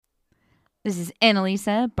This is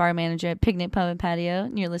Annalisa, bar manager at Picnic Pub and Patio,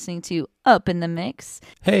 and you're listening to Up in the Mix.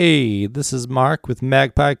 Hey, this is Mark with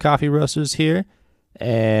Magpie Coffee Roasters here,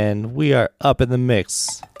 and we are up in the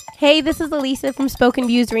mix. Hey, this is Elisa from Spoken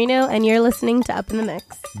Views Reno, and you're listening to Up in the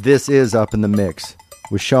Mix. This is Up in the Mix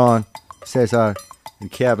with Sean, Cesar,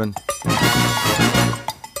 and Kevin.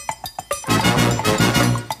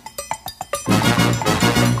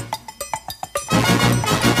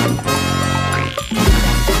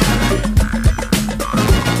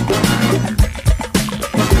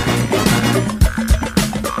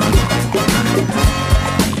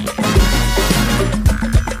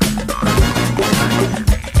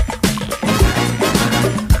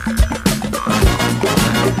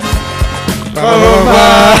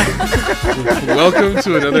 Welcome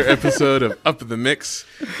to another episode of Up in the Mix.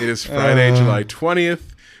 It is Friday, July 20th.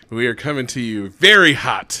 We are coming to you very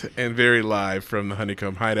hot and very live from the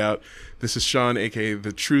Honeycomb Hideout. This is Sean, a.k.a.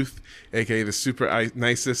 The Truth, a.k.a. The Super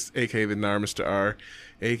Nicest, a.k.a. The Nar Mr. R,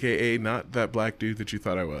 a.k.a. not that black dude that you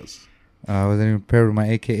thought I was. I wasn't even prepared with my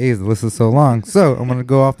AKAs. The list is so long. So I'm going to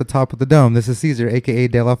go off the top of the dome. This is Caesar, a.k.a.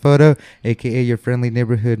 De La Foto, a.k.a. your friendly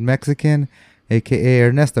neighborhood Mexican, a.k.a.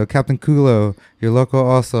 Ernesto, Captain Culo, your local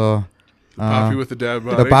also. Poppy with the dad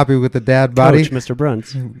body. The Poppy with the dad body. Coach Mr.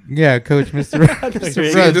 Bruns. Yeah, Coach Mr. Mr.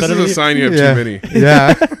 See, Bruns. this is a sign you have Yeah. too many.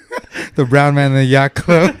 Yeah. The brown man in the yacht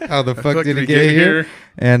club. How the fuck did he get here?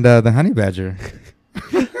 And the honey badger.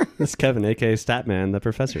 This is Kevin, a.k.a. Statman, the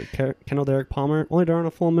professor. Kendall Derek Palmer, only during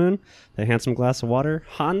a full moon, the handsome glass of water,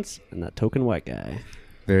 Hans, and that token white guy.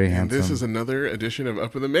 Very And handsome. this is another edition of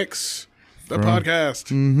Up in the Mix, the podcast.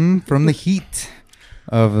 From the heat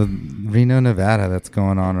of Reno, Nevada that's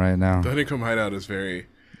going on right now. The Honeycomb Hideout is very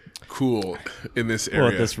cool in this area.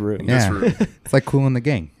 Well, this room. Yeah. This room. It's like Cool in the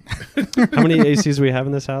Gang. How many ACs do we have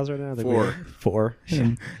in this house right now? I think we Four. have 4.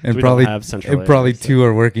 And We probably, don't have central and probably air, so- 2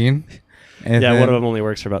 are working. And Yeah, then, one of them only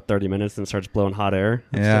works for about 30 minutes and starts blowing hot air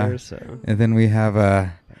upstairs. So. And then we have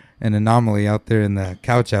an anomaly out there in the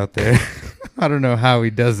couch out there. I don't know how he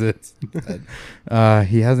does it. But,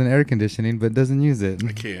 he has an air conditioning but doesn't use it.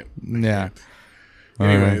 I can't. Yeah.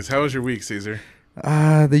 Anyways, how was your week, Caesar?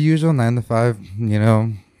 The usual 9 to 5, you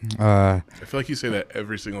know. I feel like you say that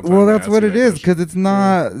every single time. Well, I that's ask what you it that is question. because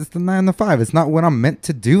it's the 9 to 5. It's not what I'm meant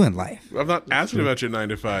to do in life. I'm not asking about your 9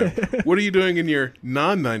 to 5. What are you doing in your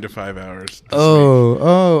non-9 to 5 hours? this week?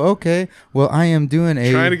 Okay. Well, I am doing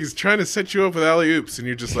a. Trying to set you up with alley oops, and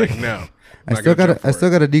you're just like, no. I still gotta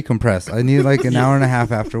decompress. I need like an hour and a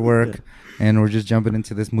half after work, and we're just jumping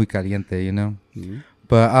into this muy caliente, you know. Mm-hmm.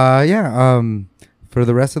 But for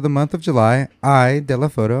the rest of the month of July, I De La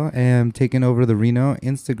Foto am taking over the Reno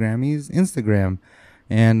Instagrammies Instagram,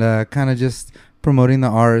 and kind of just promoting the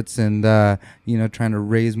arts and trying to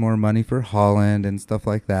raise more money for Holland and stuff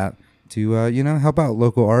like that to help out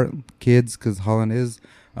local art kids because Holland is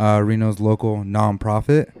Reno's local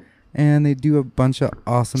nonprofit. And they do a bunch of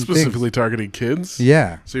awesome Specifically things. targeting kids?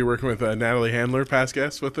 Yeah. So you're working with Natalie Handler, past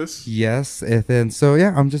guest with us? Yes. And then,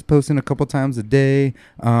 I'm just posting a couple times a day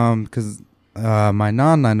because my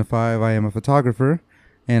non-9 to 5, I am a photographer.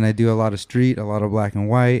 And I do a lot of street, a lot of black and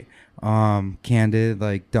white, candid,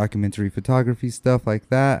 like documentary photography, stuff like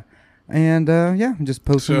that. And, I'm just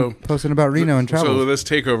posting about Reno and travel. So this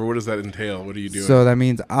takeover, what does that entail? What are you doing? So that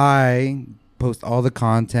means I post all the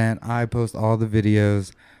content. I post all the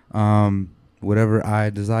videos. Whatever I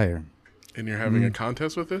desire. And you're having a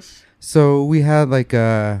contest with this? So we had like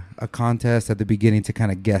a contest at the beginning to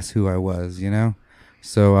kind of guess who I was, you know?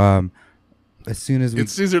 So as soon as we...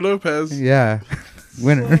 It's Cesar Lopez. Yeah.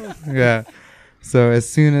 Winner. Yeah. So as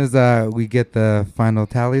soon as we get the final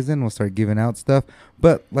tallies in, we'll start giving out stuff.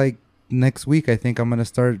 But like next week, I think I'm going to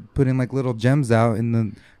start putting like little gems out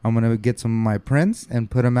I'm going to get some of my prints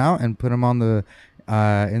and put them out and put them on the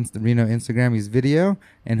Reno Instagrammies video,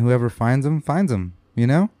 and whoever finds them, you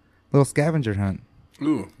know? Little scavenger hunt.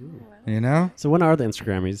 Ooh. You know? So when are the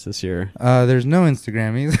Instagrammies this year? There's no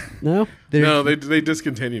Instagrammies. No? No, they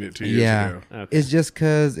discontinued it 2 years ago. Okay. It's just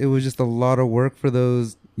because it was just a lot of work for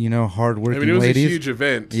those, hard-working I mean, it was ladies. a huge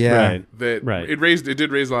event. Yeah. Right. It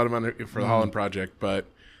did raise a lot of money for the Holland Project, but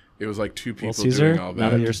it was like 2 people Well, Caesar, doing all now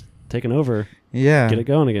that. that you're taking over, Yeah. get it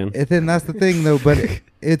going again. And then that's the thing, though. But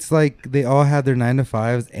it's like they all had their 9 to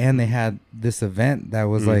 5s, and they had this event that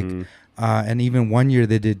was like, and even one year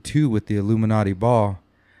they did 2 with the Illuminati ball.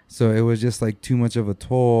 So it was just like too much of a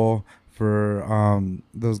toll for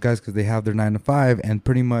those guys because they have their 9 to 5 and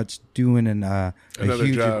pretty much doing a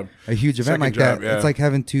huge job. a huge event Second like job, that. yeah. It's like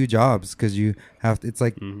having 2 jobs because you have to, it's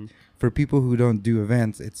like for people who don't do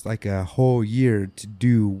events, it's like a whole year to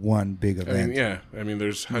do one big event. I mean,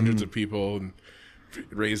 there's hundreds of people and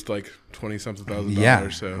raised like $20-something thousand. Yeah,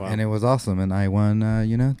 So and it was awesome. And I won,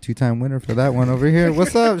 2-time winner for that one over here.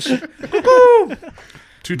 What's up?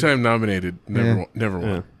 2-time nominated, never won.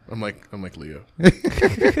 Yeah. I'm like Leo.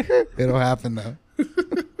 It'll happen though.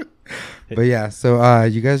 But yeah, so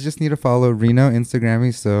you guys just need to follow Reno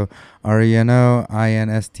Instagrammy. So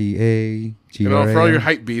RENOINSTAGRAM. And for all your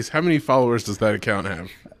hype beasts, how many followers does that account have?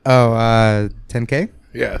 10K.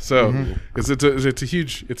 Yeah, so it's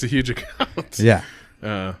a huge account. Yeah.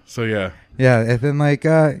 So yeah. Yeah, and then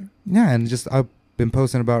and just I've been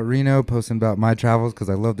posting about Reno, posting about my travels because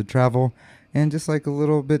I love to travel, and just like a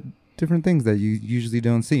little bit different things that you usually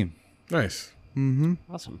don't see. Nice. Mm-hmm.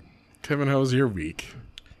 Awesome. Kevin, how was your week?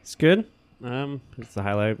 It's good. It's the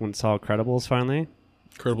highlight when saw Credibles finally.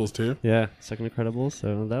 Credibles 2? Yeah, second Incredibles.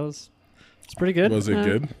 So it's pretty good. Was it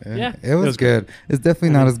good? Yeah, it was good. It's definitely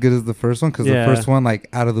not as good as the first one because Yeah. the first one, like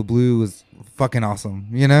out of the blue, was fucking awesome.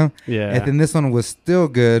 You know. Yeah. And then this one was still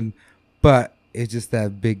good, but it's just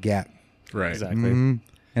that big gap. Right. Exactly. Mhm.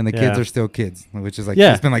 And the Yeah. kids are still kids, which is like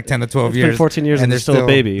Yeah. it's been like 10 to 12 It's years. been 14 years and they're still a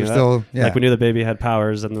baby. They're you know? still, yeah. Like we knew the baby had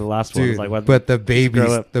powers, and the last one was Dude, like, what? but the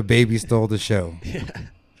grow baby up. stole the show. Yeah.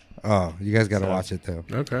 Oh, you guys got to So- watch it though.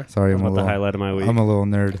 Okay. Sorry, That's I'm a what the little. highlight of my week. I'm a little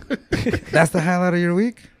nerd. That's the highlight of your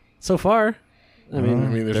week. So far, I I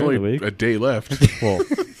mean, mean, there's during only the week. a day left. Well,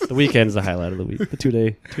 the weekend's the highlight of the week. The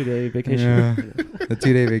two-day vacation. Yeah. The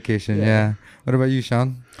 2-day vacation. Yeah. Yeah. What about you,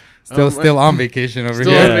 Sean? Still I- on vacation over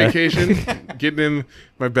Still here. on vacation, getting in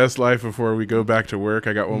my best life before we go back to work.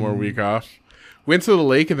 I got one more week off. Went to the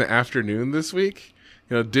lake in the afternoon this week.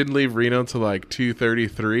 Didn't leave Reno till like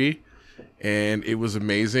 2:33, and it was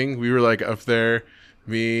amazing. We were like up there,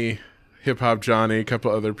 me, Hip Hop Johnny, a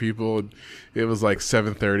couple other people. It was like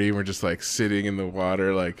 7:30, and we're just like sitting in the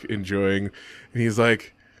water, like enjoying. And he's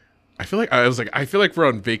like, I feel like we're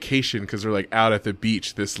on vacation because we're like out at the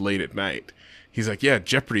beach this late at night. He's like, yeah,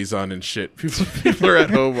 Jeopardy's on and shit. People are at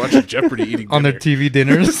home watching Jeopardy, eating On their dinner. TV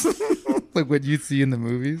dinners, like what you see in the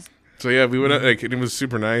movies. So yeah, we went out, and it was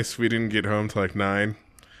super nice. We didn't get home till like 9.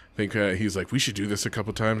 I think he's like, we should do this a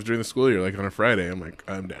couple times during the school year, like on a Friday. I'm like,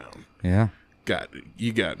 I'm down. Yeah.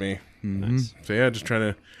 You got me. Nice. So yeah, just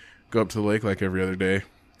trying to go up to the lake like every other day,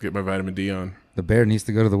 get my vitamin D on. The bear needs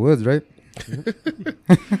to go to the woods, right?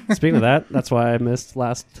 Speaking of that, that's why I missed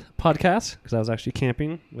last podcast because I was actually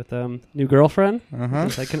camping with new girlfriend. Uh-huh.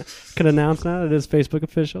 I can announce now it is Facebook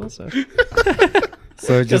official. So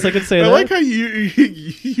So just just I could say I that. like how you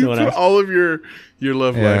one put else? all of your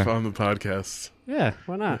love Yeah. life on the podcast. Yeah,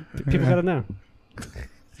 why not? People gotta know.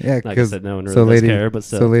 yeah, Like I because said, no one really does care, but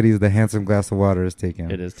still, so ladies, the handsome glass of water is taken.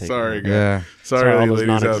 it is taken. Sorry, guys. Yeah. Sorry, all the those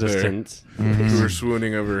ladies out there non-existent. who were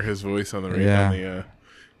swooning over his voice on the Yeah. on the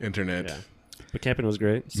internet. Yeah. But camping was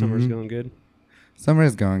great. Summer's Mhm. going good. Summer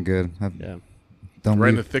is going good. I Yeah. don't Right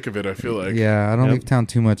in leave- the thick of it, I feel like. yeah, I don't Yep. leave town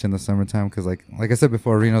too much in the summertime because, like I said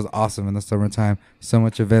before, Reno's awesome in the summertime. So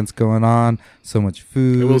much events going on, so much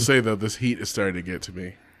food. I will say though, this heat is starting to get to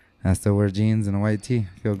me. I still wear jeans and a white tee.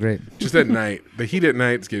 Feel great. Just at night, the heat at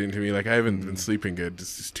night's getting to me. Like I haven't been sleeping good.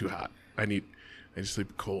 It's just too hot. I just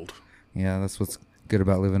sleep cold. Yeah, that's what's good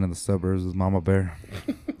about living in the suburbs with Mama Bear.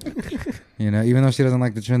 Even though she doesn't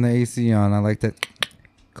like to turn the AC on, I like to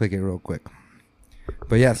click it real quick.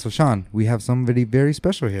 But yeah, so Sean, we have somebody very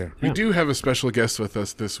special here. We Yeah. do have a special guest with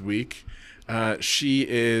us this week. She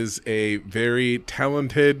is a very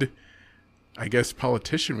talented, I guess,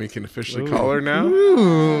 politician. We can officially call her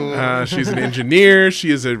now. She's an engineer. She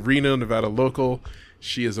is a Reno, Nevada local.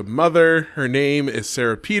 She is a mother. Her name is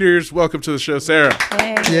Sarah Peters. Welcome to the show, Sarah.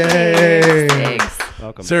 Yay. Thanks.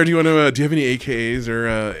 Welcome. Sarah, do you want to? Do you have any AKAs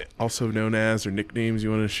or also known as or nicknames you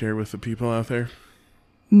want to share with the people out there?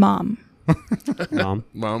 Mom. Mom.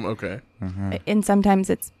 Mom, okay. And sometimes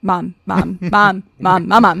it's mom, mom, mom, mom,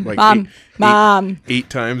 mom, mom, Like mom, mom, 8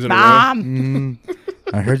 times in a row. mom.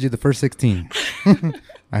 I heard you the first 16.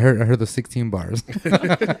 I heard the 16 bars.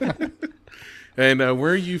 And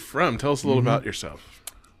where are you from? Tell us a little about yourself.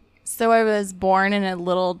 So I was born in a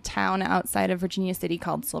little town outside of Virginia City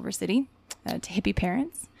called Silver City to hippie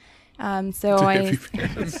parents. So To I hippie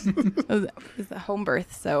parents. it was a home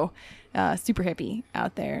birth, so super hippie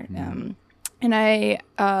out there. And I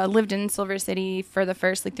lived in Silver City for the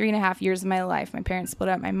first 3.5 years of my life. My parents split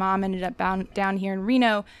up. My mom ended up down here in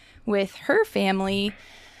Reno with her family,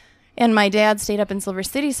 and my dad stayed up in Silver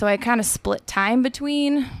City. So I kind of split time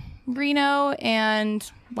between Reno and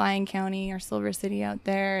Lyon County or Silver City out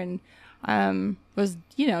there, and was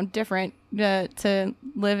different to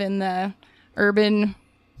live in the urban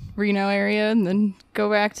Reno area and then go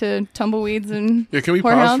back to tumbleweeds and Yeah, can we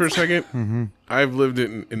pause for a whorehounds. second? I've lived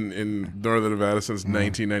in northern Nevada since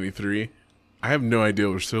 1993. I have no idea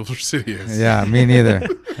where Silver City is. Yeah, me neither.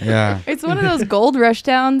 Yeah. It's one of those gold rush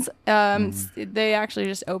towns. They actually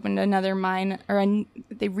just opened another mine,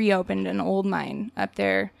 they reopened an old mine up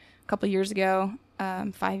there a couple years ago,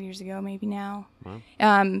 5 years ago, maybe now.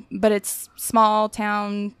 Wow. But it's small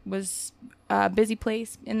town, was a busy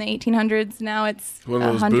place in the 1800s. Now it's One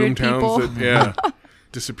of those 100 boom people. towns that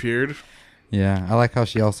disappeared. Yeah. I like how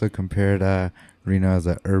she also compared Reno as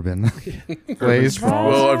an urban place. sprawl.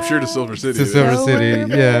 Well, I'm sure to Silver City. To it is. Silver So City. urban.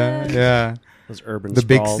 Yeah. Yeah. Those urban The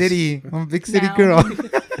big sprawls. city. I'm a big city Now. girl.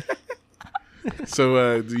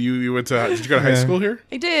 So you went to, did you go to high Yeah. school here?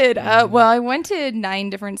 I did. Well, I went to 9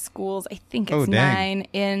 different schools. I think Oh, it's dang. 9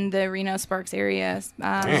 in the Reno Sparks area.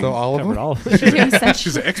 So all of Covered them? all.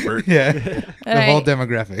 She's an expert. Yeah. The whole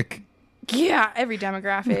demographic. Yeah, every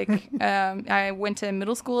demographic. I went to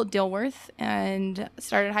middle school at Dilworth and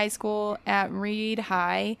started high school at Reed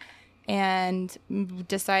High, and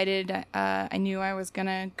decided I knew I was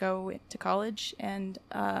gonna go to college, and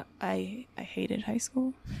I hated high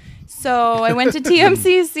school, so I went to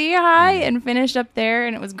TMCC High and finished up there,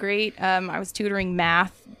 and it was great. I was tutoring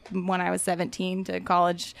math when I was 17 to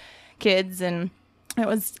college kids, and it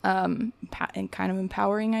was kind of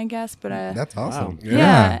empowering, I guess. But That's awesome.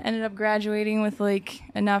 yeah, ended up graduating with like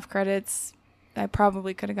enough credits. I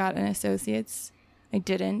probably could have got an associate's. I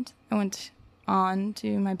didn't. I went on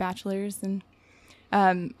to my bachelor's, and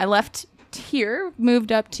I left here,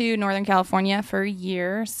 moved up to Northern California for a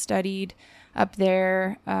year, studied up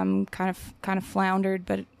there, kind of floundered,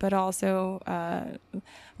 but also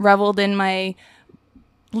reveled in my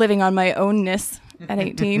living on my ownness at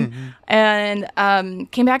 18,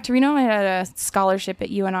 and came back to Reno. I had a scholarship at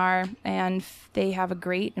UNR, and they have a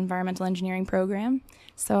great environmental engineering program,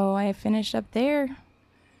 so I finished up there.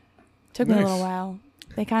 Took me a Nice. little while.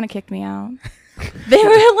 They kind of kicked me out. They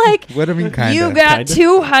were like, What do you mean, kind "You of? got Kinda.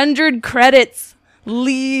 200 credits.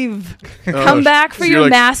 Leave. Come Oh, back for so you're your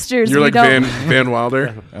like- master's. You're We like don't- Van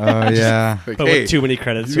Wilder. Oh, yeah. Like, But hey, with too many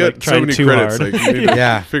credits, you you're got like so trying many too credits. hard. Like, you need to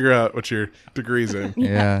Yeah. figure out what your degree's in.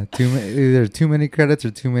 Yeah. Either too many credits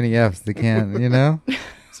or too many F's. They can't, you know?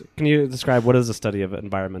 So can you describe what does the study of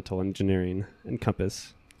environmental engineering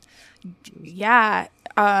encompass? Yeah.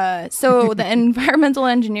 So the environmental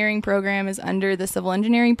engineering program is under the civil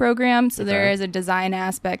engineering program. So there Okay. is a design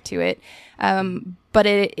aspect to it. But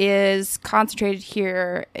it is concentrated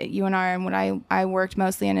here at UNR, and what I worked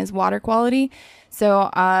mostly in is water quality. So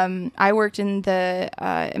I worked in the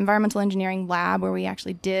environmental engineering lab, where we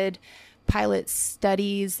actually did pilot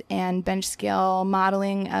studies and bench scale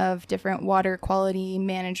modeling of different water quality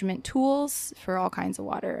management tools for all kinds of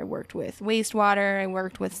water. I worked with wastewater, I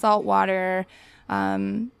worked with salt water.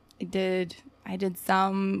 I did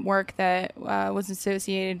some work that was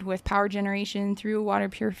associated with power generation through water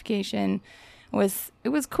purification. It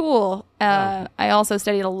was cool. I also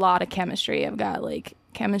studied a lot of chemistry. I've got like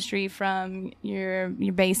chemistry from your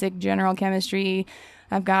basic general chemistry.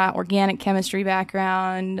 I've got organic chemistry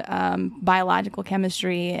background, biological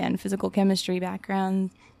chemistry, and physical chemistry background.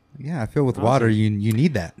 Yeah, I feel with water, you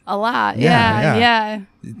need that. A lot. Yeah, Yeah.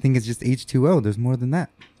 I think it's just H2O. There's more than that.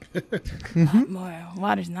 Boy,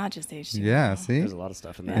 water's not just H2O. Yeah, see? There's a lot of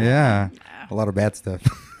stuff in there. Yeah. A lot of bad stuff.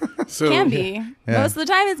 So Can be. Yeah. Most of the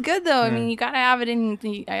time it's good, though. I mean, you got to have it in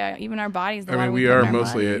even our bodies. I mean, we are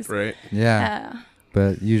mostly it, right? Yeah.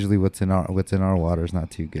 But usually what's in our water is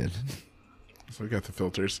not too good. So we got the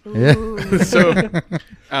filters. Yeah. So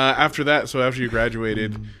after that, after you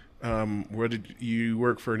graduated, where did you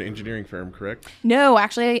work for an engineering firm? Correct. No,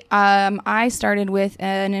 actually, I started with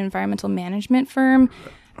an environmental management firm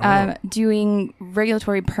doing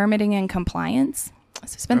regulatory permitting and compliance.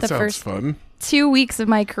 So I spent That the sounds first fun. 2 weeks of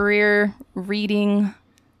my career reading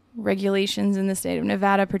regulations in the state of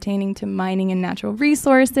Nevada pertaining to mining and natural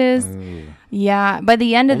resources. Yeah, by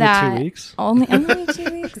the end of Only that, 2 weeks? only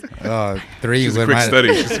 2 weeks. 3 She's a would quick might-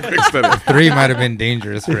 study. She's a quick study. 3 might have been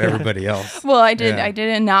dangerous for everybody else. Well, I did. Yeah. I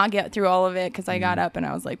did not get through all of it because I got up and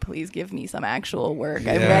I was like, "Please give me some actual work.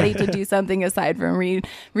 I'm Yeah. ready to do something aside from read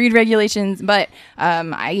regulations." But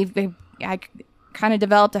I kind of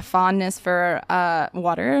developed a fondness for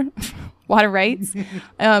water rights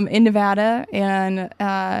in Nevada, and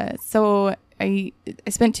so I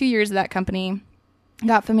spent 2 years at that company.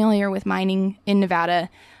 Got familiar with mining in Nevada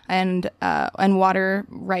and water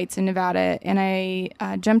rights in Nevada, and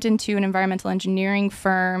I jumped into an environmental engineering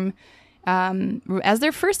firm as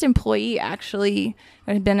their first employee. Actually,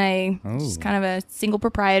 I had been just kind of a single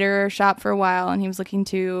proprietor shop for a while, and he was looking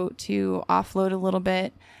to offload a little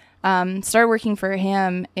bit. Started working for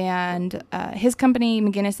him, and his company,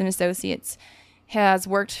 McGinnis and Associates, has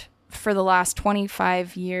worked for the last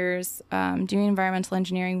 25 years doing environmental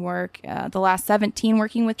engineering work, the last 17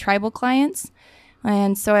 working with tribal clients.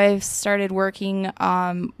 And so I've started working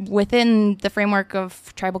within the framework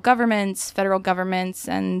of tribal governments, federal governments,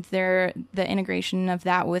 and the integration of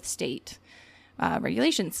that with state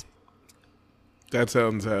regulations. That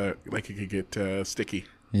sounds like it could get sticky.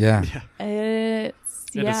 Yeah. It's,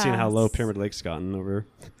 I've just seen how low Pyramid Lake's gotten over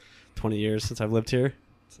 20 years since I've lived here.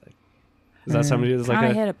 It's like, is that somebody that's Kind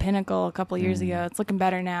like of hit a pinnacle a couple years ago. It's looking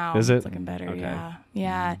better now. Is it? It's looking better, Okay.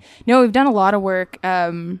 yeah. No, we've done a lot of work.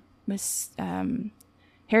 Harry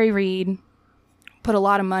Reid put a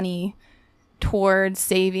lot of money towards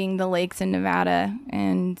saving the lakes in Nevada,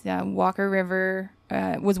 and Walker River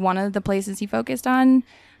was one of the places he focused on.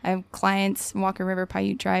 I have clients, Walker River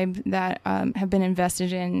Paiute tribe, that have been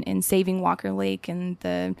invested in saving Walker Lake and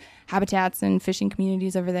the habitats and fishing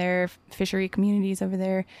communities over there, fishery communities over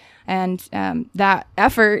there. And that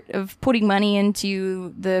effort of putting money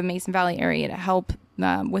into the Mason Valley area to help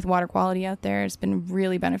with water quality out there has been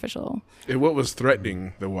really beneficial. And what was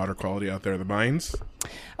threatening the water quality out there? The mines?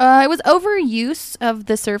 It was overuse of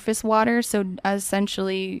the surface water, so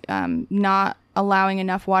essentially not allowing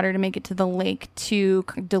enough water to make it to the lake to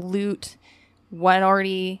dilute what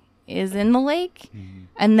already is in the lake.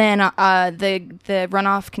 And then the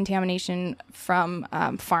runoff contamination from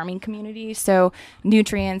farming communities, so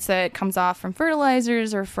nutrients that comes off from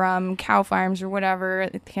fertilizers or from cow farms or whatever,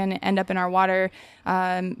 it can end up in our water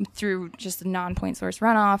through just a non-point source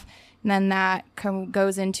runoff. And then that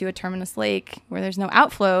goes into a terminus lake where there's no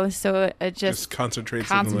outflow, so it just concentrates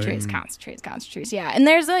in the lake. concentrates. Yeah, and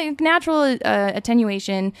there's a natural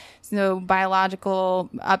attenuation, so biological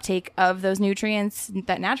uptake of those nutrients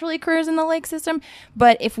that naturally occurs in the lake system.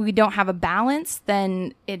 But if we don't have a balance,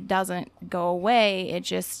 then it doesn't go away.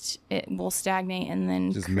 It will stagnate and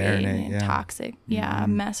then Just create marinate, a yeah. toxic, a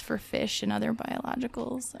mess for fish and other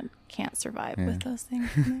biologicals that can't survive with those things.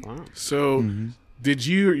 So, did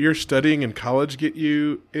your studying in college get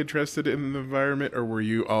you interested in the environment, or were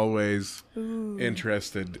you always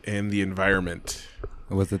interested in the environment?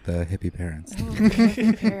 Or was it the hippie parents?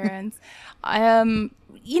 Parents.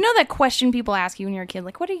 You know that question people ask you when you're a kid,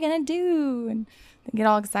 like, what are you going to do? And they get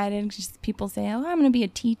all excited. Just people say, oh, I'm going to be a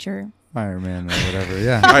teacher. Fireman or whatever.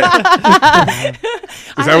 Yeah.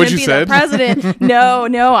 Is that what you said? The president.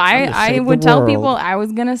 No. I save would the tell world. people I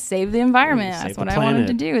was going to save the environment. Save That's the what I wanted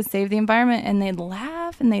to planet. do, is save the environment. And they'd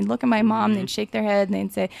laugh and they'd look at my mom, they'd shake their head and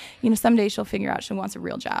they'd say, someday she'll figure out she wants a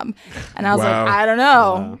real job. And I was Wow. like, I don't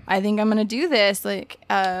know. Wow. I think I'm going to do this. Like,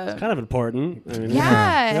 Kind of important. I mean,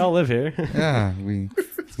 yeah. we all live here. Yeah.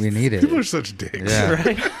 We need it. People are such dicks. Yeah.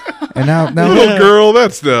 Right? And now Little girl,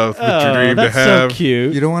 that's the dream to that's have. so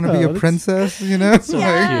cute. you don't want to be a that's- princess, you know? Yeah.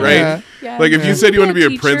 cute. Right? Yeah. Yeah. Like, if you Yeah. said you want to be a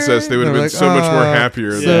Teacher. princess, they would have They're been like, so much more "Oh,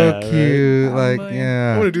 happier. So Yeah, right. cute. Oh, Like, boy.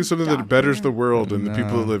 yeah. I want to do something that Doctor. betters the world and the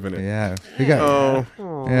people that live in it. Yeah. We got. Oh,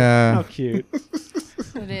 Aw, Yeah. How cute.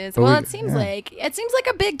 It is. But Well, we- it seems yeah. like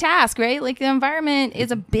a big task, right? Like the environment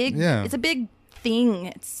is a big Yeah. it's a big thing.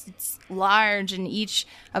 It's large, and each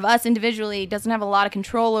of us individually doesn't have a lot of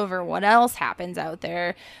control over what else happens out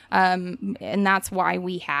there. And that's why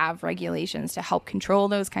we have regulations to help control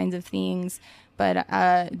those kinds of things. But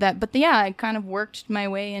I kind of worked my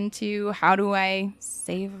way into how do I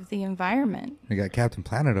save the environment. We got Captain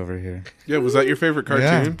Planet over here. yeah. Was that your favorite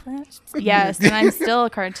cartoon? Yes, and I'm still a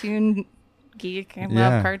cartoon geek. I Yeah.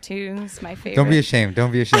 love cartoons. My favorite. Don't be ashamed.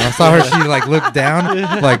 Don't be ashamed. I saw her. She like looked down.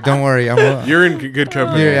 Like, don't worry. You're in good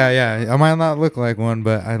company. Yeah. I might not look like one,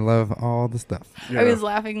 but I love all the stuff. I was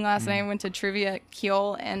laughing last night. I went to trivia at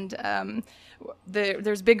Kiel, and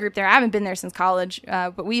there's a big group there. I haven't been there since college,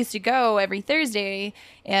 but we used to go every Thursday,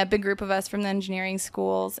 a big group of us from the engineering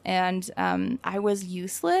schools, and I was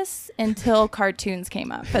useless until cartoons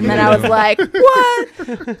came up. And then I was like, what?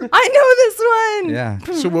 I know this one! Yeah.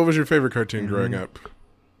 So, what was your favorite cartoon growing up?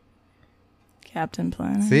 Captain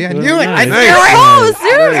Planet. See, I Nice. knew it. I knew Nice. Oh,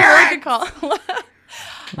 super good call.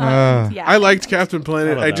 Yeah. I liked Captain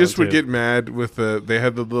Planet. love I that just one would too. get mad with they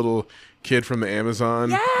had the little kid from the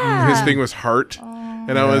Amazon. Yeah. His thing was heart,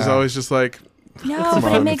 and I was Yeah. always just like, No, but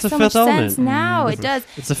it on. makes It's a so much fifth element. sense now. It does.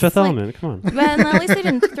 It's the fifth like- element. Come on. But at least they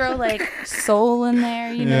didn't throw like soul in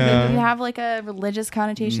there. You know, Yeah. they have like a religious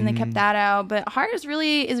connotation. They kept that out. But heart is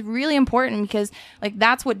really important, because like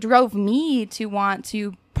that's what drove me to want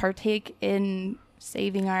to partake in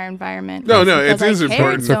saving our environment. No, Because it I is cared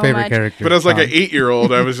important. It's her so favorite much. character. but as like an Sean.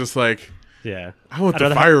 8-year-old, I was just like, Yeah. I want I'd the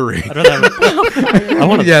rather fire ring. I'd rather have, I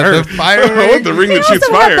want a Yeah, the bird. fire. I want the ring They that shoots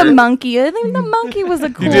also had fire. the monkey. I think the monkey was a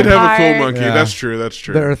cool You did have a cool part. monkey. Yeah. That's true. That's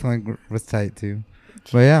true. The Earthlink was tight too.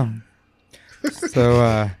 But yeah.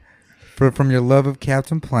 So From your love of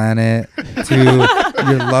Captain Planet to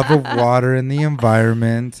your love of water and the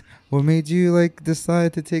environment, what made you like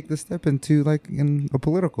decide to take the step into like in a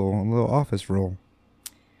little office role?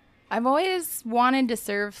 I've always wanted to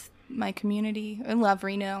serve my community. I love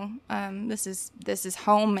Reno. This is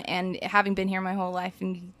home, and having been here my whole life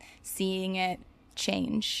and seeing it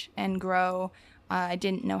change and grow, I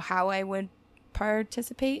didn't know how I would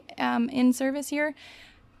participate in service here.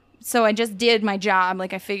 So I just did my job.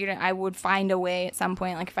 Like I figured I would find a way at some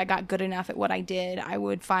point. Like if I got good enough at what I did, I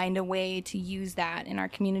would find a way to use that in our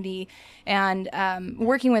community. And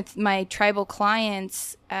working with my tribal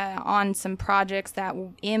clients on some projects that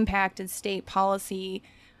impacted state policy,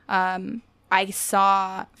 I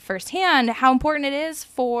saw firsthand how important it is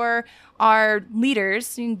for our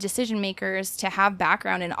leaders and decision makers to have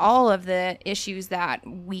background in all of the issues that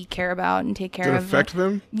we care about and take care Did it of. affect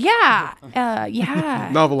them? Yeah.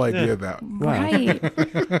 Yeah. Novel idea, that. Right.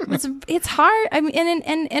 It's hard. I mean,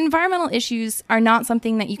 and environmental issues are not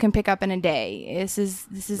something that you can pick up in a day. This is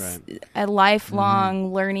Right. a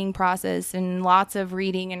lifelong learning process and lots of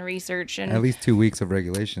reading and research and At least 2 weeks of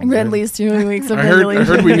regulation. at least 2 weeks of I regulation.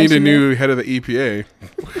 heard we need a new head of the EPA.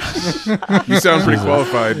 You sound pretty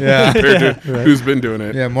qualified compared to who's been doing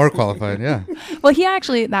it. Yeah, more qualified. Yeah. Well, he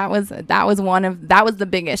actually that was the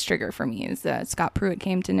biggest trigger for me is Scott Pruitt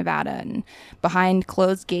came to Nevada and behind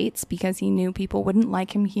closed gates because he knew people wouldn't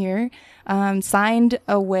like him here, signed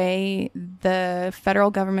away the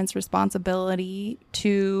federal government's responsibility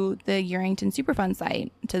to the Urington Superfund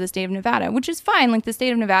site to the state of Nevada, which is fine. Like the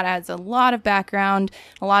state of Nevada has a lot of background,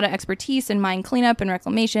 a lot of expertise in mine cleanup and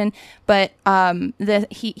reclamation, but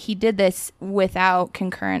he did this without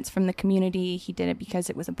concurrence from the community. He did it because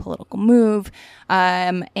it was a political move.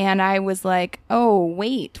 And I was like, oh,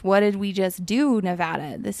 wait, what did we just do,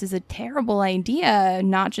 Nevada? This is a terrible idea,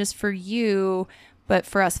 not just for you, but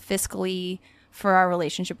for us fiscally, for our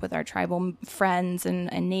relationship with our tribal friends and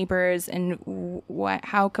neighbors. And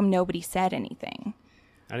how come nobody said anything?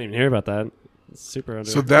 I didn't even hear about that. It's super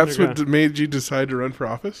So that's underground. what made you decide to run for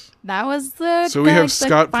office? That was the So we have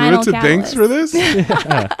Scott Pruitt to thanks for this?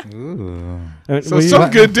 Ooh. So will, you, some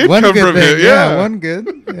good did One come good from thing, it. Yeah. one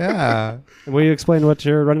good. Yeah. will you explain what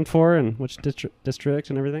you're running for and which district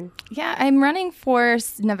and everything? Yeah, I'm running for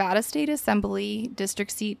Nevada State Assembly, District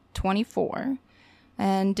Seat 24.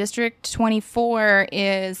 And District 24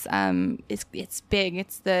 is it's big.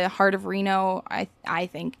 It's the heart of Reno, I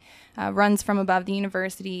think. Runs from above the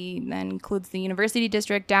university, then includes the university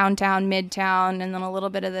district, downtown, midtown, and then a little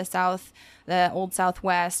bit of the old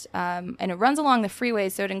Southwest. And it runs along the freeway,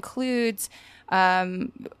 so it includes the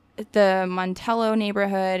Montello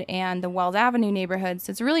neighborhood and the Wells Avenue neighborhood. So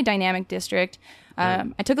it's a really dynamic district.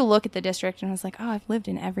 I took a look at the district and I was like, oh, I've lived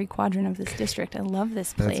in every quadrant of this district. I love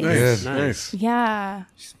this That's place. Nice. Good. Nice. Yeah.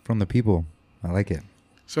 From the people. I like it.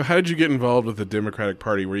 So how did you get involved with the Democratic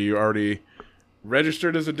Party? Were you already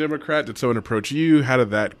registered as a Democrat? Did someone approach you? How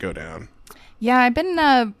did that go down? Yeah, I've been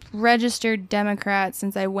a registered Democrat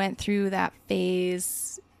since I went through that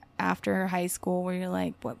phase after high school where you're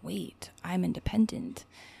like, wait, I'm independent.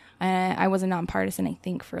 I was a nonpartisan, I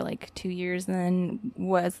think, for like 2 years, and then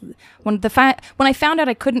when I found out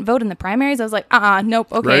I couldn't vote in the primaries, I was like,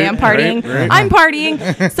 nope, okay, Right, I'm partying, right. I'm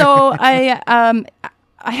partying. So I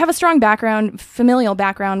have a strong familial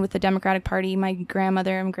background with the Democratic Party. My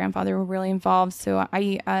grandmother and grandfather were really involved, so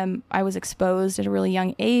I was exposed at a really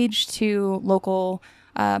young age to local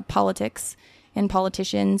politics and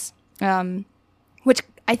politicians, which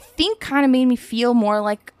I think kind of made me feel more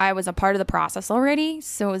like I was a part of the process already.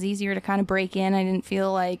 So it was easier to kind of break in. I didn't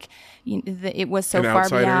feel like it was so An far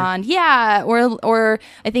outsider. beyond. Yeah. Or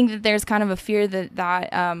I think that there's kind of a fear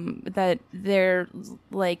that they're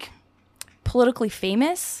like politically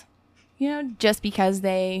famous, just because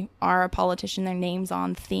they are a politician, their name's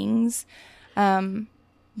on things.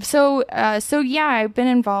 So yeah, I've been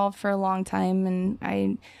involved for a long time,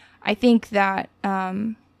 and I think that,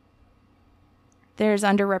 there's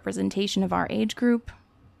underrepresentation of our age group,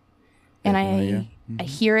 and I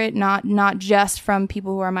hear it not just from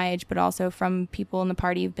people who are my age, but also from people in the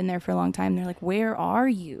party who've been there for a long time. They're like, "Where are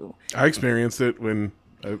you?" I experienced it when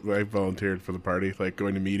I volunteered for the party, like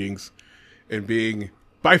going to meetings and being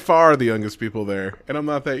by far the youngest people there, and I'm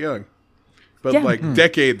not that young, but Yeah. like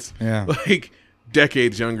decades, Yeah. like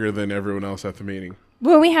decades younger than everyone else at the meeting.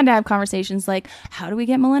 Well, we had to have conversations like, how do we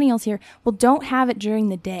get millennials here? Well, don't have it during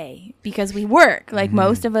the day because we work. Like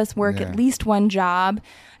most of us work at least one job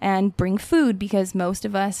and bring food because most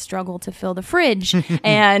of us struggle to fill the fridge.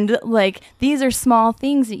 And like these are small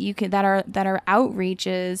things that you could that are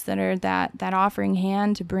outreaches that are that offering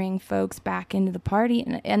hand to bring folks back into the party.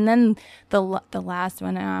 And then the last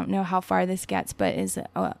one, I don't know how far this gets, but is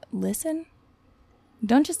listen.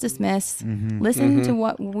 Don't just dismiss. Listen to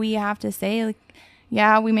what we have to say. Like,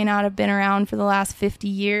 yeah, we may not have been around for the last 50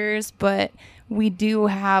 years, but we do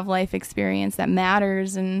have life experience that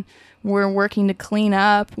matters, and we're working to clean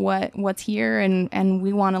up what's here, and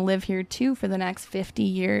we want to live here too for the next 50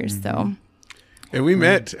 years. So, and we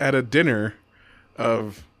met at a dinner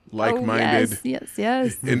of like-minded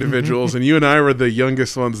yes. individuals, and you and I were the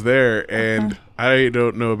youngest ones there, and I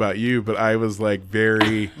don't know about you, but I was like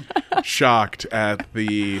very shocked at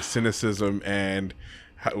the cynicism and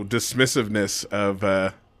dismissiveness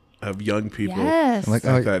of young people Yes. Like,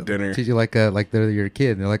 at that dinner. Treat you like they're your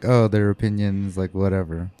kid. They're like, oh, their opinions, like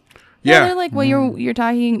whatever. Yeah, they're like, well, you're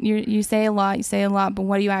talking, you say a lot, but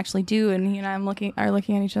what do you actually do? And you know, are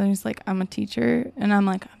looking at each other, and he's like, I'm a teacher, and I'm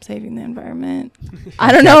like, I'm saving the environment.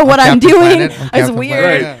 I don't know what I'm doing. It's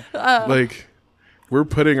weird. Right. Like, we're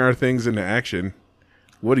putting our things into action.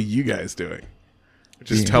 What are you guys doing?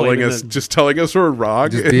 Just telling us we're wrong,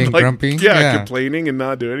 Just and being like, grumpy? yeah, Yeah. complaining and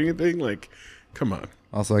not doing anything. Like, come on.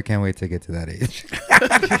 Also, I can't wait to get to that age.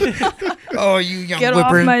 Oh, you young Get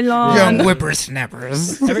off my lawn. young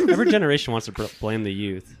whippersnappers. Every generation wants to blame the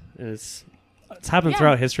youth. It's happened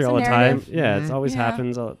throughout history it's all a the time. narrative. Yeah, it's always Yeah.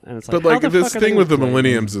 happens, and it's like, But like how the this fuck are thing they with the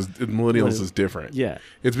blaming- millennials is different. Yeah,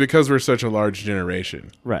 It's because we're such a large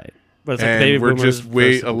generation, right. But it's like and baby we're boomers just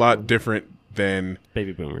way versus a lot different than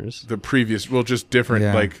baby boomers. the previous. Well, just different,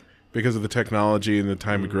 Yeah. like because of the technology and the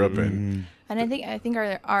time we grew up in. And I think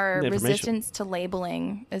our The information. resistance to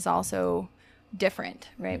labeling is also different,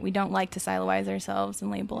 right? We don't like to siloize ourselves and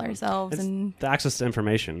label ourselves, It's and the access to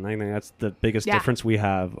information. I think that's the biggest Yeah. difference we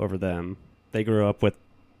have over them. They grew up with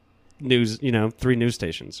news, 3 news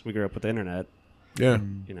stations. We grew up with the internet, Yeah,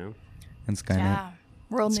 And Skynet. yeah,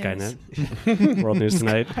 world news. Skynet, World News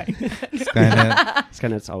Tonight. Skynet.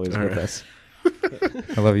 Skynet's always All with right. us.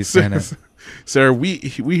 I love you, Skynet. Sarah, we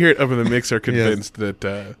here at Up in the Mix are convinced that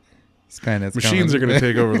Skynet's machines coming. are going to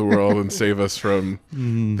take over the world and save us from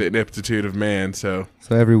Mm. the ineptitude of man. So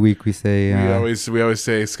So every week we say, we always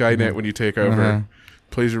say, Skynet, when you take over, Uh-huh.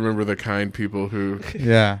 please remember the kind people who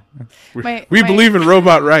yeah, we believe in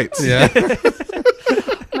robot rights. yeah.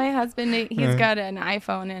 My husband, he's got an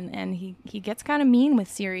iPhone, and he gets kind of mean with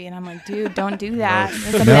Siri, and I'm like, dude, don't do that.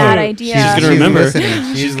 It's a No. bad idea. She's gonna She's remember.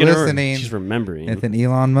 listening. She's listening. She's remembering. And then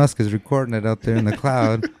Elon Musk is recording it out there in the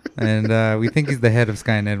cloud, and we think he's the head of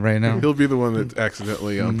Skynet right now. He'll be the one that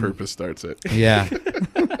accidentally on purpose starts it. Yeah.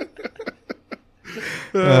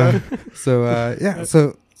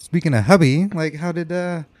 So speaking of hubby, like, how did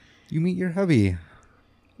you meet your hubby?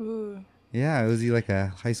 Ooh. Yeah, was he like a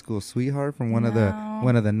high school sweetheart from one of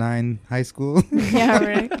No. the 9 high schools? Yeah,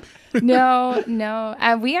 right. No.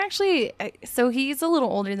 We actually, so he's a little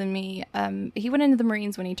older than me. He went into the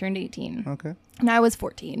Marines when he turned 18. Okay. And I was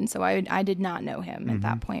 14, so I did not know him at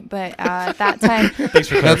that point. But at that time, Thanks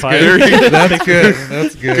for clarifying. That's good.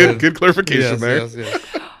 That's good. Good clarification Yes, there. yes.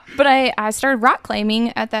 but I started rock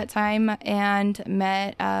climbing at that time and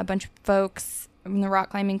met a bunch of folks from the rock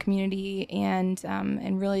climbing community, and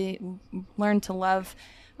really learned to love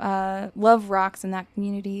rocks in that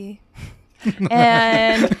community.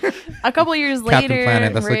 And a couple years Captain later,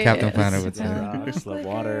 Planet, that's what right, Captain Planet would say. Rocks, love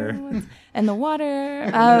water. and the water.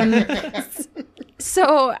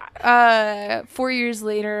 So 4 years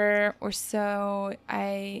later or so,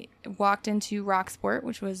 I walked into Rock Sport,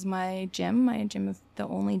 which was my gym of the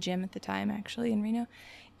only gym at the time, actually, in Reno.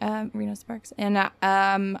 Reno Sparks. And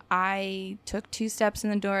I took 2 steps in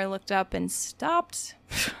the door, looked up, and stopped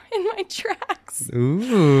in my tracks.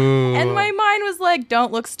 Ooh. And my mind was like,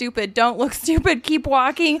 don't look stupid, keep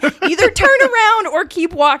walking. Either turn around or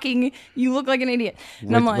keep walking. You look like an idiot.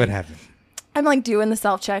 And I'm like, what happened? I'm like doing the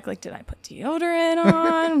self-check, like, did I put deodorant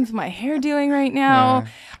on? What's my hair doing right now?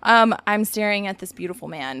 I'm staring at this beautiful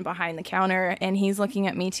man behind the counter, and he's looking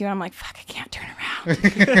at me too. And I'm like, fuck, I can't turn around.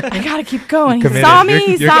 I gotta keep going. He Committed. saw me,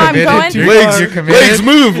 he You're saw I'm committed. going. You're committed. Legs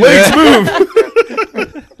move. Legs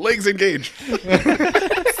move. Legs engage.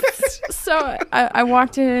 So I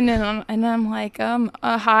walked in, and I'm like,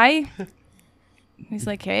 hi. He's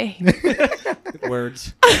like, hey,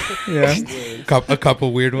 Words. Yeah. A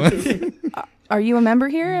couple weird ones. are you a member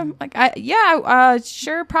here? I'm like,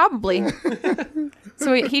 sure, probably.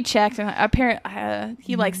 So he checked, and apparently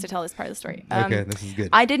he likes to tell this part of the story. Okay, this is good.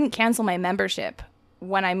 I didn't cancel my membership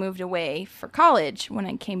when I moved away for college, when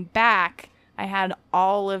I came back, I had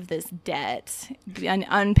all of this debt, an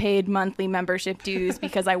unpaid monthly membership dues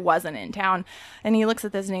because I wasn't in town. And he looks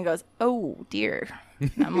at this and he goes, "Oh dear."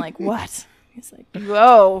 And I'm like, "What?" He's like, "You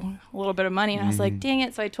owe a little bit of money." And I was like, "Dang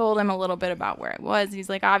it." So I told him a little bit about where I was. He's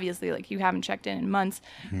like, "Obviously, like, you haven't checked in months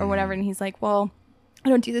or whatever." And he's like, "Well, I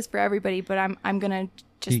don't do this for everybody, but I'm going to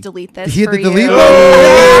just delete this He for hit the you." delete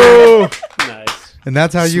Oh, Nice. And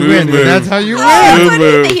that's how you Smooth win. move. And that's how you win.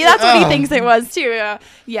 That's what he thinks it was too.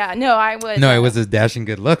 Yeah, no, I would. No, it was his dashing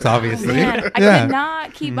good looks, obviously. Man, I could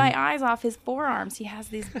not keep my eyes off his forearms. He has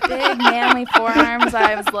these big, manly forearms.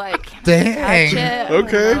 I was like, Dang. touch it.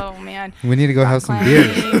 Okay. Oh man. We need to go have some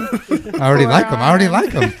beers. I already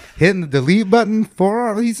like him. Hitting the delete button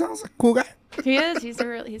for he sounds like a cool guy. He is. He's a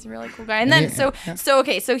really cool guy. And then so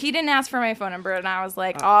he didn't ask for my phone number, and I was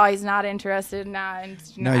like, oh, he's not interested.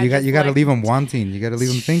 No, you got to leave him wanting. You got to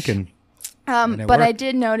leave him thinking. But I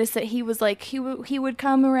did notice that he was like he would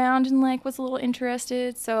come around and like was a little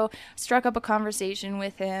interested. So struck up a conversation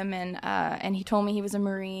with him, and he told me he was a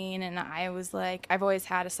Marine, and I was like, I've always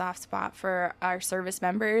had a soft spot for our service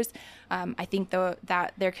members. I think though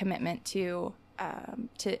that their commitment to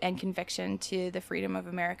and conviction to the freedom of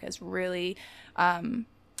America is really, and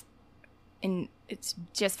it's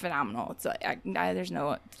just phenomenal. It's there's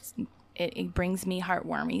no. It brings me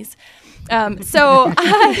heartwarmies. So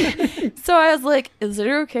I was like, "Is it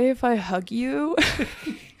okay if I hug you?"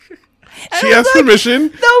 she asked permission.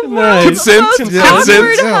 The world's Consent. most Consent.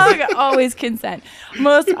 awkward hug. Always consent.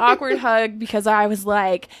 Most awkward hug because I was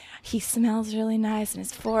like, he smells really nice and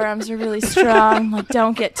his forearms are really strong. I'm like,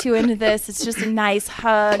 don't get too into this. It's just a nice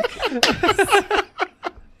hug.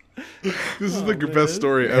 This is the best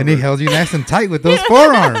story ever. And he held you nice and tight with those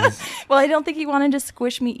forearms. Well, I don't think he wanted to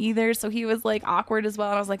squish me either, so he was like awkward as well.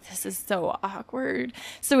 And I was like, this is so awkward.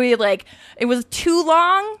 So it was too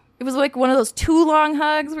long. It was like one of those too long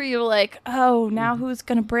hugs where you're like, oh, now who's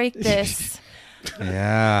gonna break this?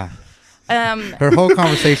 Yeah. Her whole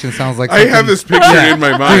conversation sounds like I have this picture in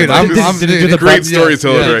my mind. Dude, Like, I'm this is dude, great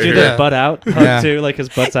storyteller right Do here. that butt out hug Yeah. too, like his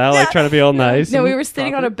butt's out, like trying to be all nice. No, and we were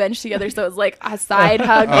sitting on a proper. bench together, so it was like a side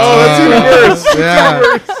hug. Oh, that's even worse.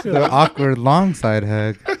 Yeah. The awkward long side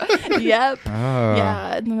hug. Yep. Oh.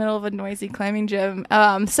 Yeah, in the middle of a noisy climbing gym.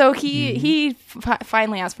 So he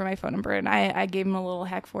finally asked for my phone number, and I gave him a little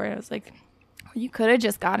heck for it. I was like, well, you could have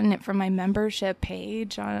just gotten it from my membership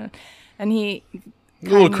page and he. A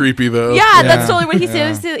little creepy though. Yeah, that's totally what he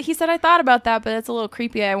Yeah. said. He said, I thought about that, but it's a little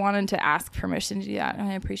creepy. I wanted to ask permission to do that, and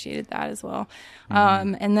I appreciated that as well.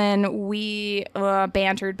 And then we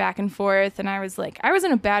bantered back and forth, and I was like, I was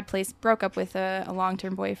in a bad place, broke up with a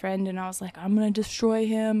long-term boyfriend, and I was like, I'm going to destroy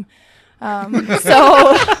him.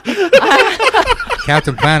 So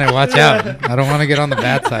Captain Planet, watch out. I don't want to get on the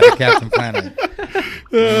bad side of Captain Planet.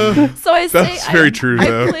 So I say That's very true,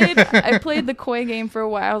 though. I played the coy game for a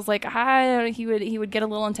while. I was like, he would get a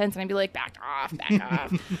little intense, and I'd be like, back off.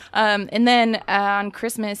 And then on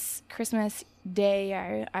Christmas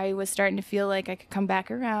Day, I was starting to feel like I could come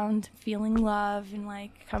back around, feeling love and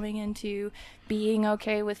like coming into being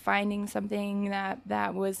okay with finding something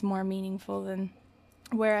that was more meaningful than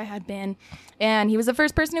where I had been. And he was the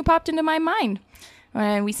first person who popped into my mind.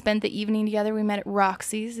 When we spent the evening together, we met at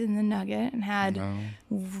Roxy's in the Nugget and had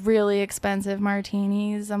really expensive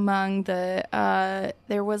martinis. Among the,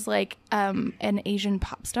 there was like an Asian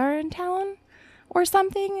pop star in town or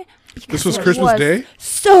something. This was It Christmas Day?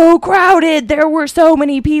 So crowded. There were so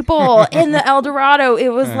many people in the El Dorado. It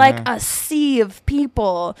was like a sea of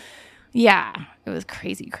people. Yeah, it was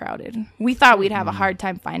crazy crowded. We thought we'd have a hard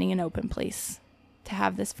time finding an open place to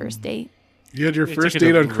have this first date. You had your You first took it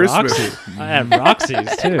date to on Christmas. Roxy. I had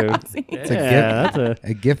Roxy's too. It's a Yeah, gift. that's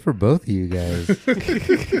A gift for both of you guys.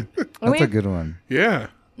 That's a good one. Yeah.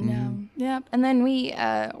 No. Yep. And then we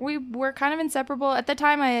were kind of inseparable. At the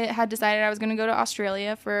time, I had decided I was going to go to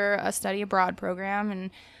Australia for a study abroad program,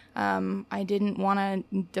 and I didn't want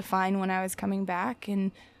to define when I was coming back,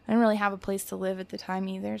 and I didn't really have a place to live at the time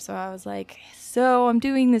either. So I was like, so I'm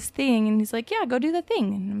doing this thing, and he's like, yeah, go do the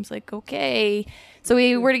thing. And I was like, okay. So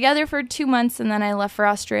we were together for 2 months, and then I left for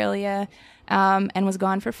Australia, and was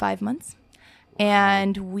gone for 5 months,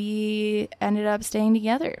 and we ended up staying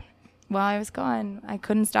together. While I was gone, I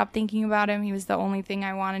couldn't stop thinking about him. He was the only thing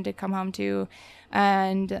I wanted to come home to.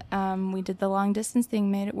 And we did the long distance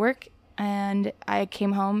thing, made it work. And I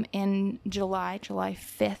came home in July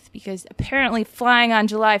 5th, because apparently flying on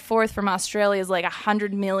July 4th from Australia is like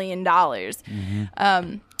 $100 million.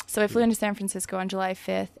 So I flew into San Francisco on July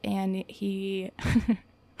 5th, and he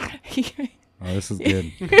Oh, this is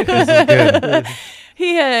good. This is good.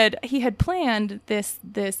 he had planned this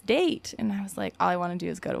date, and I was like, all I want to do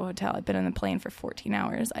is go to a hotel. I've been on the plane for 14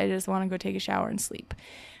 hours. I just want to go take a shower and sleep.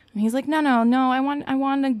 And he's like, no, I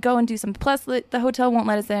want to go and do something. Plus, the hotel won't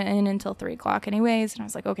let us in until 3:00 anyways. And I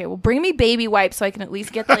was like, okay, well, bring me baby wipes so I can at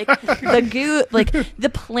least get like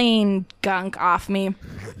the plane gunk off me.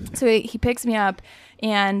 So he picks me up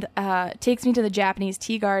and takes me to the Japanese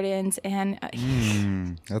tea gardens, and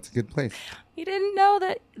That's a good place. he didn't know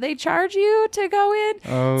that they charge you to go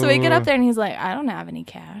in. Oh. So we get up there and he's like, I don't have any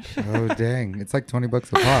cash. Oh, dang. It's like $20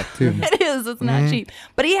 a pop, too. It is. It's not cheap.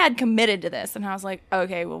 But he had committed to this, and I was like,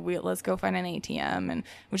 okay, well, let's go find an ATM, and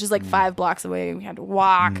which is like 5 blocks away. We had to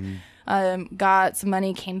walk. Got some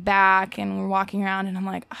money, came back, and we're walking around, and I'm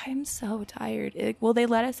like, I'm so tired. Will they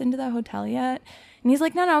let us into the hotel yet? And he's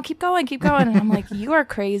like, no, keep going. And I'm like, you are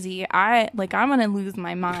crazy. I'm gonna lose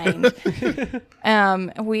my mind.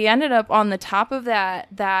 We ended up on the top of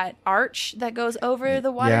that arch that goes over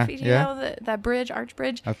the water feature, you know, that bridge, arch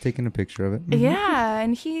bridge. I've taken a picture of it. Yeah,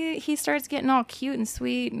 and he starts getting all cute and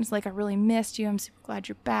sweet, and he's like, I really missed you. I'm super glad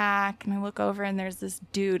you're back. And I look over, and there's this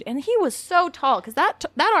dude, and he was so tall because that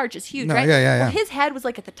arch is huge, No, right? yeah. Well, his head was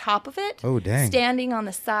like at the top of it. Oh, dang. Standing on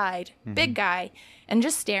the side, big guy, and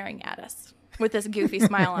just staring at us with this goofy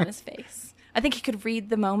smile on his face. I think he could read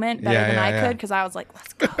the moment better than I could, because I was like,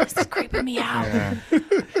 let's go. This is creeping me out. Yeah.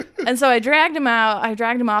 And so I dragged him out. I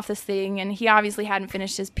dragged him off this thing, and he obviously hadn't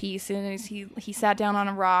finished his piece. And he sat down on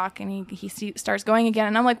a rock, and he starts going again.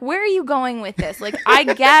 And I'm like, where are you going with this? Like, I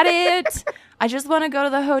get it. I just want to go to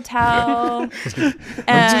the hotel. I'm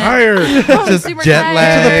tired. I'm Just super jet tired.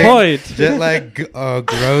 lag. To the point. Jet lag,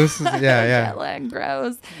 gross. Yeah. Jet lag,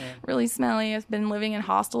 gross. Really smelly. I've been living in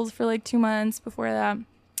hostels for like 2 months before that.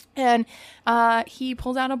 And he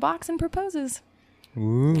pulls out a box and proposes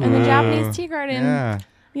Ooh. in the Japanese tea garden. Yeah.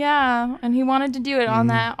 Yeah, and he wanted to do it on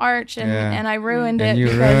that arch, and I ruined And it you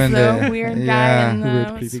because ruined the it. weird guy Yeah. in Weird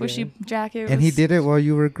the creepy swishy jacket. And he was- did it while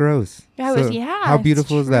you were gross. Yeah, So how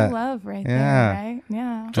beautiful it's is that? true love right Yeah. there, right?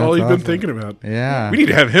 Yeah. That's all you've been awesome. thinking about. Yeah. We need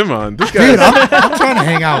to have him on. This guy. Dude, I'm trying to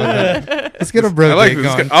hang out with him. Let's get a bro I like date this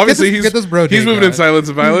guy. going. Obviously, get this bro he's date moving in going. silence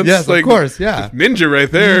and violence. Yes, like, of course. Yeah. Ninja right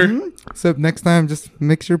there. So next time, just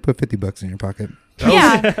make sure to put $50 in your pocket.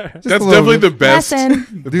 Yeah. Just That's a little definitely bit. the best,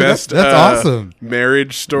 Lesson. the Dude, best. that's awesome.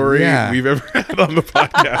 Marriage story Yeah. we've ever had on the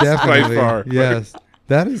podcast Definitely. by far. Yes.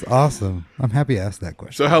 That is awesome. I'm happy I asked that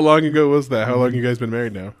question. So how long ago was that? How long you guys been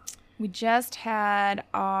married now? We just had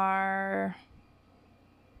our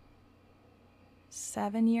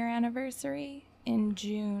 7-year anniversary in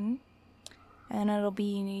June, and it'll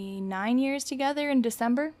be 9 years together in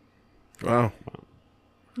December. Wow.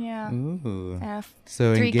 Yeah. Ooh. F-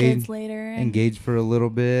 So 3 engaged, kids later. and- engaged for a little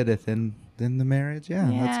bit, and then the marriage. Yeah,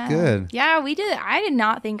 that's good. Yeah, we did. I did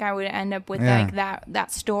not think I would end up with Yeah. like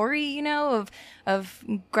that story, you know, of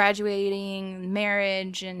graduating,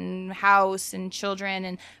 marriage, and house and children,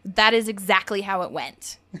 and that is exactly how it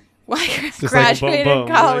went. Like like graduated boom,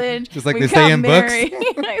 boom, college, Just like we they say got in books. married.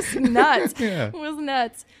 It's nuts. Yeah. It was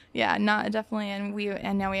nuts. Yeah, not definitely.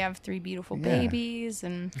 And now we have 3 beautiful Yeah. babies,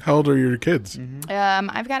 and How old are your kids?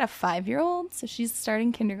 I've got a 5-year-old, so she's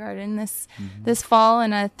starting kindergarten this fall,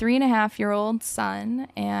 and a 3.5-year-old son,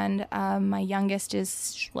 and my youngest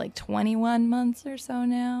is like 21 months or so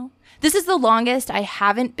now. This is the longest I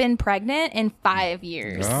haven't been pregnant in 5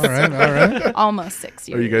 years. All right. Almost 6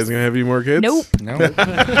 years. Are you guys gonna have any more kids? Nope. No.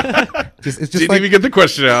 It's just Didn't like even get the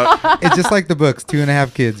question out. it's just like the books,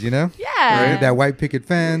 2.5 kids, you know? Yeah. That white picket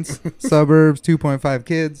fence, suburbs, 2.5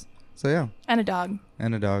 kids. So yeah, And a dog.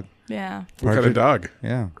 and a dog. Yeah. What kind of dog?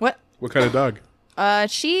 Yeah. What? What kind of dog?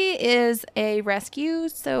 She is a rescue,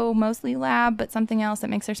 so mostly lab, but something else that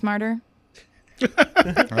makes her smarter.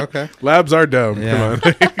 Okay. Labs are dumb. Yeah.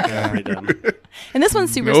 Come on. Very dumb. And this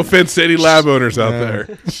one's super No offense to any lab owners out Yeah.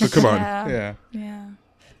 there. But come on. Yeah. Yeah.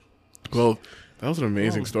 Well, that was an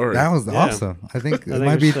amazing story. That was Yeah. awesome. I think it think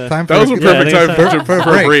might we be should, time for That was a a perfect Yeah, I time think for, so.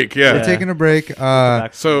 for a break. Yeah. We're taking a break.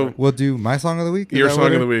 Back So to We'll do my song of the week. Is your that song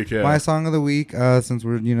what of it- the week, yeah. My song of the week, since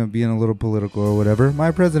we're being a little political or whatever. My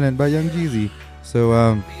President by Young Jeezy.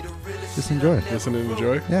 So just enjoy. Listen and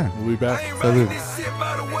enjoy. Yeah. We'll be back. Salute.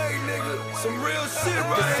 Some real shit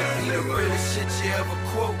right here. The realest shit you ever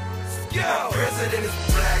quote. My president is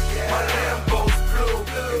black, my Lambo's blue,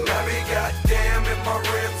 and I be goddamn if my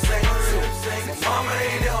rims ain't too. Mama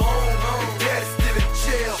ain't at home, daddy's still in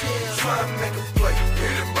jail. Trying to make a play.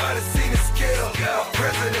 Anybody seen the scale? My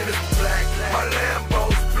president is black, my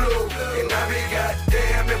Lambo's blue, and I be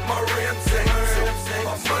goddamn if my rims ain't too.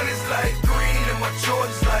 My money's like green and my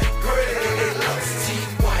Jordans like gray. They love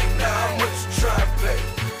Steve White, now how much you try to pay?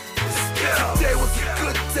 Today was a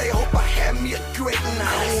good day, hope I had me a great night.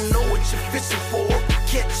 I don't know what you're fishing for,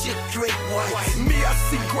 shit great white. Me, I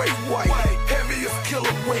see great white, heavy as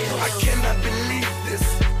killer whale. I cannot believe this.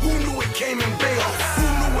 Who knew it came in bail? Who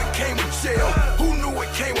knew it came with jail? Who knew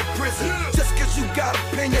it came with prison? Just cause you got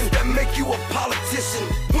opinions that make you a politician.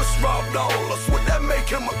 Bush robbed all us, would that make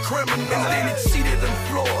him a criminal? And then he cheated in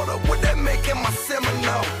Florida, would that make him a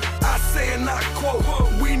Seminole? I say and I quote,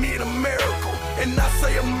 we need a miracle. And I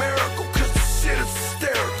say a miracle cause the shit is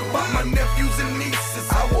hysterical. By my nephews and nieces,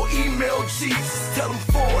 I will email Jesus, tell them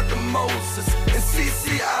forward to Moses and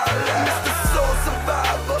CC Allah. Mr. Soul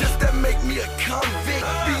Survivor, does that make me a convict?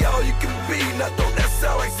 Be all you can be, now don't that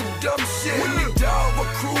sound like some dumb shit? When you die of a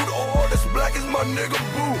crude oil that's black as my nigga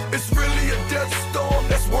Boo, it's really a death storm,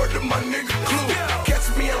 that's word to my nigga Clue.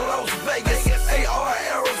 Catch me in Las Vegas, AR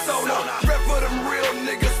Arizona, rep for them real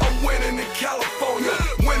niggas. I'm winning in California,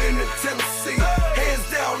 winning in Tennessee, hands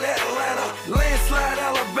down Atlanta, landslide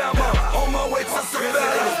Alabama, on my way to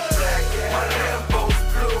Savannah. My Lambo's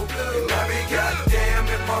blue, and I be goddamn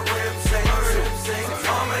if my rims ain't too.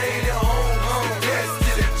 Mama ain't at home, dad's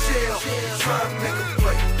to the jail, try to make a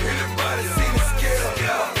play. Anybody seen the scale?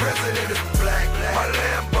 My president is black, my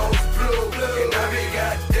Lambo's blue, and I be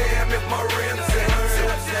goddamn if my rims ain't too.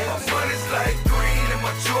 My money's like green and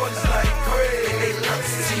my Jordans like gray, and they look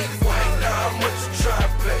cheap white. Now how much you try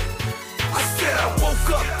to pay? I said I woke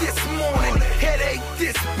up this morning, headache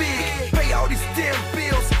this big, pay all these damn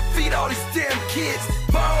bills, feed all these damn kids,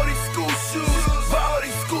 buy all these school shoes, buy all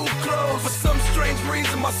these school clothes. For some strange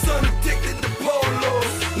reason, my son addicted to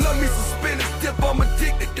polos. Love me some spinach dip, I'm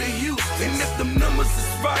addicted to Houston. And if them numbers is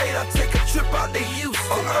right, I take a trip out to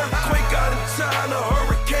Houston. Earthquake out in China,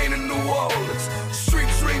 hurricane in New Orleans. Street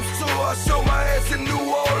Dreams tour, I show my ass in New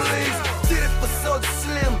Orleans. Did it for Soulja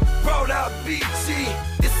Slim, brought out BG.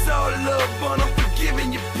 It's all love, but I'm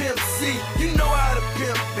forgiving you, Pimp C. You know how to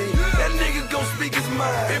pimp me. That nigga gon' speak his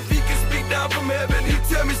mind. If he can speak down from heaven, he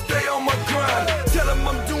tell me stay on my grind. Tell him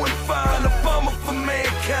I'm doing fine, a farmer for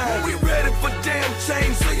mankind. We ready for damn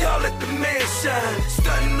change, so y'all let the man shine.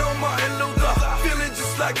 Stunting on Martin Luther, feeling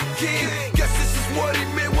just like a king. Guess this is what he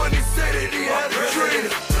meant when he said that he had a dream.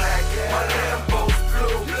 Black, my Lambo's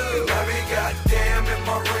blue, and I be goddamn if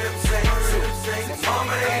my rims ain't too.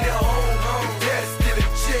 Mama ain't at home, dad's still in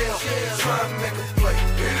jail, try to make a play.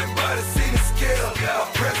 Anybody seen the scale? My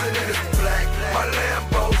president is black, my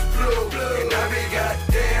Lambo's blue, and I be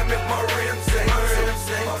goddamn if my rims ain't too.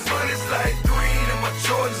 My money's like green and my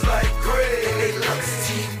Jordans like gray, and they look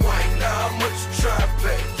cheap white. Now how much you try to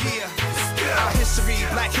pay? Our history,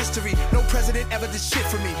 black history. No president ever did shit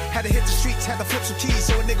for me. Had to hit the streets, had to flip some keys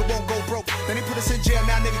so a nigga won't go broke. Then they put us in jail,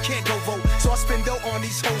 now nigga can't go vote. So I spend dough on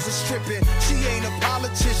these hoes and stripping. She ain't a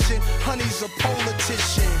politician, honey's a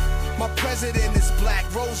politician. My president is black,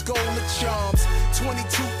 rose gold and charms.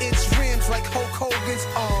 22-inch rims like Hulk Hogan's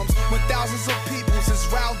arms. When thousands of peoples is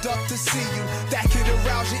round up to see you, that could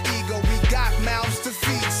arouse your ego. We got mouths to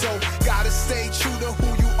feed, so gotta stay true to who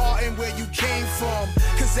you are and where you came from.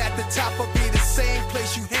 Cause at the top will be the same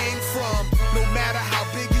place you hang from. No matter how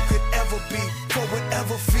big you could ever be, for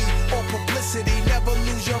whatever fee or publicity, never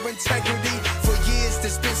lose your integrity. For years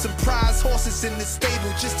there's been some prize horses in the stable.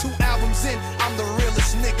 Just 2 albums in, I'm the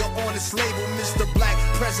realest nigga on this label. Mr. Black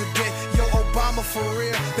President, yo Obama for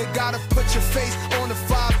real. They gotta put your face on the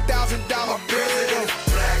 $5,000 bill.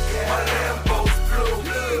 Black, my Lambo's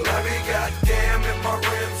blue, and I be goddamn if my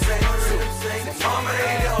rims ain't too. Mama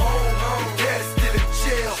ain't at home, dad's still in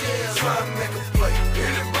jail, try to make a play.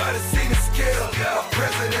 Anybody seen the scale? My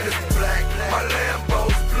president is black, my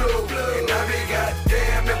Lambo's blue, and I be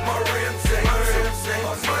goddamn if my rims ain't too.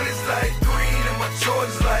 My money's like green and my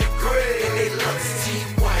Jordans like gray, and they look cheap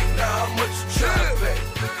white. Now how much you try to pay?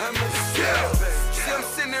 How much you try to pay? See, I'm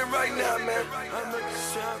sitting there right now, man. How much you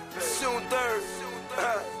try to pay? June 3rd,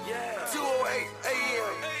 2:08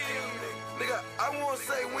 a.m. Nigga, I wanna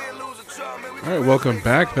say win, lose, or draw, man. All right, welcome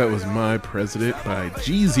back. That was My President by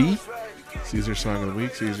Jeezy. Caesar Song of the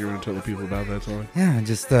Week. Caesar, you want to tell the people about that song? Yeah,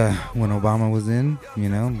 just when Obama was in, you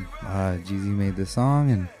know, Jeezy made this song,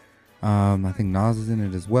 and I think Nas is in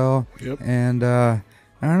it as well. Yep. And I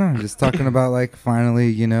don't know, just talking about like finally,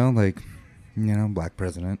 you know, like, you know, black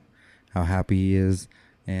president, how happy he is,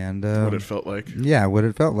 and what it felt like. Yeah, what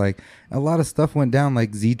it felt like. A lot of stuff went down.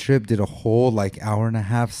 Like Z-Trip did a whole like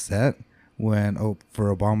 1.5-hour set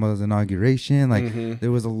for Obama's inauguration. Like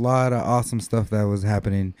there was a lot of awesome stuff that was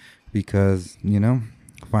happening because, you know,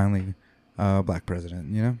 finally black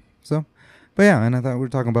president, you know. So, but yeah, and I thought we were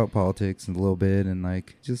talking about politics a little bit and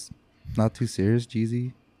like just not too serious.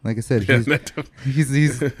 Jeezy, like I said,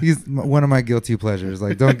 he's one of my guilty pleasures.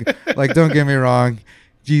 Like don't get me wrong,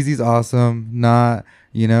 Jeezy's awesome. Not,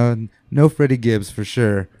 you know, no Freddie Gibbs for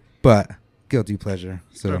sure, but guilty pleasure.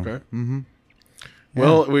 So Okay.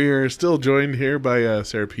 Well, we are still joined here by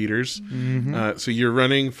Sarah Peters. So you're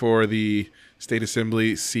running for the State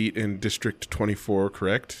Assembly seat in District 24,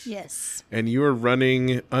 correct? Yes. And you are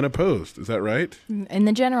running unopposed. Is that right? In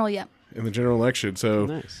the general, yep. In the general election. So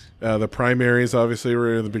Nice. the primaries obviously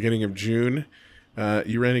were in the beginning of June.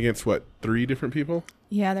 You ran against what, 3 different people?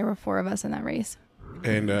 Yeah, there were 4 of us in that race.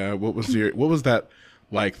 And what was that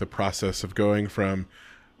like, the process of going from,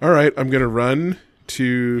 all right, I'm going to run,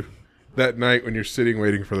 to that night when you're sitting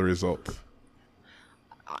waiting for the results?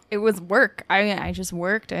 It was work. I just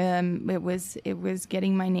worked. It was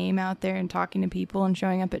getting my name out there and talking to people and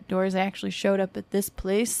showing up at doors. I actually showed up at this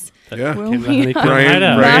place. Yeah. When Came to we Honeycomb Brian,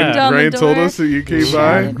 Hideout. Brian, knocked on the Brian told door. us that you came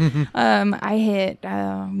by. I hit,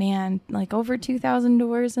 like over 2,000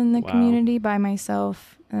 doors in the Wow. community by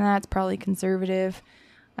myself, and that's probably conservative.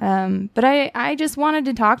 But I just wanted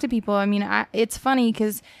to talk to people. I mean, it's funny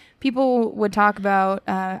because people would talk about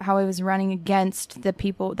how I was running against the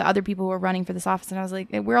other people who were running for this office, and I was like,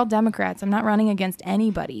 we're all Democrats. I'm not running against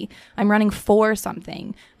anybody. I'm running for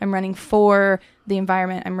something. I'm running for the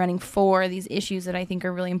environment. I'm running for these issues that I think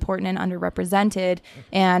are really important and underrepresented,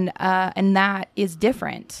 and that is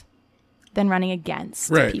different than running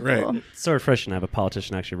against Right, people. right. It's so refreshing to have a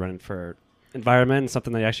politician actually running for environment and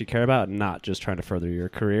something they actually care about, and not just trying to further your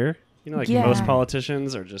career. You know, like Yeah. most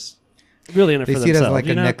politicians are just really in it they for see it themselves. as like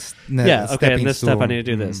you a know? next yeah, okay, stepping in this step I stool. need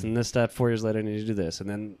to do this, and this step 4 years later I need to do this, and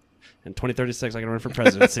then in 2036 I can run for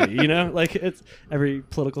presidency. You know, like it's every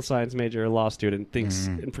political science major or law student thinks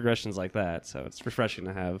in progressions like that. So it's refreshing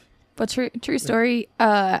to have. But true story.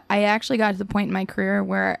 I actually got to the point in my career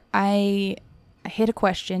where I hit a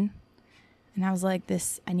question, and I was like,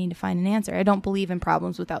 I need to find an answer. I don't believe in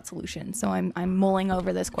problems without solutions, so I'm mulling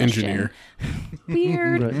over this question. Engineer.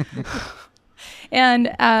 Weird. Right.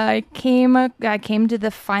 And I came to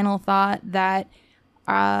the final thought that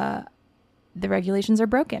the regulations are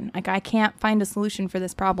broken. Like, I can't find a solution for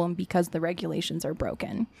this problem because the regulations are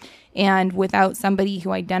broken. And without somebody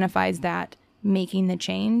who identifies that making the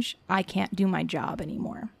change, I can't do my job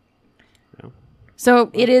anymore. Yeah.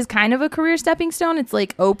 So it is kind of a career stepping stone. It's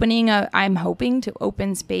like I'm hoping to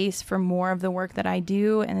open space for more of the work that I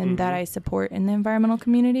do and that I support in the environmental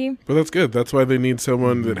community. Well, that's good. That's why they need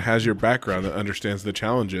someone that has your background, that understands the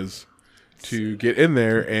challenges, to get in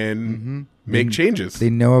there and make changes.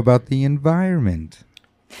 They know about the environment.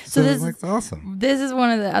 So this that's awesome. This is one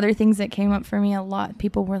of the other things that came up for me a lot.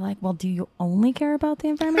 People were like, well, do you only care about the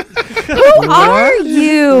environment? Who are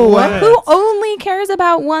you? What? Who only cares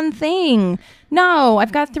about one thing? No,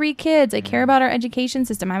 I've got 3 kids. I care about our education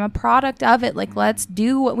system. I'm a product of it. Like, let's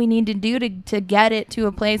do what we need to do to get it to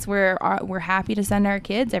a place where we're happy to send our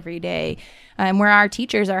kids every day, and where our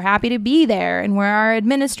teachers are happy to be there, and where our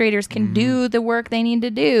administrators can do the work they need to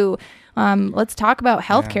do. Let's talk about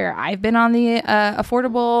healthcare. I've been on the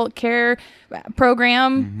affordable care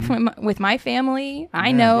program with my family.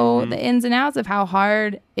 I know the ins and outs of how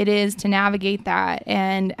hard it is to navigate that,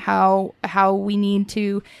 and how we need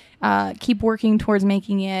to keep working towards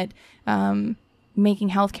making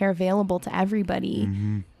healthcare available to everybody.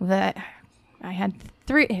 That I had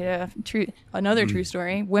another true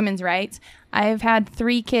story, women's rights. I've had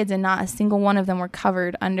 3 kids and not a single one of them were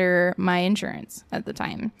covered under my insurance at the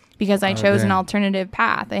time because I chose an alternative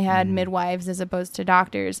path. I had midwives as opposed to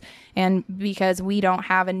doctors. And because we don't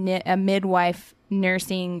have a midwife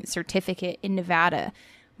nursing certificate in Nevada,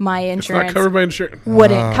 my It's insurance not covered by insurance.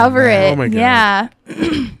 wouldn't cover it. Oh my God. Yeah.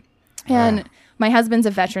 And my husband's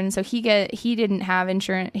a veteran, so he didn't have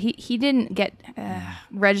insurance. He didn't get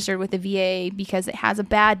registered with the VA because it has a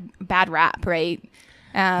bad rap, right?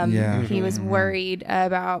 He was worried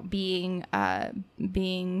about being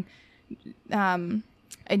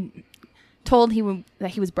told that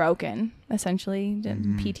he was broken. Essentially,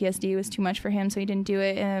 PTSD was too much for him, so he didn't do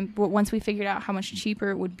it. But once we figured out how much cheaper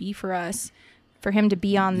it would be for us, for him to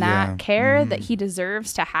be on that care that he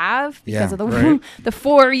deserves to have because of the the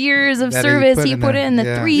 4 years of That service he put in,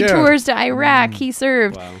 the 3 tours to Iraq he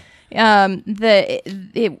served. Wow. That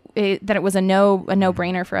it was a no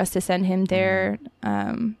brainer for us to send him there.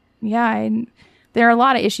 There are a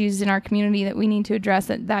lot of issues in our community that we need to address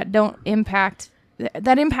that don't impact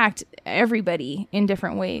everybody in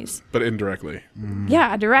different ways. But indirectly.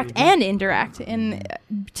 Yeah, direct and indirect, and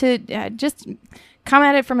to just come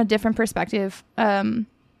at it from a different perspective.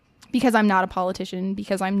 Because I'm not a politician,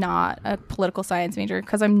 because I'm not a political science major,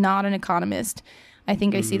 because I'm not an economist. I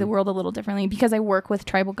think I see the world a little differently because I work with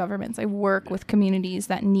tribal governments. I work with communities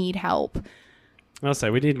that need help. I'll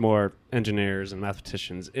say we need more engineers and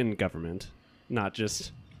mathematicians in government, not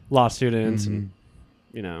just law students and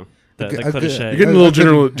the good- cliche. You're getting a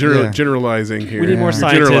little Yeah. generalizing here. We need more You're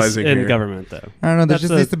scientists generalizing in here. government, though. I don't know. There That's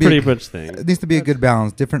just a needs to be pretty much thing. It needs to be a good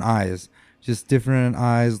balance. Different eyes, just different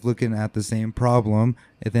eyes looking at the same problem,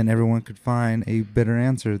 and then everyone could find a better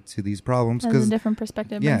answer to these problems. Has a different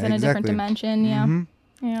perspective, Yeah, brings in a different exactly. dimension. Yeah. Mhm.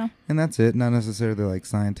 Yeah. And that's it. Not necessarily like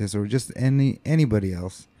scientists or just anybody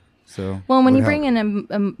else. So Well, when would you help. bring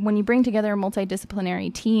in when you bring together a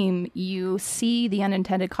multidisciplinary team, you see the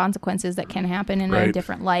unintended consequences that can happen in a Right.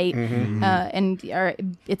 different light,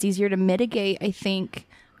 it's easier to mitigate, I think,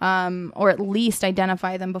 or at least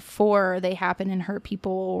identify them before they happen and hurt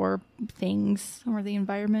people or things or the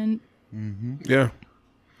environment. Yeah.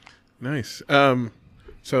 Nice.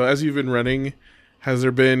 So as you've been running, has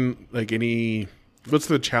there been like what's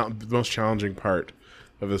the most challenging part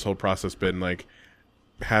of this whole process been, like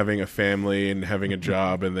having a family and having a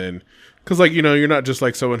job, and then because like you're not just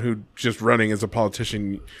like someone who just running as a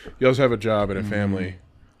politician, you also have a job and a family.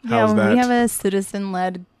 How's that? We have a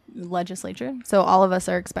citizen-led legislature, so all of us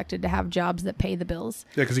are expected to have jobs that pay the bills.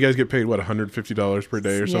 Yeah, because you guys get paid what, $150 per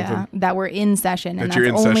day or something. That we're in session, and That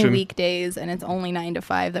you're that's in only session? weekdays, and it's only 9 to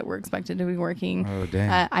 5 that we're expected to be working. Oh,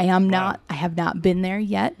 dang. I have not been there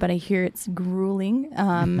yet, but I hear it's grueling,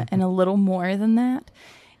 and a little more than that.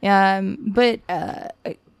 But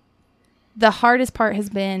the hardest part has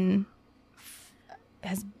been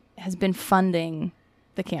funding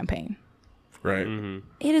the campaign. Right.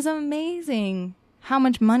 It is amazing how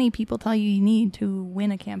much money people tell you need to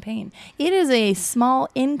win a campaign. It is a small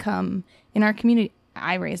income in our community.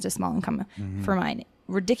 I raised a small income for mine.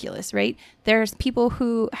 Ridiculous, right? There's people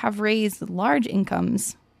who have raised large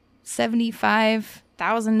incomes,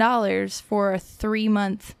 $75,000 for a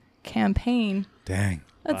 3-month campaign. Dang.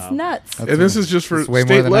 That's nuts. And this is just for That's way more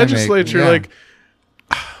state than I make. legislature. Yeah. Like,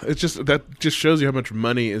 that just shows you how much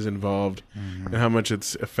money is involved and how much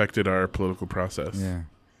it's affected our political process. Yeah.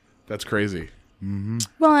 That's crazy.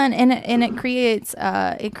 Well, and it creates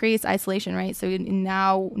isolation, right? So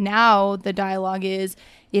now the dialogue is,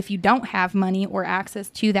 if you don't have money or access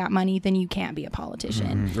to that money, then you can't be a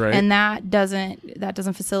politician, Right. and that doesn't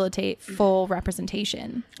facilitate full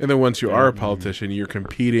representation. And then once you are a politician, you're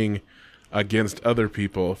competing against other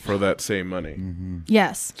people for that same money.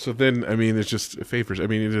 Yes. So then, I mean, it's just favors. I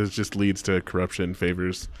mean, it just leads to corruption,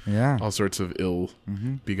 favors, Yeah. all sorts of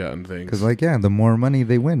ill-begotten things. Because the more money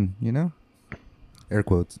they win, air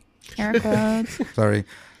quotes. Air quotes. Sorry,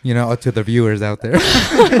 to the viewers out there.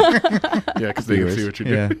 Yeah, because they can see what you're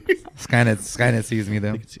doing. Yeah. Skynet sees me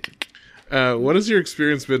though. What has your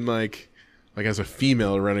experience been like as a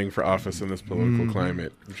female running for office in this political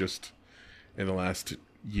climate, just in the last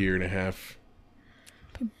year and a half?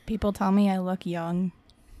 People tell me I look young.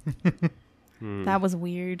 That was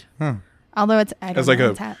weird. Huh. Although I don't As know like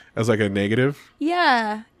what's as like a negative.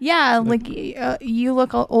 Yeah. Like you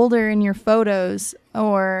look older in your photos,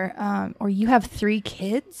 or you have 3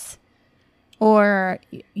 kids, or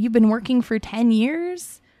you've been working for 10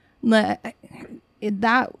 years. That's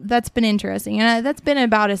been interesting, and that's been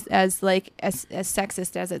about as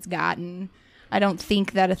sexist as it's gotten. I don't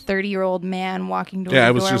think that a 30-year-old man walking door to door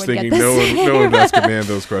I was just would thinking get the no same. one asked a man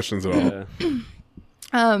those questions at all.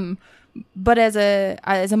 Yeah. But as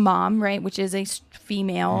a mom, right, which is a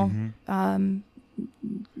female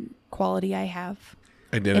quality I have.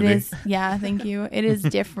 Identity. It is, yeah, thank you. It is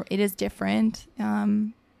different. It is different.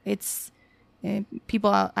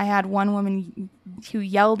 People. I had one woman who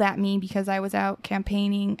yelled at me because I was out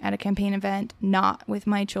campaigning at a campaign event, not with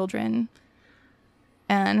my children.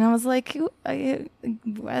 And I was like,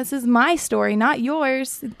 "This is my story, not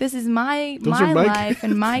yours. This is my my life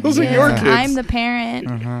and my Those are kids. your And kids. I'm the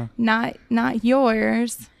parent, not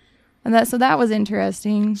yours." And that was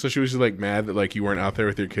interesting. So she was just like mad that like you weren't out there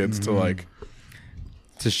with your kids to like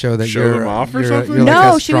To show that Show you're them off or you're- something? you're like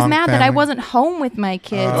No, a she was strong mad that I family. wasn't home with my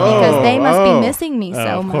kids because they must be missing me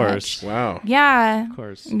so of much. course. wow. Yeah. Of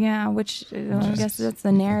course. Yeah, which I guess that's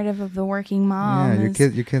the narrative of the working mom. Yeah,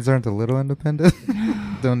 is- your kids aren't a little independent.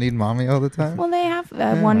 Don't need mommy all the time. Well, they have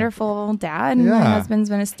a wonderful dad, and my Yeah.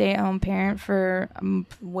 husband's been a stay-at-home parent for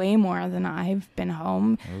way more than I've been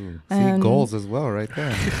home. See, goals as well, right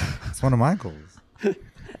there. It's one of my goals.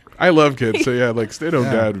 I love kids, so yeah, like stay-at-home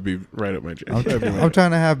Yeah. dad would be right up my jam. I'm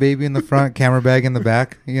trying to have baby in the front, camera bag in the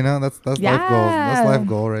back. That's life goal. That's life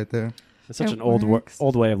goal right there. It's such It an old works.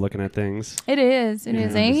 old way of looking at things. It is. It is, and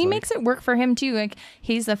just he like- makes it work for him too. Like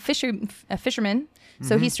he's a fisherman,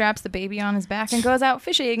 so he straps the baby on his back and goes out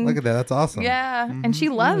fishing. Look at that. That's awesome. Yeah, and she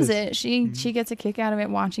loves it. She gets a kick out of it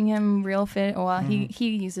watching him reel fish. Well, he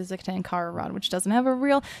uses a 10-car rod, which doesn't have a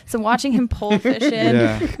reel. So watching him pull fish in,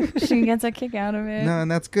 Yeah. she gets a kick out of it. No, and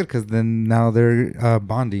that's good because then now they're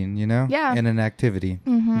bonding, Yeah. in an activity.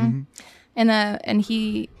 And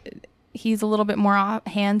he's a little bit more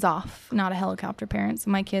hands off, not a helicopter parent.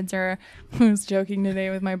 So my kids are, I was joking today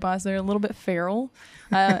with my boss, they're a little bit feral.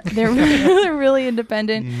 They're really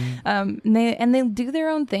independent. And they do their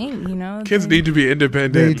own thing, you know. Kids need to be They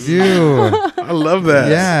independent. do. I love that.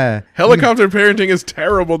 Yeah. Helicopter parenting is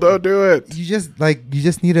terrible. Don't do it. You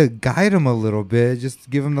just need to guide them a little bit. Just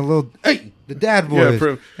give them the little, hey, the dad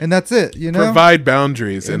voice. And that's it, you know? Provide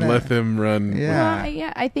boundaries and And let them run. Yeah.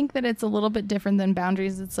 Yeah, I think that it's a little bit different than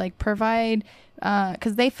boundaries. It's like provide,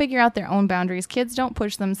 because they figure out their own boundaries. Kids don't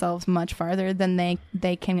push themselves much farther than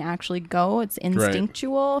they can actually go. It's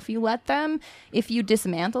instinctual. If you let them, if you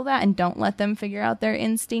dismantle that and don't let them figure out their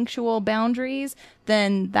instinctual boundaries,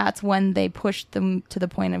 then that's when they push them to the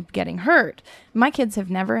point of getting hurt. My kids have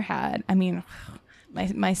never had, I mean,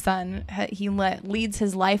 my son, he leads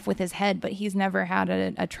his life with his head, but he's never had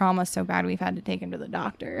a trauma so bad we've had to take him to the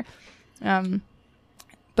doctor.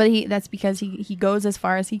 But that's because he goes as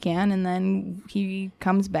far as he can, and then he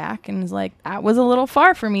comes back and is like, that was a little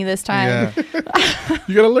far for me this time. Yeah.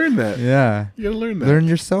 You got to learn that. Yeah. You got to learn that. Learn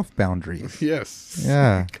your self boundaries. Yes.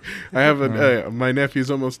 Yeah. I have my nephew's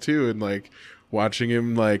almost 2, and like watching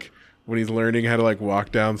him, like when he's learning how to like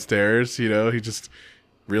walk downstairs, you know, he just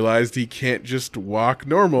realized he can't just walk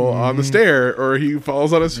normal on the stair or he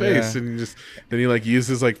falls on his face. And then he like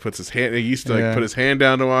uses like puts his hand, he used to like put his hand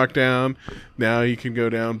down to walk down. Now he can go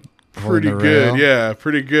down pretty Holding the good. rail. Yeah,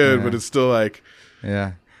 pretty good, Yeah. but it's still like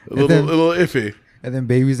Yeah. a little iffy. And then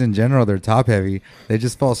babies in general, they're top heavy. They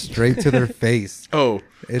just fall straight to their face. Oh,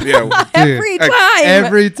 It's, yeah. Every time.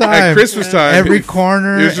 Every time. At Christmas time. Every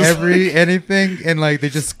corner, It was just every anything, and like they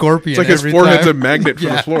just scorpion. It's like his every forehead's time. a magnet for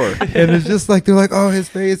the floor. And it's just like they're like, oh, his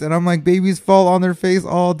face, and I'm like, babies fall on their face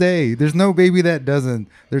all day. There's no baby that doesn't.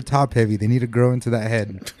 They're top heavy. They need to grow into that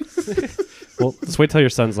head. Well, just wait till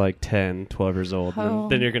your son's like 10, 12 years old. Oh.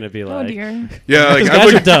 And then you're going to be Oh like... dear. Yeah, like Because I'm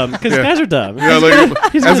guys like, are dumb. Because yeah. guys are dumb. Yeah,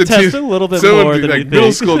 like He's as going a to test teen- a little bit someone more be than like you middle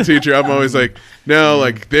think. school teacher. I'm always like, no,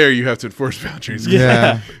 like there you have to enforce boundaries.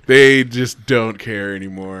 Yeah. They just don't care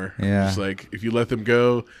anymore. Yeah. Just like if you let them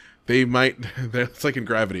go, they might. It's like in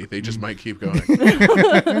Gravity. They just might keep going.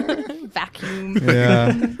 Vacuum.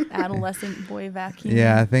 Yeah. Adolescent boy vacuum.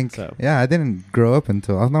 Yeah, I think. So. Yeah, I didn't grow up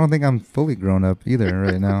until. I don't think I'm fully grown up either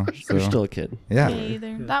right now. So. You're still a kid. Yeah. Me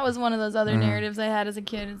either. That was one of those other narratives I had as a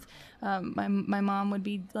kid. Is, my mom would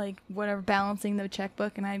be like whatever balancing the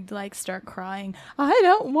checkbook, and I'd like start crying. I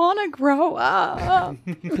don't want to grow up.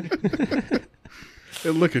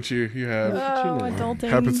 And look at you. You have Adulting.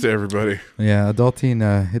 happens to everybody. Yeah,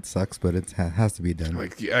 adulting, it sucks, but it has to be done.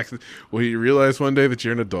 Like you realize one day that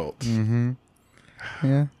you're an adult. Mm-hmm.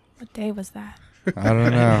 Yeah. What day was that? I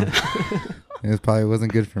don't know. It probably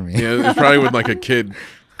wasn't good for me. Yeah, it's probably when like a kid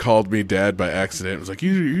called me dad by accident. It was like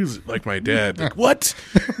you're like my dad. Like what?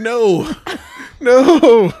 No,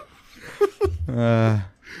 no. Yeah.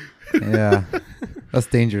 That's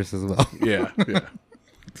dangerous as well. Yeah.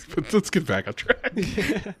 But let's get back on track.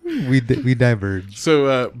 We diverge.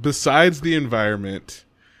 So, besides the environment,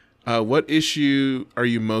 what issue are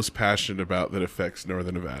you most passionate about that affects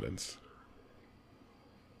Northern Nevadans?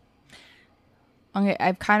 Okay,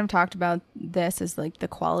 I've kind of talked about this as like the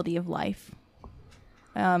quality of life.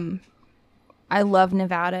 I love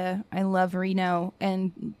Nevada. I love Reno,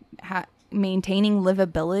 and maintaining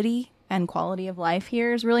livability and quality of life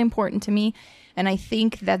here is really important to me. And I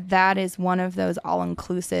think that is one of those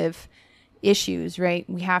all-inclusive issues, right?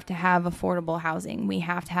 We have to have affordable housing. We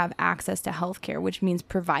have to have access to healthcare, which means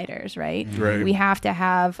providers, right? Right. We have to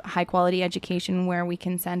have high-quality education where we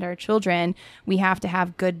can send our children. We have to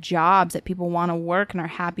have good jobs that people want to work and are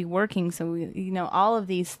happy working. So, all of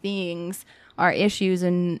these things are issues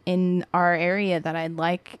in our area that I'd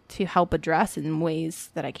like to help address in ways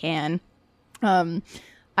that I can.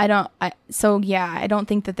 I don't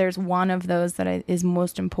think that there's one of those that is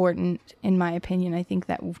most important in my opinion. I think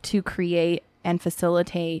that to create and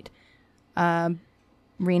facilitate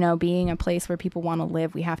Reno being a place where people want to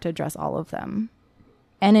live, we have to address all of them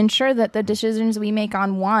and ensure that the decisions we make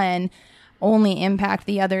on one only impact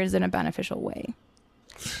the others in a beneficial way.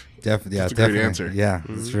 Definitely. That's a Definitely. great answer. Yeah,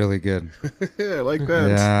 it's really good. Yeah, I like that.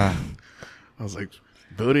 Yeah. I was like,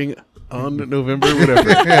 voting on November, whatever.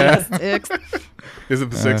 Is it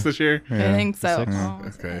the 6th this year? I think so. Yeah.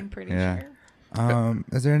 Okay. I'm pretty Yeah. sure.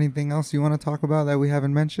 Is there anything else you want to talk about that we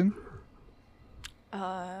haven't mentioned?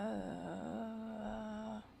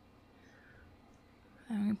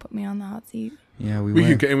 Put me on the hot seat. Yeah,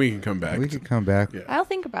 We can come back. We can come back. Yeah. I'll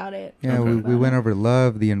think about it. Yeah, Okay. we went over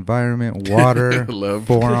love, the environment, water, Love.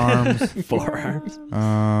 Forearms.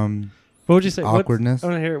 um, What would you say? Awkwardness. I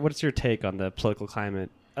want to hear, what's your take on the political climate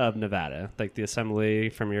of Nevada, like the assembly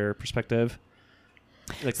from your perspective,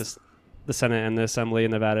 like the Senate and the assembly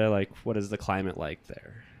in Nevada. Like, what is the climate like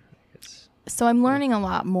there? So I'm learning a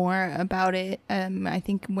lot more about it. I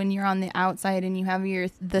think when you're on the outside and you have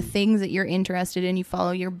the things that you're interested in, you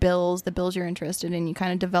follow the bills you're interested in, you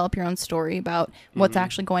kind of develop your own story about what's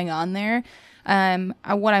actually going on there.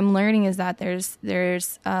 What I'm learning is that there's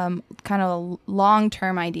kind of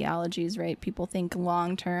long-term ideologies, right? People think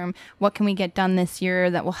long-term, what can we get done this year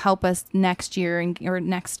that will help us next year or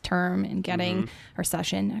next term and getting our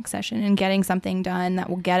next session and getting something done that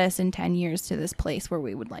will get us in 10 years to this place where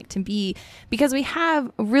we would like to be, because we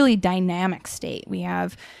have a really dynamic state. We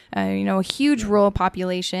have, a huge rural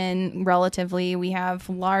population relatively. We have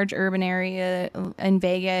large urban area in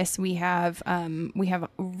Vegas. We have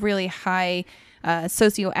really high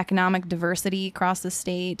socioeconomic diversity across the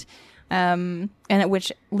state, and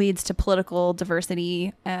which leads to political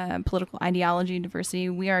diversity, political ideology diversity.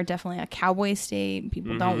 We are definitely a cowboy state.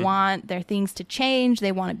 People don't want their things to change.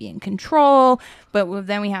 They want to be in control. But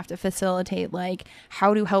then we have to facilitate, like,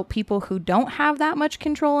 how to help people who don't have that much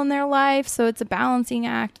control in their life. So it's a balancing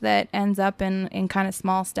act that ends up in kind of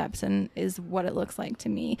small steps, and is what it looks like to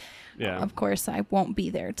me. Yeah. Of course, I won't be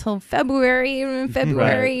there till February. In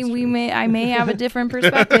February, Right. I may have a different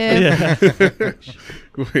perspective.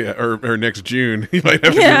 Yeah, or next June. You might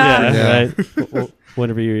have Yeah. Right. Well,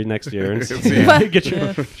 whenever you're next year, and See. get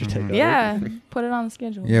your take on it. Yeah, put it on the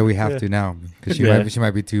schedule. Yeah, we have to now because she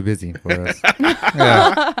might be too busy for us.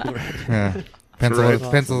 Yeah.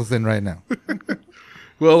 Pencils in right now.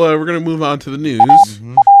 Well, we're going to move on to the news.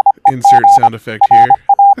 Insert sound effect here.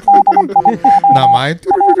 Not mine.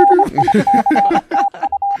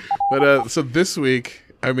 But so this week,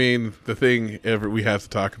 I mean, the thing we have to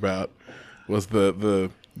talk about was the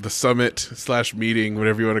summit / meeting,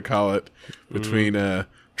 whatever you want to call it, between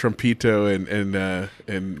Trumpito and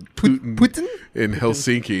Putin in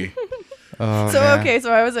Helsinki. Oh, So, man. okay,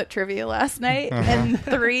 so I was at trivia last night, and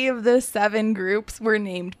 3 of the 7 groups were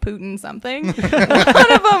named Putin something. One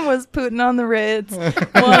of them was Putin on the Ritz. One of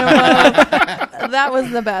them, that was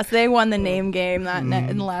the best. They won the name game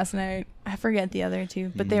last night. I forget the other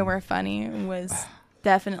 2, but they were funny. It was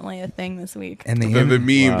definitely a thing this week. And The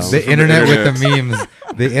memes. the from internet with the memes.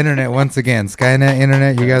 The internet once again. Skynet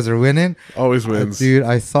internet, you guys are winning. Always wins. Dude,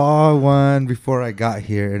 I saw one before I got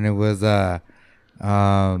here, and it was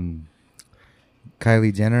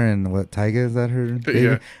Kylie Jenner and what, Tyga, is that her baby?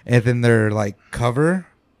 Yeah. And then their like cover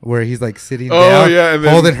where he's like sitting Oh, down, yeah, and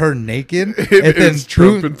then- holding her naked. And then It's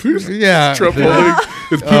Trump and Putin. Yeah. Trump the-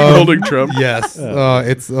 it's Putin holding Trump. Yes.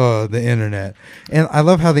 It's the internet. And I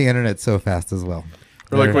love how the internet's so fast as well.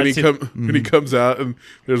 Or like when Right. he comes out, and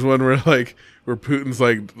there's one where Putin's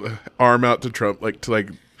like arm out to Trump,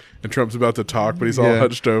 and Trump's about to talk, but he's all Yeah.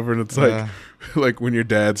 hunched over, and it's like like when your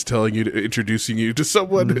dad's introducing you to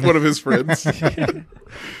someone, one of his friends.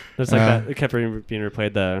 It's like that. It kept being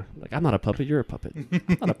replayed. I'm not a puppet. You're a puppet.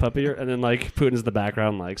 I'm not a puppet. And then like Putin's in the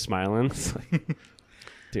background, like smiling. It's like,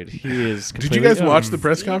 dude, he is. Did you guys watch the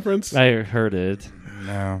press conference? I heard it.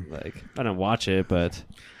 No. Like, I didn't watch it, but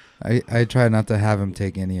I try not to have him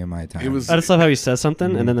take any of my time. It was. I just love how he says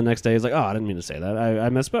something, and then the next day he's like, "Oh, I didn't mean to say that. I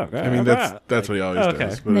misspoke." I mean, that's what he always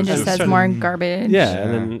does. But And then it's just says more garbage. Yeah,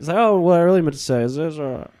 and then it's like, "Oh, what I really meant to say is this."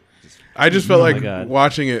 I just felt Oh my like God.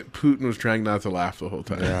 watching it. Putin was trying not to laugh the whole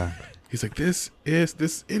time. Yeah. He's like, this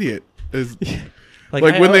idiot is Like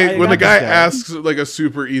when I the got guy this asks like a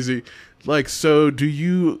super easy, like, so do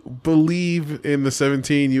you believe in the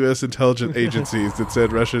 17 U.S. intelligence agencies that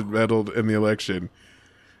said Russia meddled in the election?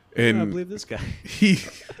 I And believe this guy. he,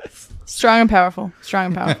 Strong and powerful. Strong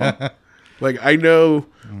and powerful. like, I know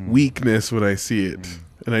weakness when I see it,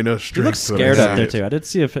 and I know He strength. looks scared when I up see there it. too. I did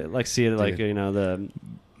see the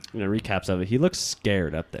recaps of it. He looks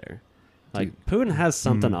scared up there. Like Putin has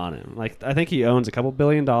something on him. Like I think he owns a couple $1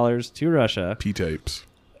 billion to Russia, P tapes.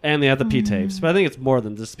 and they have the P tapes. But I think it's more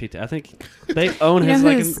than just P tapes. I think they own You know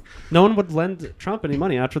his who's- no one would lend Trump any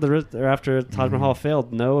money after Taj Mahal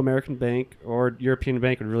failed. No American bank or European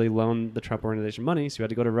bank would really loan the Trump organization money, so he had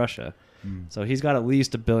to go to Russia. So he's got at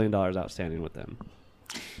least $1 billion outstanding with them.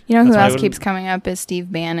 You know That's who why I else wouldn't- keeps coming up is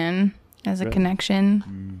Steve Bannon as a Really?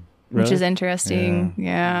 connection, which Really? is interesting.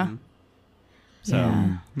 Yeah. So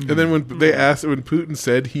Yeah. And then when they asked, when Putin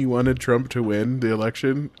said he wanted Trump to win the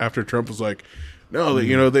election, after Trump was like, no,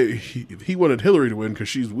 he wanted Hillary to win because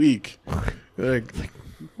she's weak. Like,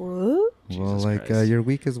 What? Well, Jesus like Christ. you're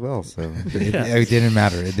weak as well, so Yeah. it didn't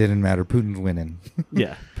matter. It didn't matter. Putin's winning.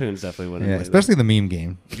 yeah, Putin's definitely winning. Yeah, lately. especially the meme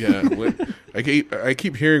game. yeah, I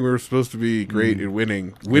keep hearing we're supposed to be great at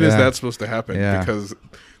winning. When is Yeah. that supposed to happen? Yeah. Because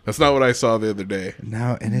that's not what I saw the other day.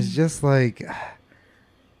 No, and it's just like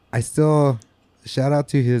I still shout out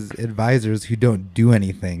to his advisors who don't do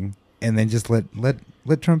anything and then just let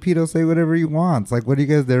Trumpito say whatever he wants. Like, what are you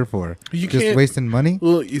guys there for? You just can't- wasting money?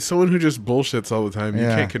 Well, you're someone who just bullshits all the time. You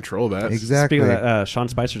Yeah. can't control that. Exactly. Speaking of that, Sean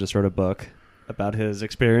Spicer just wrote a book about his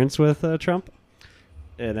experience with Trump.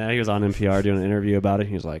 And he was on NPR doing an interview about it.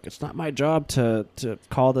 He was like, it's not my job to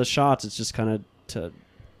call the shots. It's just kind of to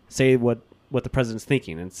say what the president's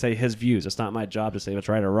thinking and say his views. It's not my job to say what's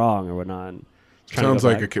right or wrong or whatnot. And trying to Sounds go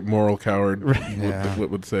like back. a moral coward Yeah.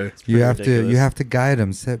 would say. You have ridiculous. to guide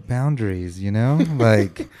him, set boundaries, you know?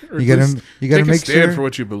 Like Or you got just to take make a stand sure for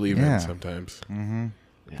what you believe Yeah. in sometimes. Mm-hmm.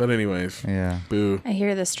 But anyways, Yeah. boo. I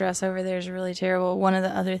hear the stress over there is really terrible. One of the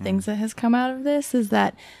other things that has come out of this is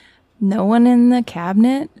that no one in the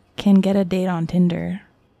cabinet can get a date on Tinder.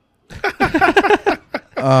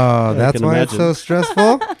 Oh, that's can why it's so imagine.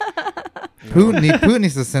 stressful. Putin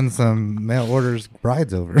needs to send some mail orders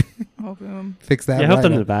brides over. Oh, boom. Fix that. Yeah, I hope right the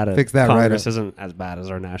up. Nevada Fix that Congress right up. isn't as bad as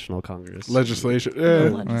our national Congress. Legislation.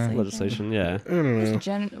 Legislation, yeah. I don't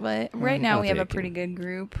know. But right now I we have a think- pretty good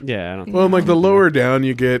group. Yeah, I don't Well, like the lower down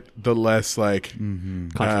you get, the less like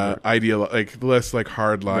Controversial. ideal, like the less like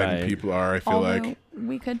hard line Right. people are. I feel Although like.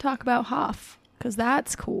 we could talk about Hoff because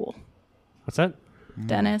that's cool. What's that?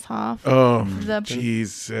 Dennis Hoff. Oh, The-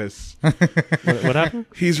 Jesus! What happened?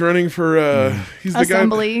 He's running for. He's the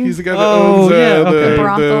Assembly. guy. He's the guy that Oh, owns yeah, okay. The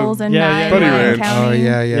brothels in Yeah, yeah, Bunny Lyon Ranch. County. Oh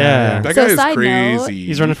yeah, yeah. Yeah. That So guy is side note, crazy.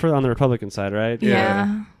 He's running for on the Republican side, right?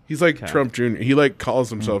 Yeah. He's like Okay. Trump Jr. He like calls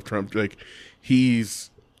himself Trump. Like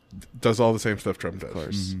he's does all the same stuff Trump does. Of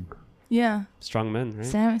course. Yeah. Strong men,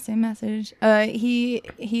 right? Same message.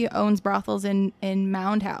 He owns brothels in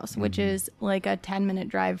Mound House, which is like a 10-minute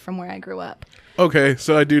drive from where I grew up. Okay,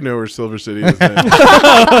 so I do know where Silver City is. Now.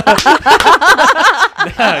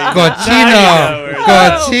 Cochino.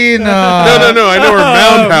 Cochino. No. I know where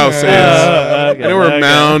Mound House is. Okay, I know where okay.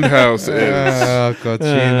 Mound House is. Oh,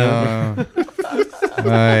 cochino.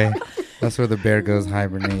 Aye. That's where the bear goes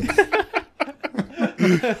hibernate.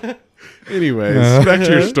 Anyways, back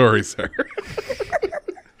to your story, sir.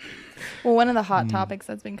 Well, one of the hot topics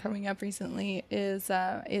that's been coming up recently is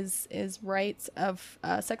rights of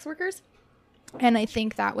sex workers, and I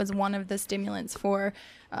think that was one of the stimulants for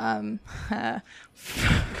for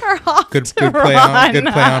Hoff Good to play run.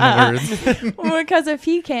 on words. Because if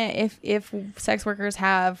he can't, if sex workers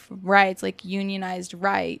have rights like unionized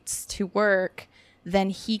rights to work,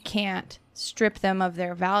 then he can't strip them of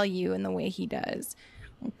their value in the way he does.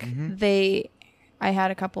 I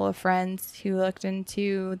had a couple of friends who looked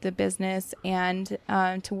into the business, and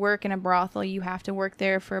to work in a brothel, you have to work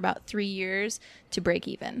there for about 3 years to break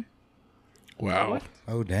even. Wow.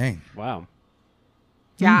 Oh dang. Wow.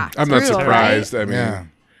 Yeah, I'm not brutal, surprised. right? I mean, Yeah.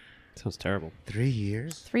 Sounds terrible. 3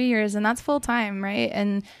 years. 3 years, and that's full time, right?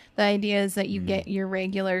 And the idea is that you get your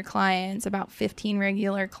regular clients, about 15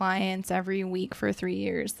 regular clients every week for 3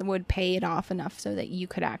 years, that would pay it off enough so that you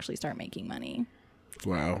could actually start making money.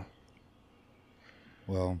 wow.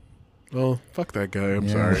 Well, Well, fuck that guy. I'm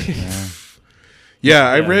yeah, sorry. Yeah. Yeah,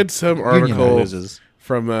 I Yeah. read some Union article loses.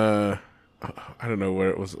 from I don't know where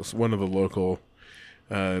it was, one of the local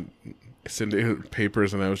syndicate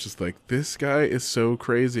papers, and I was just like, this guy is so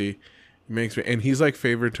crazy. It makes me, and he's like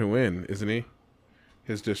favored to win, isn't he?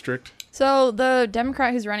 His district. So the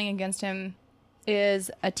Democrat who's running against him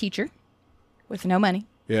is a teacher with no money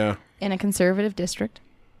Yeah. in a conservative district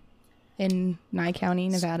in Nye County,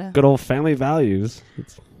 Nevada. Good old family values.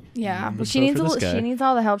 Yeah, but So she needs for this guy. she needs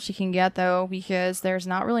all the help she can get though, because there's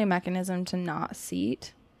not really a mechanism to not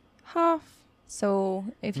seat Hoff. So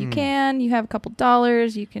if you can, you have a couple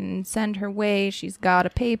dollars, you can send her way. She's got a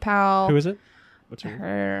PayPal. Who is it? What's her name?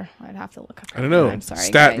 Her? I'd have to look up. I don't know. I'm sorry,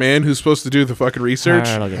 Stat guys. man who's supposed to do the fucking research.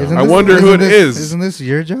 All right, I'll get Isn't on. I wonder who isn't it this- is. Isn't this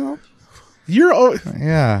your job? You're all,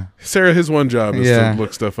 Yeah. Sarah. His one job is Yeah. to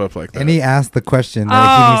look stuff up like that. And he asked the question that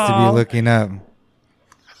he needs to be looking up.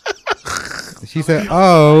 She said,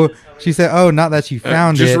 "Oh." She said, "Oh, not that she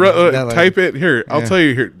found just it." that, like- type it here. I'll Yeah. tell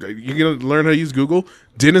you here. You're gonna learn how to use Google.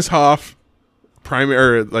 Dennis Hoff,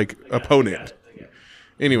 primary or like opponent.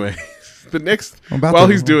 Anyway, the next I'm about while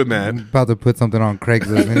to- he's doing I'm that, about to put something on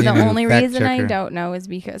Craigslist. I need The to only fact reason check I her. don't know is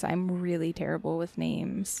because I'm really terrible with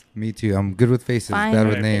names. Me too. I'm good with faces, Fine. bad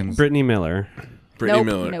with names. Brittany Miller. Brittany Nope,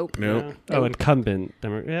 Miller. nope. No. Oh, incumbent.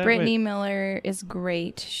 Yeah, Brittany wait. Miller is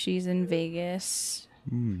great. She's in Vegas.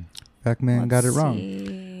 Fact man got it Let's wrong.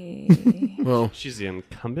 see. Well, She's the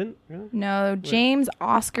incumbent? Really? No, James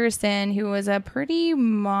Oscarson, who was a pretty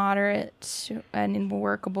moderate and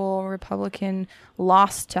workable Republican,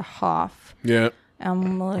 lost to Hoff. yeah.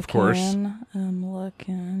 I'm looking. Of course. I'm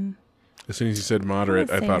looking. As soon as you said moderate,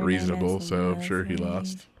 Let's I say thought her name reasonable. is So I'm sure he Leslie.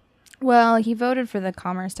 lost. Well, he voted for the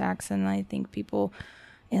commerce tax, and I think people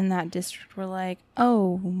in that district were like,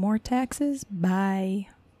 "Oh, more taxes? Bye."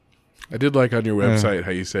 I did like on your website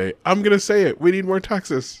how you say, "I'm gonna say it. We need more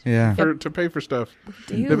taxes Yeah. to pay for stuff."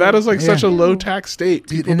 Dude. Nevada's like such a Yeah. low tax state.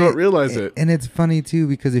 Dude, People and don't realize it. And it's funny too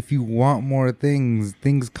because if you want more things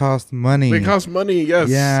cost money. They cost money, yes.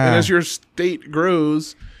 Yeah. And as your state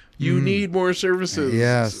grows, you need more services.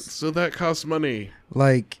 Yes. So that costs money.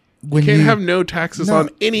 Like You when can't have no taxes No, on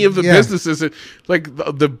any of the yeah. businesses. Like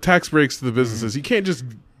the tax breaks to the businesses. You can't just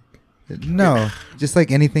No, just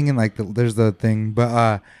like anything in like there's the thing,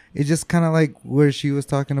 but it's just kind of like where she was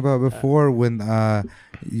talking about before when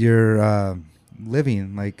you're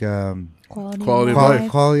living like Quality Quality of of life.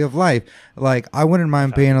 life. quality of life. Like I wouldn't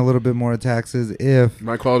mind paying a little bit more taxes if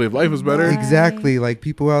my quality of life was better. Right. exactly like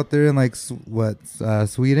people out there in like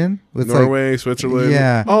Sweden, it's like, Norway, Switzerland,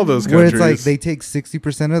 yeah, all those where countries. it's like they take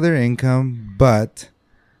 60% of their income, but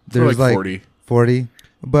For there's like like 40. 40,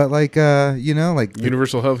 but like like the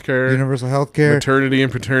Universal health care, universal health care. maternity and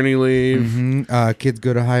paternity leave Kids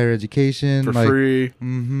go to higher education for like, free.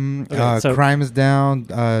 Okay, so- crime is down,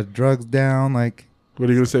 drugs down. Like What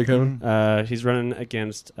are you going to say, Kevin? He's running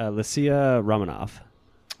against Lysia Romanov.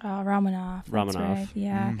 Romanov. That's Romanov. right.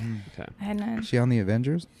 Yeah. Okay. I hadn't. is she on the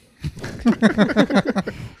Avengers?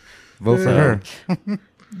 Vote for her.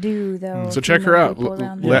 Do though. So check her out. People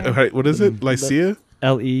down there. What is it? Lycia?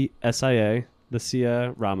 Lysia.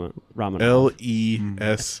 Lysia Romanov. L-E-S-I-A.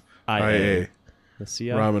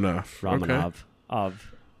 Lysia Romanov. Romanov. Okay.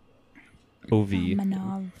 Of OV.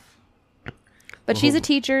 Romanov. But she's a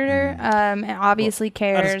teacher, and obviously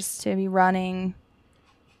cares to be running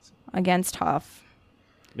against Huff.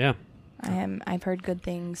 Yeah. I've heard good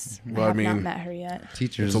things. Well, I I have not mean, met her yet.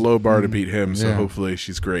 Teachers. It's a low bar to beat him, so Yeah. hopefully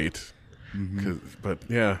she's great. But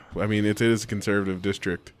yeah, I mean, it is a conservative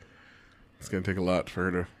district. It's going to take a lot for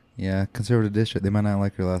her to. Yeah, conservative district. They might not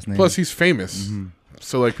like her last name. Plus, he's famous.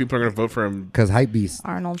 So, like, people are going to vote for him. because hype beast.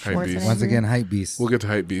 Arnold Hype beast. Schwarzenegger. Once again, hype beast. We'll get to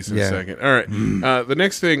hype beast in Yeah. a second. All right. The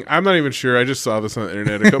next thing, I'm not even sure. I just saw this on the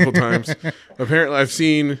internet a couple times. Apparently, I've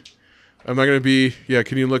seen. I'm not going to be. Yeah,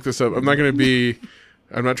 can you look this up? I'm not going to be.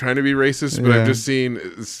 I'm not trying to be racist, but Yeah. I've just seen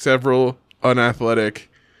several unathletic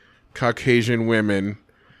Caucasian women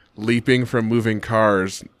leaping from moving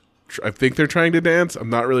cars. I think they're trying to dance. I'm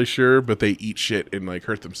not really sure, but they eat shit and like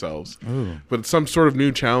hurt themselves. Ooh. But it's some sort of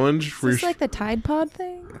new challenge. Is where this you're- like the Tide Pod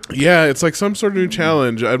thing? yeah, it's like some sort of new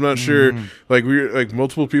challenge. I'm not sure. Like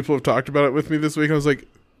multiple people have talked about it with me this week. I was like,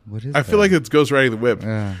 What is I feel like it's Ghost Riding the Whip,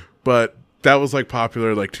 Yeah. but that was like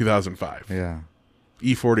popular like 2005. Yeah.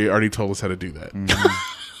 E40 already told us how to do that.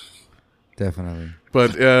 Definitely.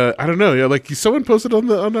 But I don't know. Yeah, like someone posted on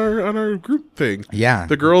our group thing. Yeah.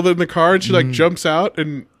 The girl in the car, and she like jumps out,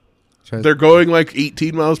 and Tries- they're going like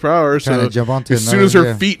 18 miles per hour. Trying So to jump onto as soon as her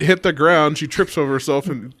another- yeah. feet hit the ground, she trips over herself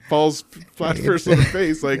and falls flat first on her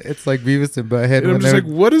face. Like, it's like Beavis and Butthead. and I'm when just they're-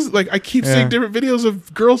 like, what is like? I keep Yeah. seeing different videos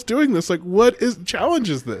of girls doing this. Like, what is challenge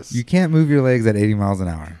is this? you can't move your legs at 80 miles an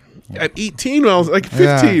hour. At 18 miles, like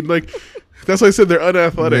 15, like that's why I said they're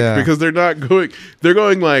unathletic Yeah. because they're not going. They're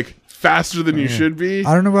going like faster than you should be.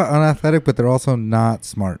 I don't know about unathletic, but they're also not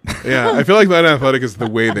smart. Yeah, I feel like the unathletic is the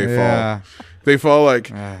way they Yeah. fall. They fall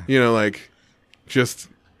like Ah. like just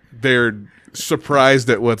they're surprised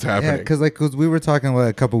at what's Yeah, happening. because we were talking about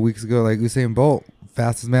a couple weeks ago, like Usain Bolt,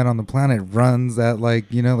 fastest man on the planet, runs at like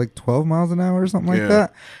 12 miles an hour or something like Yeah.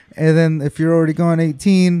 that. And then if you're already going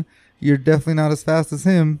 18, you're definitely not as fast as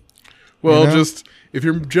him. Well, you know? just if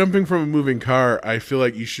you're jumping from a moving car, I feel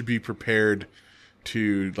like you should be prepared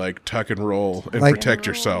to like tuck and roll and Like- protect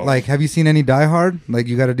yourself. Like, have you seen any Die Hard? Like,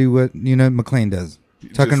 you got to do what McClane does,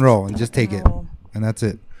 tuck Just- and roll, and just take it, Oh. and that's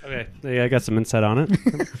it. Okay. Yeah, I got some insight on it.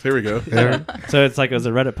 there we go. There. So it's like it was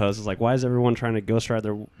a Reddit post. It's like, why is everyone trying to ghost ride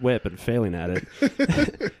their whip and failing at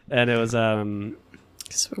it? And it was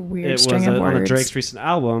It's a weird it was string of on words. Drake's recent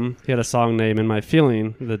album. He had a song named "In My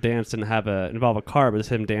Feeling." The dance didn't involve a car, but it's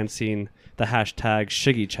him dancing the hashtag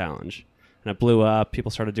Shiggy Challenge, and it blew up.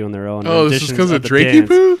 People started doing their own. Oh, this is renditions because of the Drakey dance.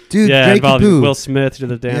 Poo? Dude, Yeah, Drakey involving Poo. Will Smith who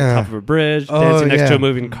did the dance Yeah. on top of a bridge, Oh, dancing next to yeah. a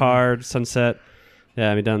moving car, sunset.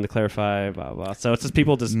 Yeah, I mean, done to clarify, blah blah. So it's just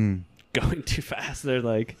people just going too fast. They're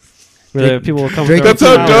like, people will come. Drake- with That's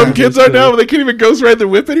their how own dumb challenges kids are to- now. They can't even ghost ride the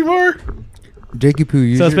whip anymore. Drakey Poo,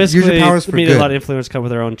 use, So it's use your basically, powers I for mean, good. a lot of influencers come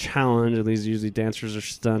with their own challenge, and these usually dancers or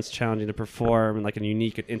stunts challenging to perform in like a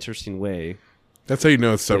unique and interesting way. That's how you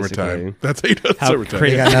know it's summertime. Basically. That's how you know it's How summertime. They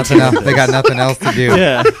crazy. got nothing else. They got nothing else to do.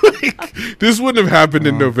 Yeah. This wouldn't have happened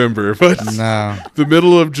in November, but No. the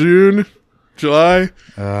middle of June, July,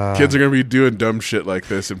 Uh, kids are gonna be doing dumb shit like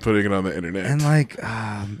this and putting it on the internet. and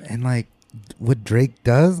like what Drake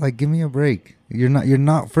does, like, give me a break. You're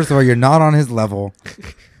not. First of all, you're not on his level.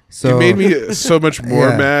 So You made me so much more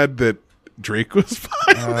Yeah. mad that Drake was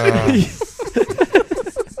fine.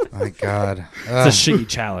 my God. It's a shitty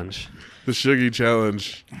challenge. The Shuggy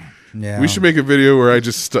Challenge. Yeah. We should make a video where I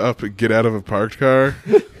just stop and get out of a parked car.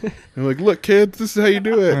 I'm like, look, kids, this is how you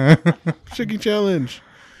do it. Shuggy Challenge.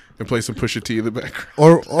 And play some Pusha T in the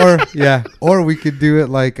background. or we could do it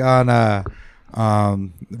like on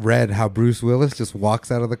Red, how Bruce Willis just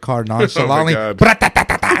walks out of the car nonchalantly. Oh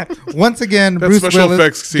my God. Once again, That's Bruce special Willis,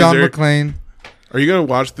 effects, John Caesar. McClane. Are you going to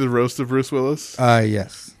watch the roast of Bruce Willis?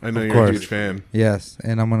 Yes. I know of you're course. a huge fan. Yes,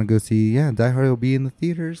 and I'm gonna go see. Yeah, Die Hard will be in the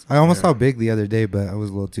theaters. I almost saw Big the other day, but I was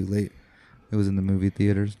a little too late. It was in the movie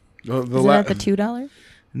theaters. The Is it at the $2?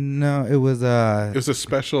 No, it was it was a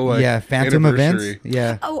special Phantom Events. anniversary.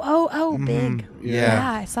 Yeah, Oh, big. Yeah.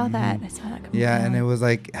 Yeah, I saw that. I saw that. yeah, and it was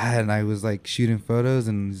like, and I was like shooting photos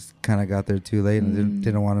and just kind of got there too late and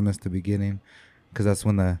didn't want to miss the beginning because that's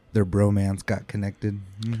when their bromance got connected.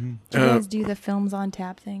 Mm-hmm. Did you guys do the Films on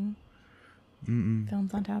Tap thing?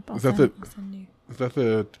 Films on Tap. Is that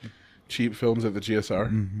the cheap films at the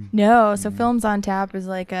GSR? No, so Films on Tap is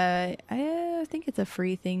like I think it's a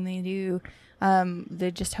free thing they do.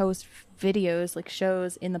 They just host videos, like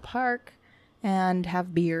shows in the park, and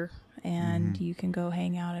have beer, and you can go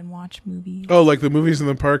hang out and watch movies. Oh, like the movies in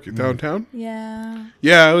the park downtown? Yeah.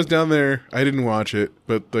 Yeah, I was down there. I didn't watch it,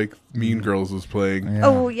 but like Mean Girls was playing. Yeah.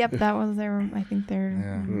 Oh, yep, that was their. I think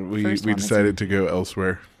their. We first one. decided to go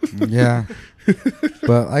elsewhere. Yeah,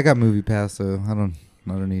 but I got Movie Pass, so I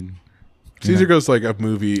don't need. Caesar goes like a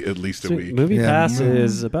movie at least a See, week. Movie Yeah. Pass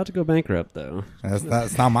is about to go bankrupt, though.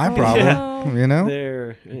 That's not my problem. Yeah. You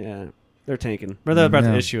know. They're tanking. But they're about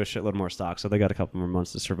Yeah. to issue a shitload more stock, so they got a couple more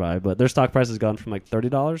months to survive. But their stock price has gone from like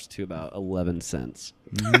 $30 to about 11 cents.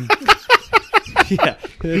 Yeah,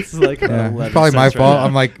 it's like Yeah, 11 it's probably my cents right fault. now.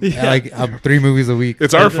 I'm like I'm 3 movies a week.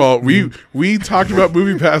 It's our fault. We talked about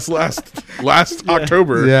Movie Pass last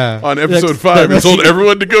October Yeah. on episode Yeah, 5 and told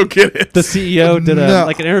everyone to go get it. The CEO did No.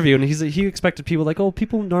 like an interview, and he expected people like, oh,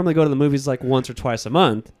 people normally go to the movies like once or twice a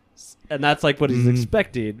month, and that's like what he's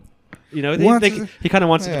expecting. You know, Once- he kind of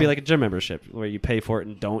wants it to be yeah. like a gym membership where you pay for it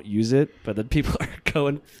and don't use it, but then people are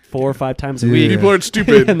going 4 or 5 times a Dude. week. People aren't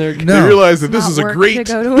stupid. And they're- They No. realize that this Not is a work great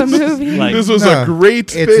to go to a movie. Like- this was No, a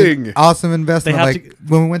great it's thing. an awesome investment. They have Like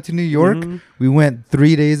when we went to New York, we went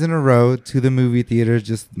 3 days in a row to the movie theaters,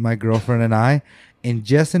 just my girlfriend and I. And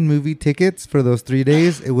just in movie tickets for those 3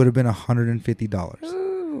 days, it would have been $150.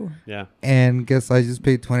 Ooh. Yeah. And guess I just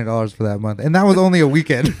paid $20 for that month, and that was only a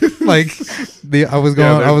weekend. I was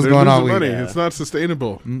going, they're I was going all losing week. money. It's not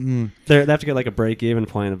sustainable. They have to get like a break-even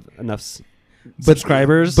point of enough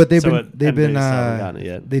subscribers. But they've so been it- they've and been they still haven't gotten it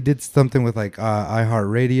yet. they did something with like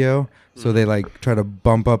iHeartRadio, so they like try to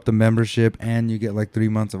bump up the membership, and you get like 3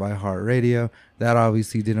 months of iHeartRadio. That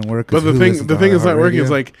obviously didn't work. 'cause But the who thing listens to is not working. iHeartRadio? Is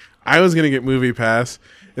like I was gonna get Movie Pass,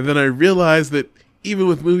 and then I realized that even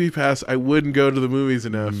with Movie Pass, I wouldn't go to the movies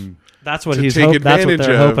enough. That's what to he's take that's what advantage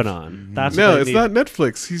they're of. hoping on. That's No, what they it's need. not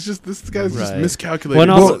Netflix. This guy's just Right. miscalculated. Well,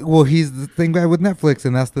 and also- well, he's the thing guy with Netflix,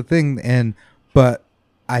 and that's the thing. But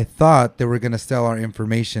I thought they were gonna sell our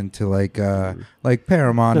information to like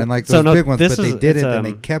Paramount and like So those no, big ones, this but they is- didn't, it's, and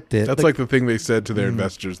they kept it. That's like the thing they said to their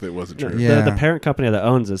investors that wasn't No, true. Yeah. the parent company that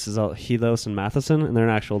owns this is Helos and Matheson, and they're an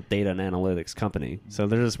actual data and analytics company. So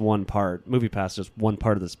they're just one part. MoviePass is just one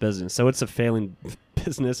part of this business. So it's a failing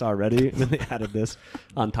business already, and then they added this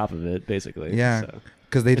on top of it, basically. Yeah, So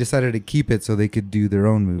because they decided to keep it so they could do their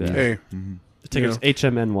own movie. Yeah. Hey, the ticker's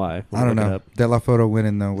HMNY. I don't know. De La Foto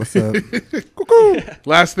winning though. What's up?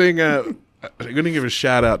 last thing, I'm going to give a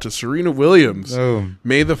shout out to Serena Williams. Oh,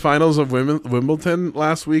 Made the finals of Wimbledon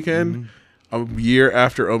last weekend, a year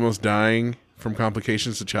after almost dying from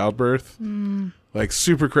complications to childbirth. Like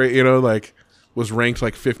super crazy, you know, like was ranked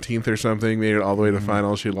like 15th or something, made it all the way to the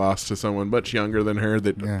finals. She lost to someone much younger than her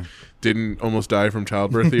that yeah. didn't almost die from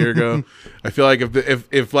childbirth a year ago. I feel like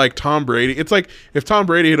if like Tom Brady, it's like if Tom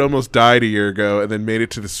Brady had almost died a year ago and then made it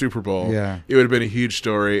to the Super Bowl, Yeah. it would have been a huge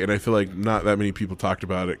story. And I feel like not that many people talked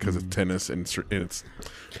about it because of tennis and it's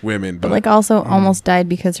women. But like also almost died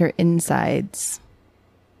because her insides,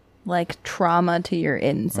 like trauma to your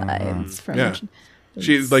insides from. Yeah.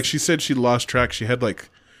 She said she lost track. She had like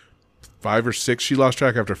 5 or 6. She lost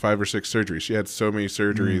track after 5 or 6 surgeries. She had so many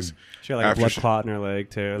surgeries. She had like a after blood she- clot in her leg,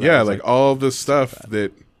 too. That Yeah, was, like all this stuff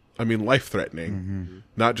that, I mean, life-threatening.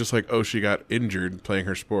 Not just like, oh, she got injured playing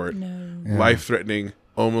her sport. No. Yeah. Life-threatening,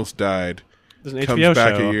 almost died. There's an Comes HBO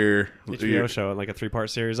back show. a year. HBO show, like a 3-part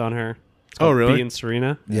series on her. It's Oh, called really? Being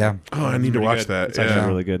Serena. Yeah. Oh, I need to Pretty watch good. that. It's actually Yeah.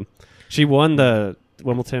 really good. She won the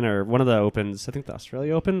Wimbledon or one of the Opens, I think the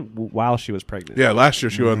Australia Open, while she was pregnant. Yeah, last year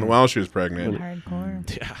she won while she was pregnant.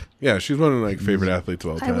 Hardcore. Yeah. Yeah, she's one of my favorite athletes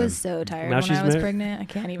of all I time. was so tired Now when she's I was married. pregnant. I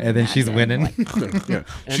can't even. And then she's imagine. winning. Yeah,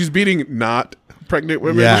 she's beating not pregnant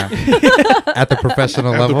women. Yeah. At the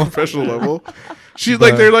professional At level. the professional level. She's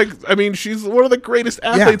like, they're like, I mean, she's one of the greatest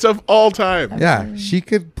athletes of all time. Yeah, she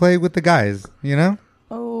could play with the guys, you know?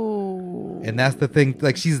 Oh. And that's the thing.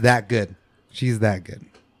 Like, she's that good. She's that good.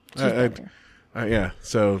 Yeah.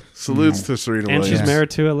 So salutes to Serena And Williams. she's married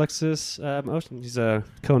to Alexis Ocean. He's a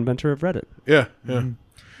co-inventor of Reddit. Yeah. Yeah.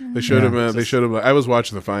 They showed Yeah. him. They showed him. I was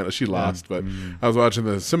watching the final. She lost, but I was watching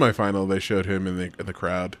the semifinal. They showed him in the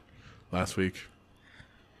crowd last week.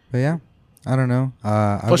 But yeah, I don't know.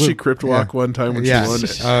 Plus, she crypt walk one time when she won.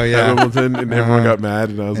 Oh, yeah. At Wimbledon, and everyone got mad,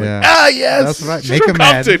 and I was Yeah. like, "Ah, yes, That's right. She's Make from 'em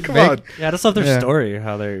mad. Compton. Come on." Yeah, I just love their Yeah. story,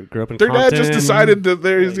 how they grew up in Their Compton. dad just decided that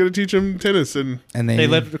he's going to teach him tennis, and They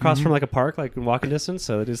lived across from like a park, like in walking distance.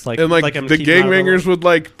 So it just like and like I'm the keeping out of gangbangers would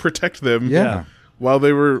like protect them, Yeah. while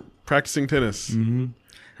they were practicing tennis. Mm-hmm.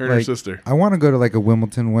 Her and her sister. I want to go to like a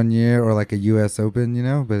Wimbledon one year or like a U.S. Open, you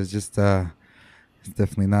know, but it's just it's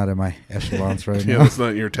definitely not in my echelons right Yeah, now. that's not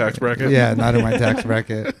in your tax bracket. Yeah, not in my tax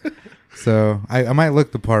bracket. So I might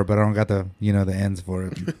look the part, but I don't got the the ends for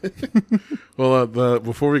it. Well,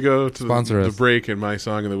 before we go to Sponsor the us. break and my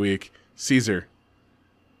song of the week, Caesar,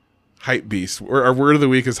 hype beast. Our word of the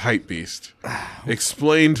week is hype beast.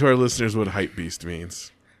 Explain to our listeners what hype beast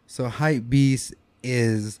means. So hype beast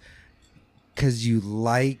is because you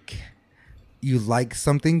like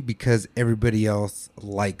something because everybody else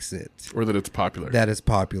likes it. Or that it's popular. That is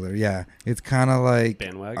popular. Yeah, it's kind of like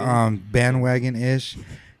Bandwagon? bandwagon-ish.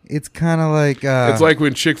 It's kind of like it's like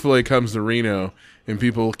when Chick-fil-A comes to Reno and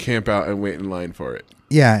people camp out and wait in line for it.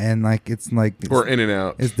 yeah, and like it's Or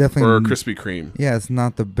In-N-Out. It's definitely or Krispy Kreme. Yeah, it's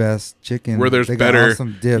not the best chicken. Where there's They got better,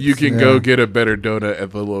 awesome dips. you can Yeah. go get a better donut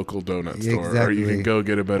at the local donut store, or you Exactly. can go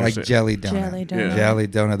get a better like jelly donut. Jelly donut. Yeah. Jelly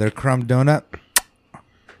donut. Their crumb donut.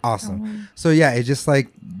 Awesome. So yeah, it's just like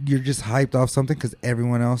you're just hyped off something because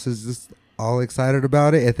everyone else is just all excited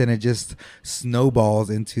about it, and then it just snowballs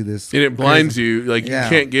into this. And it blinds crazy- you. Like Yeah. you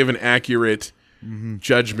can't give an accurate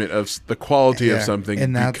judgment of the quality of Yeah. something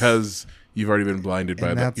And that's- because you've already been blinded by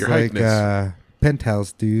And that's your like hypeness.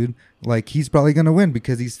 Penthouse dude. Like he's probably gonna win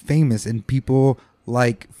because he's famous, and people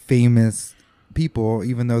like famous people,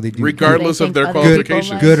 even though they do Regardless They of their think other people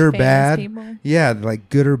qualifications. like good or famous bad. people. Yeah, like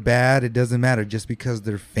good or bad, it doesn't matter just because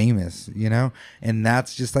they're famous, you know? And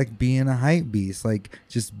that's just like being a hype beast. Like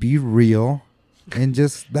just be real and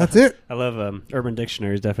just that's it. I love Urban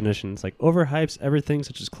Dictionary's definition. It's like overhypes everything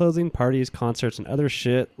such as clothing, parties, concerts, and other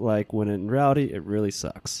shit. Like when in reality, it really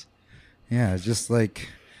sucks. Yeah, just like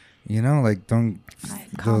like don't I'm those-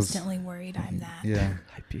 constantly worried I'm that. Yeah.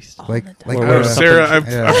 Hype beast. Like the like time. Or Or Sarah, I'm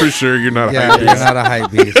yeah. pretty sure you're not a yeah, hype you're beast. not a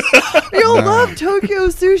hype beast. You'll No. love Tokyo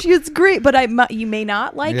sushi. It's great, but you may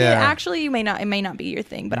not like it. Yeah. Actually, you may not. It may not be your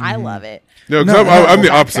thing, but I love it. No, 'cause No, I'm the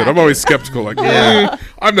no. opposite. I'm always skeptical. Like,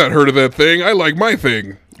 I've not heard of that thing. I like my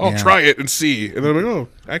thing. I'll Yeah. try it and see. And then I'm like, oh,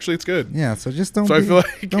 actually, it's good. Yeah, so just don't So I be, feel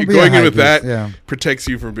like don't be a going in hype with that beast, yeah. protects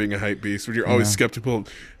you from being a hype beast. When you're always Yeah. skeptical.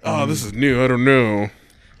 Oh, this is new. I don't know.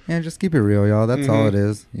 Yeah, just keep it real, y'all. That's all Mm-hmm. it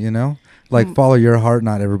is, Like follow your heart,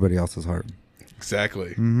 not everybody else's heart.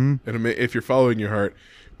 Exactly. Mm-hmm. And if you're following your heart,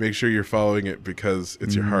 make sure you're following it because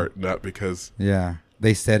it's your heart, not because. Yeah.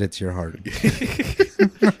 They said it's your heart.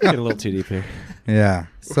 Get a little too deep here. Yeah.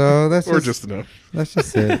 So that's Or just, just enough. that's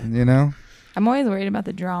just it, I'm always worried about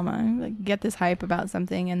the drama. Like, get this hype about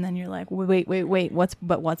something, and then you're like, wait,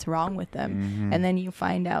 what's wrong with them? And then you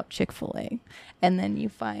find out Chick-fil-A, and then you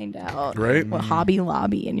find out Right? what Hobby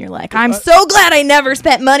Lobby, and you're like, I'm so glad I never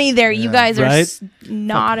spent money there. You Yeah. guys are Right?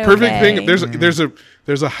 not okay. Perfect thing.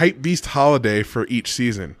 There's a hype beast holiday for each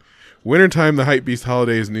season. Wintertime, the hype beast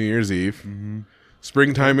holiday is New Year's Eve.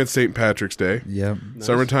 Springtime, it's St. Patrick's Day. Yep.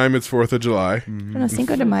 Summertime, it's 4th of July. I don't know,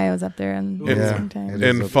 Cinco de Mayo's up there, and Yeah. sometimes. It is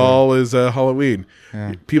And up fall is Halloween.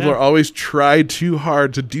 Yeah. People Yeah. are always try too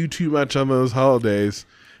hard to do too much on those holidays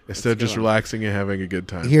instead of just relaxing and having a good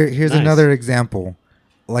time. Here's Nice. another example.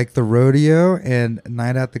 Like the rodeo and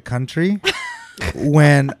Night at the Country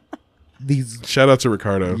when these Shout out to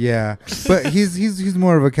Ricardo. yeah, but he's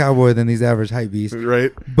more of a cowboy than these average hype beasts.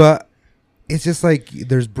 Right? But it's just like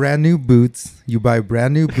there's brand new boots. You buy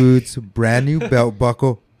brand new boots, brand new belt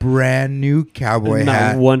buckle, brand new cowboy Not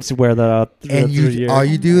hat. once wear that out. And through the year. all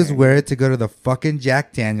you do is wear it to go to the fucking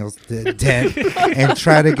Jack Daniels tent and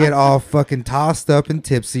try to get all fucking tossed up and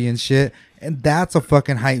tipsy and shit. And that's a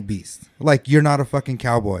fucking hype beast. Like, you're not a fucking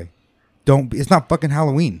cowboy. It's not fucking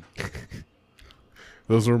Halloween.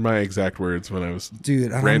 Those were my exact words when I was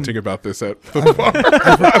Dude, ranting about this at the bar.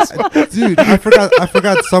 Dude, I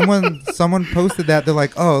forgot. Someone posted that. They're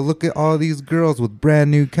like, "Oh, look at all these girls with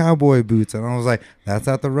brand new cowboy boots," and I was like, "That's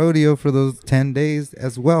at the rodeo for those 10 days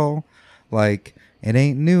as well." Like, it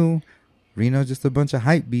ain't new. Reno's just a bunch of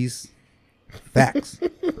hype beasts. Facts.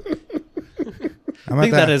 I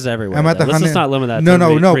think that is everywhere. I'm at the Let's just not limit that. No, to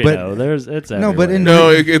no, no. Reno. But There's it's no, everywhere. but in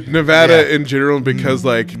No, Nevada in general, because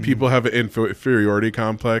like people have an inferiority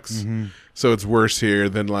complex, so it's worse here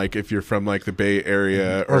than like if you're from like the Bay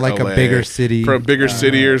Area or like LA, a bigger city, from bigger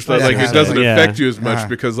city or stuff. Like it doesn't affect you as much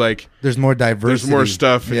because like there's more diversity, there's more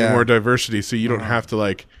stuff and more diversity, so you don't have to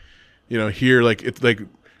like, here like it's like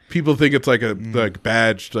people think it's like a like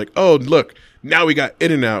badge, like, oh look. Now we got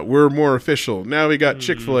In-N-Out. We're more official. Now we got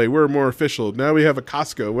Chick-fil-A. We're more official. Now we have a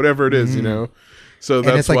Costco. Whatever it is, So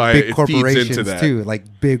that's like why big it corporations feeds into that too.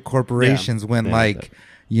 Like big corporations when like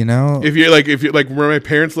if you're like where my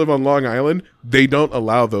parents live on Long Island, they don't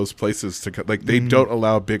allow those places to like they don't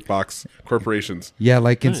allow big box corporations. Yeah,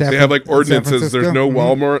 like in they have like ordinances. There's no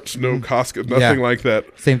Walmart, no Costco, nothing like that.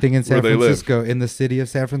 Same thing in San Francisco. In the city of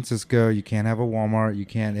San Francisco, you can't have a Walmart. You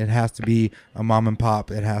can't. It has to be a mom and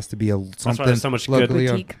pop. It has to be a something. That's why there's so much good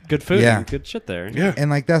food, and good shit there. Yeah,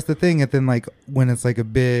 and like that's the thing. And then like when it's like a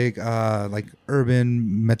big like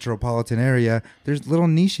urban metropolitan area, there's little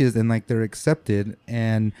niches and like they're accepted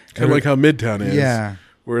and kind of like how Midtown is. Yeah.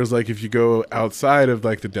 Whereas, like, if you go outside of,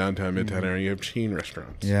 like, the downtown Midtown area, you have chain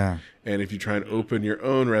restaurants. Yeah. And if you try and open your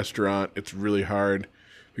own restaurant, it's really hard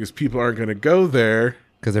because people aren't going to go there.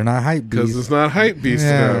 Because they're not hype beasts. Because it's not hype beast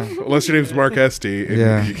enough. Unless your name's Mark Esty.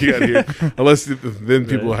 And you got here. Unless then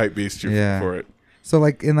people will hype beast you for it. So,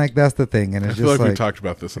 like, and like, that's the thing. And it's I feel just like we've talked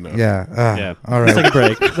about this enough. Yeah. All right. Let's take a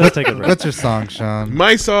break. Let's take a break. What's your song, Sean?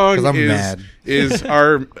 My song mad. is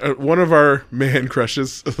our one of our man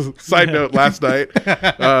crushes. Side note, last night,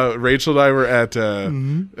 Rachel and I were at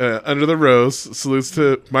Under the Rose. Salutes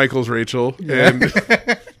to Michael's Rachel. And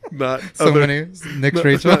not Nick's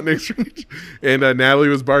Rachel. Not Nick's Rachel. And Natalie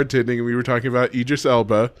was bartending, and we were talking about Idris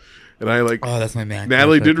Elba. And I that's my man.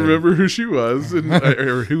 Natalie didn't remember who she was and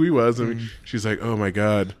or who he was. And she's like, oh my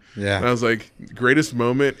God. Yeah. And I was like, greatest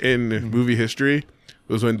moment in movie history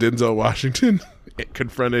was when Denzel Washington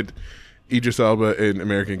confronted Idris Elba in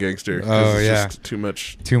American Gangster. Oh, yeah. Just too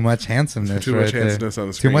much handsomeness. Too much handsomeness on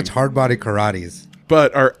the screen. Too much hard body karates.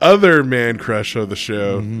 But our other man crush of the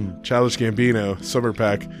show, Childish Gambino, Summer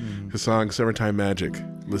Pack, his song Summertime Magic.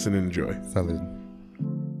 Listen and enjoy. Salud.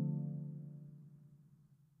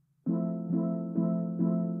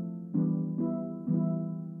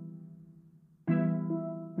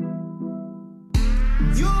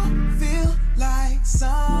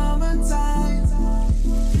 Summertime,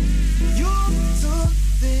 you took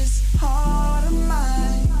this heart of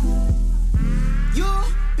mine. You'll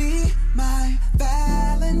be my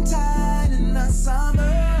Valentine in the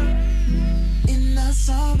summer. In the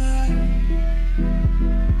summer,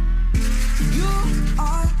 you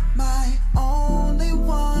are my only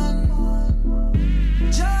one.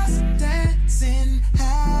 Just dancing,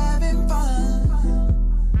 having fun.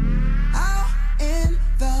 Out in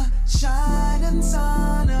the shining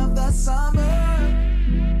sun of the summer,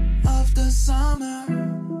 of the summer.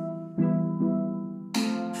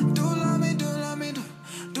 Do love me, do love me, do.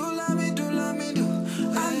 Do love me, do love me, do.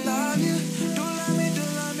 I love you. Do love me, do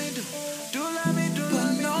love me, do. Do love me, do love me, do.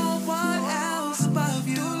 But no one else above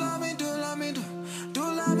you. Do love me, do love me, do. Do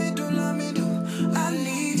love me, do love me, do. I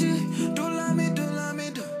need you. Do love me, do love me,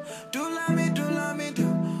 do. Do love me, do love me, do.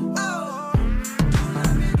 Oh. Do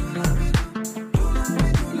love me, do love me, do. Do love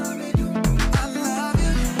me, do love me, do. I love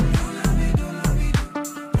you. Do love me, do love me, do.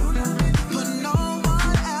 Do love me, do. But no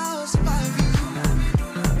one else above you. Do love me, do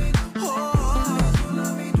love me, do.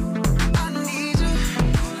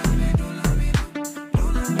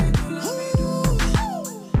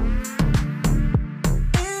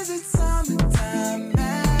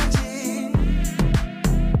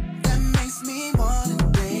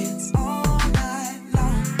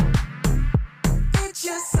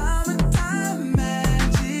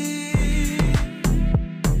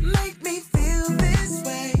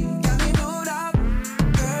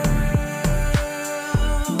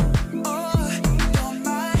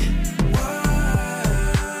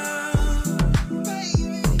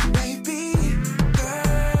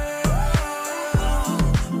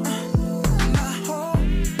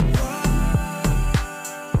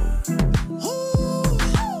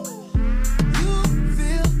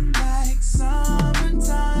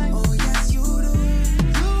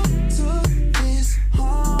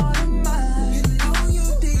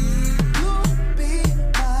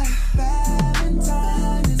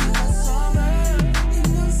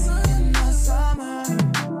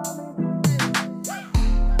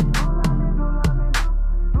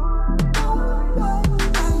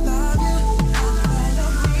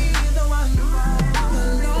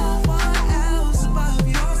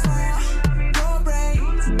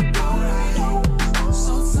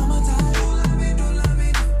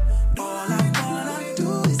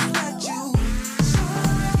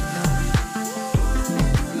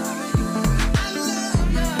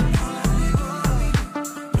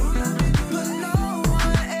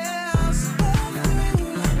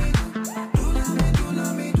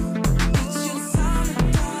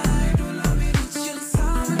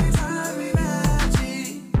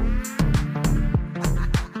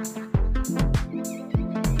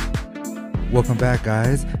 Welcome back,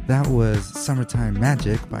 guys. That was Summertime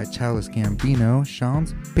Magic by Childish Gambino,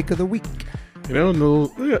 Sean's pick of the week. You know,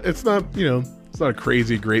 no, it's not, it's not a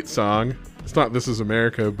crazy great song. It's not This Is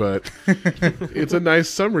America, but it's a nice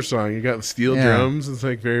summer song. You got the steel drums. It's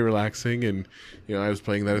like very relaxing. And, I was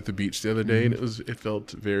playing that at the beach the other day, and it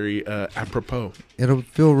felt very apropos. It'll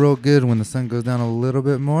feel real good when the sun goes down a little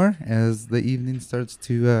bit more as the evening starts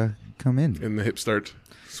to come in. And the hips start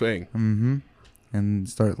swaying. Mm-hmm. And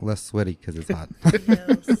start less sweaty because it's hot.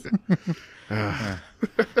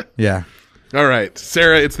 Yeah. All right,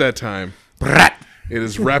 Sarah, it's that time. It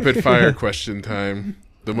is rapid fire question time.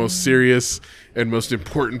 The most serious and most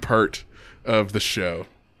important part of the show.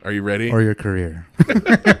 Are you ready? Or your career.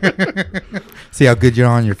 See how good you're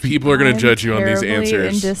on your feet. People are going to judge you on these terribly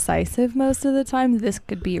answers. Indecisive most of the time. This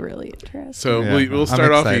could be really interesting. So we'll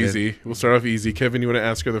start off easy. We'll start off easy. Kevin, you want to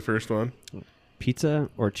ask her the first one? Pizza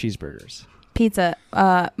or cheeseburgers? Pizza,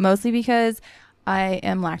 mostly because I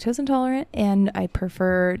am lactose intolerant and I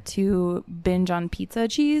prefer to binge on pizza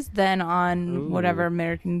cheese than on whatever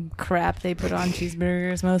American crap they put on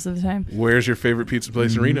cheeseburgers most of the time. Where's your favorite pizza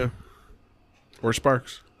place in Reno? Or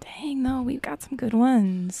Sparks? Dang, no, we've got some good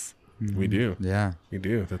ones. We do. Yeah. We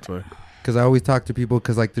do. That's why. Because I always talk to people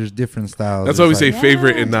because, there's different styles. That's why we There's, say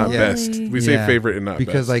favorite and not totally. best. We say favorite and not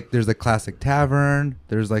because, best. there's a classic tavern.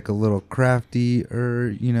 There's, a little crafty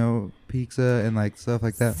pizza and, stuff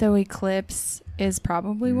like that. So Eclipse is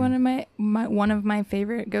probably one of my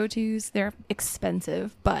favorite go-tos. They're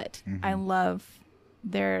expensive, but I love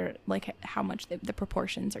their, how much the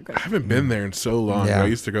proportions are good. I haven't been there in so long. Yeah. I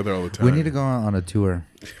used to go there all the time. We need to go on a tour.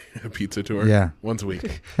 A pizza tour? Yeah. Once a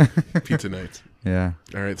week. Pizza nights. Yeah.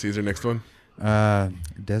 All right, Caesar, next one.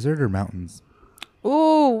 Desert or mountains?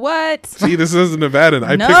 Ooh, what? See, this is Nevada.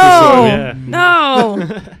 I No. picked this one. Yeah. No.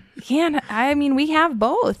 We have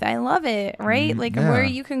both. I love it, right? yeah. Where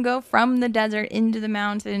you can go from the desert into the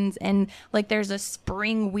mountains and there's a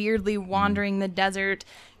spring weirdly wandering the desert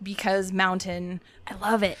because mountain. I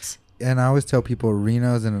love it. And I always tell people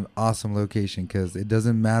Reno's in an awesome location because it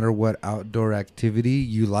doesn't matter what outdoor activity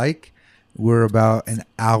you like. We're about an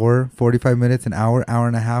hour, 45 minutes, an hour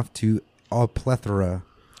and a half to a plethora.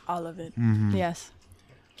 All of it. Mm-hmm. Yes.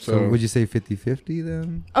 So would you say 50-50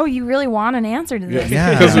 then? Oh, you really want an answer to this?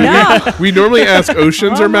 Yeah. Because No. we normally ask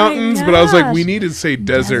oceans Oh or my mountains, but I was like, gosh. we need to say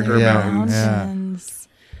desert or Yeah. mountains. Yeah. Mountains.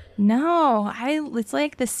 No, it's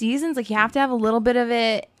like the seasons. You have to have a little bit of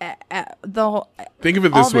it Think of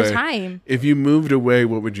it all this the way. time. If you moved away,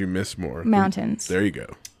 what would you miss more? Mountains. There you go.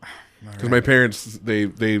 Because my parents, they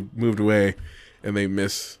moved away, and they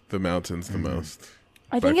miss the mountains the most.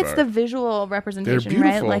 I by think it's far. the visual representation, They're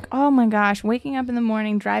right? beautiful. Oh my gosh, waking up in the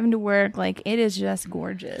morning, driving to work, it is just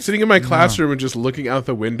gorgeous. Sitting in my classroom and just looking out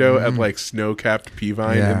the window at snow-capped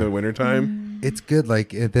Peavine Yeah. in the wintertime. It's good.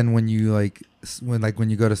 Then when you when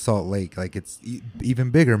you go to Salt Lake, it's even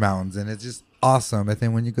bigger mountains, and it's just awesome. And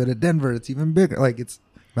then when you go to Denver, it's even bigger.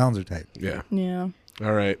 Mountains are tight. Yeah. Yeah,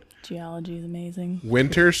 All right. geology is amazing.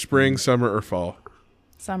 Winter, spring, summer, or fall?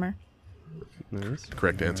 Summer. Nice.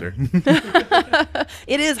 Correct answer.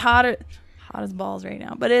 It is hot as balls right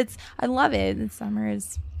now, but I love it. Summer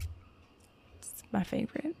is it's my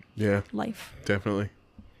favorite Yeah, life. definitely.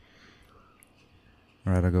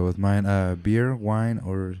 All right, I'll go with mine. Beer, wine,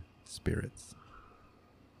 or spirits.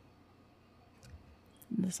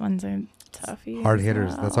 This one's a toughie. Hard as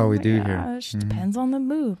hitters. well. That's all we Oh my do here. gosh, Depends on the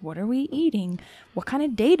mood. What are we eating? What kind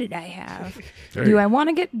of day did I have? There Do you- I want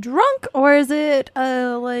to get drunk or is it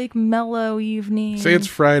a mellow evening? Say it's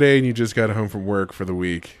Friday and you just got home from work for the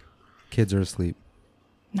week. Kids are asleep.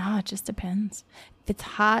 No, it just depends. If it's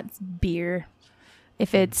hot, it's beer.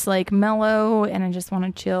 If it's mellow and I just want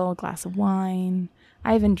to chill, a glass of wine.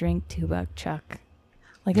 I even drink $2 Chuck.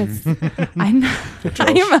 It's I'm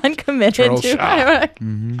uncommitted Charles to Shaw.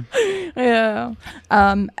 it. Yeah.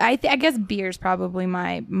 I guess beer's probably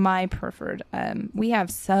my preferred. We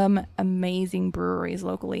have some amazing breweries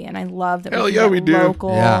locally, and I love that. Hell can yeah, get we do.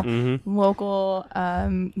 Local, Yeah.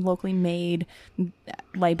 locally made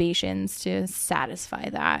libations to satisfy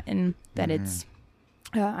that, and that it's.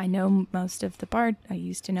 I know most of the I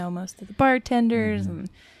used to know most of the bartenders,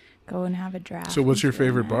 and go and have a draft. So what's your It's really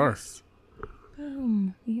favorite bar? nice.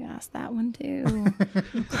 Boom. You asked that one too.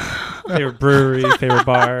 Favorite brewery, favorite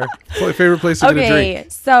bar. Favorite place to get a drink? Okay,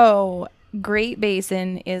 so Great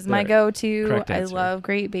Basin is my There. go-to. Correct I answer. love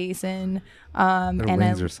Great Basin. Their and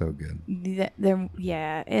wings are so good. they're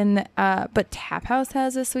and but Tap House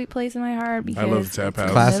has a sweet place in my heart because love Tap it's House. in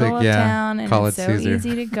the Classic, middle of yeah. town and Call it's it so Caesar.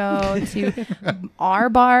 easy to go to. Our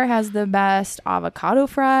bar has the best avocado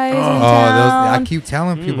fries in Oh, town. I keep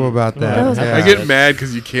telling people about that. Those are yeah. I get mad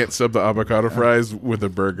because you can't sub the avocado fries with a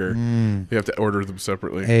burger. Mm. You have to order them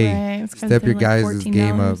separately. Hey, Right, it's 'cause step they're your like guys'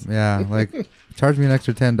 game up. $14. Yeah, like charge me an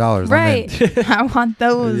extra $10. Right. I want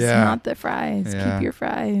those, Yeah. not the fries. Yeah. Keep your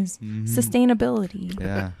fries. Mhm. Sustainability.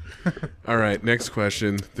 Yeah. All right, next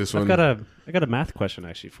question. This I one. got a math question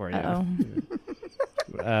actually for you. Uh-oh.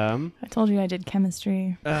 Um, I told you I did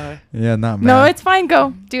chemistry. Yeah, not No, math. it's fine.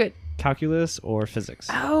 Go. Do it. calculus or physics?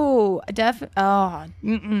 Oh,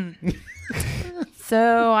 mm-mm.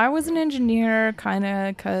 So I was an engineer kind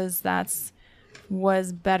of because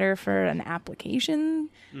was better for an application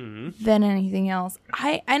than anything else.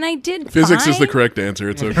 I did Physics fine. is the correct answer.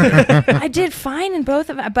 It's okay. I did fine in both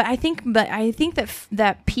of them, but I think that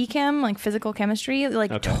that PChem, like physical chemistry,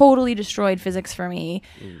 like Okay. totally destroyed physics for me.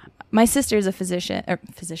 My sister's a physicist.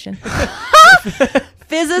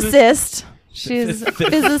 She's a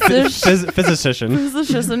physicist. Physician.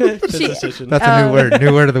 Physician. That's a new word.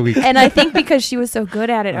 New word of the week. And I think because she was so good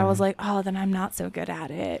at it, I was like, oh, then I'm not so good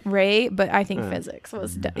at it, right? But I think physics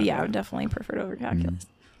was, I would definitely preferred over calculus.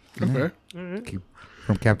 Okay.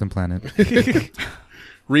 From Captain Planet.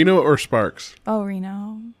 Reno or Sparks? Oh,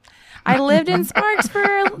 Reno. I lived in Sparks for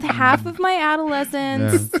half of my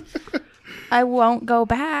adolescence. I won't go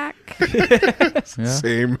back. Yeah.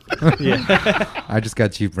 Same. I just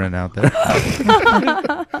got cheap rent out there.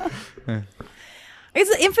 It's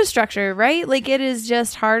the infrastructure, right? Like it is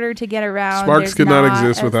just harder to get around. Sparks There's could not not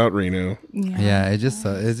exist as- without Reno. Yeah, it's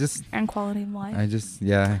just and quality of life.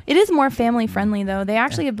 yeah. It is more family friendly though. They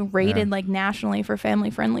actually have been rated like nationally for family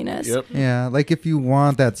friendliness. Yep. Yeah, like if you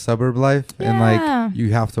want that suburb life and Yeah. like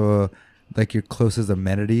you have to like your closest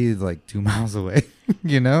amenity is like 2 miles away.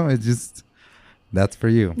 You know, it's just that's for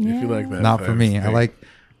you. If you like that. Not for me. I thing.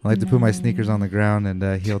 like to put my sneakers on the ground and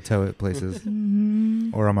heel toe it places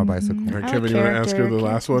or on my bicycle. All right, I like Kevin, you want to ask her character. the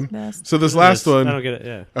last one? Character's best. So this last I one. don't get it.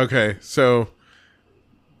 Yeah. Okay, so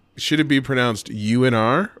should it be pronounced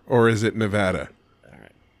UNR or is it Nevada?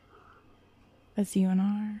 That's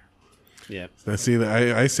UNR. Yeah. Now, see,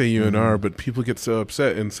 I say UNR, but people get so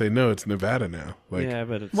upset and say no, it's Nevada now. Like, Yeah,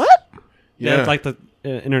 but it's What? Yeah, Yeah. it's like the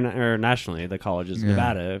or nationally the college is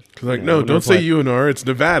Nevada. like You no, know, don't say like- UNR, it's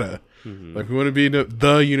Nevada. Like we want to be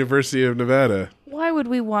the University of Nevada. Why would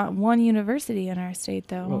we want one university in our state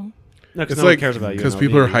though? No, because It's no one like cares about you. because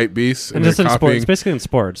people are hype beasts and just they're in sports, copying. basically in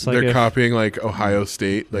sports. Like They're if- copying like Ohio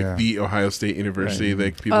State, like Yeah. the Ohio State University.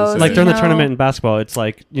 Like people Oh, say, like during the No. tournament in basketball, it's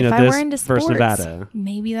like If know I this were into versus sports, Nevada.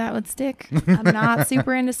 maybe that would stick. I'm not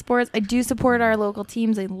super into sports. I do support our local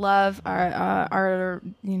teams. I love our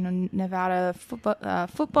Nevada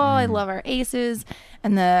football. I love our Aces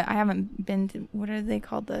and I haven't been to what are they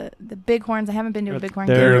called the Bighorns. I haven't been to a Bighorn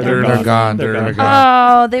game. They're They're gone. They're They're gone.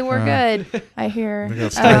 gone. Oh, they were good. I hear.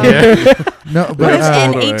 No, What but is in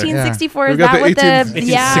Hold on. 1864? We've Is got that the what the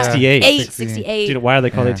 1868. 868? Do you know why are they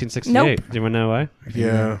called Yeah. 1868? Nope. Do you want to know why?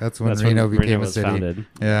 yeah. that's when That's Reno when became Reno a was city. founded.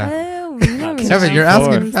 Yeah. Oh, Reno was Kevin, you're founded.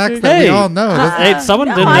 asking facts that we Hey. all know. Hey, someone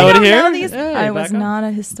No, didn't I know it don't here. know these- Hey, I was back up. not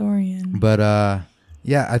a historian. But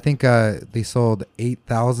yeah, I think they sold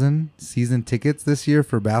 8,000 season tickets this year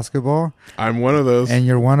for basketball, I'm one of those. and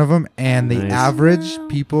you're one of them. And the Nice. average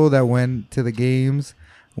people that went to the games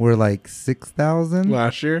were like 6,000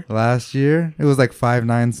 Last year, last year. It was like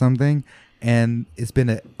 5,900 something, and it's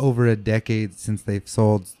been over a decade since they've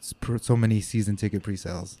sold so many season ticket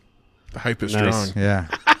pre-sales. the hype is Nice. strong. Yeah.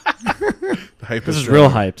 The hype This is strong. real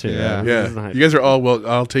hype too. Yeah. Yeah, This is hype. you guys are all well.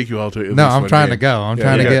 I'll take you all to. At No, least I'm one trying to game. go. I'm Yeah,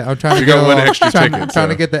 trying to you get. got- I'm trying to you go. got one extra trying, ticket, trying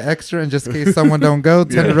to so. get the extra, and just in case someone don't go,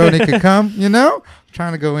 Tenderoni could come. You know,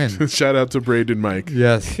 trying to go in. Shout out to Braden Mike.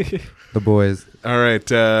 Yes, the boys. All right,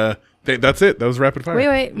 that's it. That was rapid fire.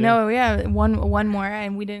 Wait, no, yeah, one more,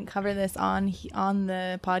 and we didn't cover this on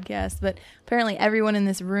the podcast, but apparently everyone in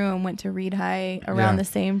this room went to Reed High around Yeah. the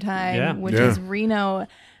same time, Yeah. which Yeah. is Reno,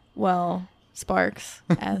 well, Sparks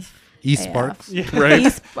as East AF. Sparks. Right,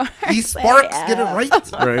 East Sparks. East Sparks. Get it AF.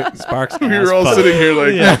 right. right. Sparks. We as were all fuck. sitting here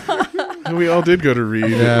like, we all did go to Reed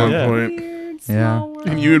Yeah. at one Yeah. point. Weird, Yeah. small world.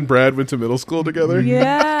 And you and Brad went to middle school together.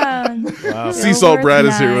 Yeah. Wow. Sea Salt Over Brad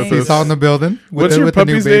is here with nice. us. He's all in the building. With What's the, your with the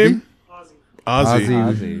new puppy's baby. name? Ozzy.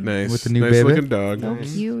 Ozzy. Nice. With the new nice baby. looking dog. So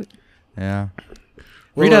cute. Yeah.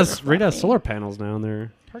 Reed Well, has solar panels now in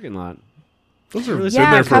their parking lot. Those are Really been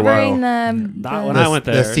Yeah, there for a while. covering the When I went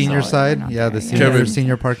The there, senior so side. they're not Yeah, the there senior, Kevin.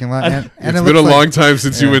 senior parking lot. And It's it been looks a like- long time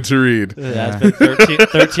since you Yeah. went to Reed. Yeah, it's been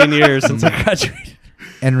 13 years since I graduated.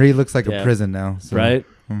 And Reed looks like Yeah. a prison now. So. Right?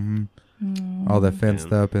 hmm all that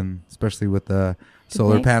fenced up, and especially with the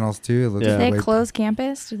solar they- panels too. It looks Yeah. Did they way- close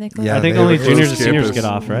campus? Did they close? Yeah, I think they only were- juniors closed and seniors campus. get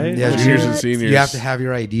off, right? Yeah, Juniors and What? seniors. You have to have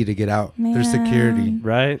your ID to get out. There's security. Man.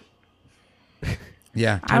 Right?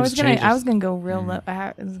 Yeah, I was Times changes. gonna go real low.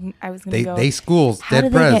 I was gonna go. they schools How do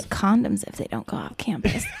dead they press. get condoms if they don't go off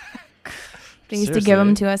campus? They used to Seriously. give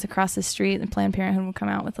them to us across the street, and Planned Parenthood would come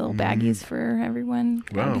out with little baggies for everyone.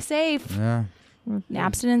 Gotta Wow. be safe. Yeah,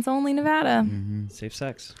 Abstinence only, Nevada. Safe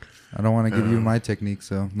sex. I don't want to give you my technique,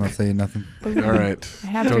 so I'm not saying nothing. All right. I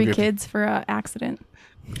have Don't 3 get- kids for accident.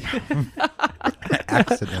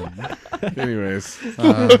 Accident. Anyways,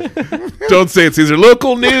 don't say it, Caesar.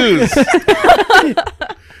 Local news.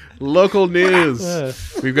 Local news.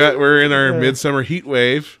 We're in our midsummer heat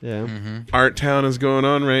wave. Yeah. Art Town is going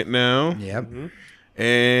on right now, Yep.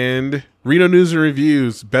 and Reno News and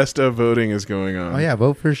Reviews best of voting is going on. Oh yeah,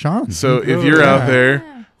 vote for Sean. So if you're out there,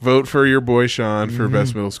 vote for your boy Sean for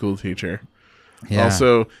best middle school teacher. Yeah.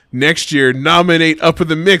 Also, next year, nominate Up in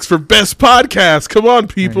the Mix for best podcast. Come on,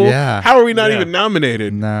 people. Yeah. How are we not Yeah. even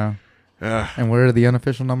nominated? No. Ugh. And we're the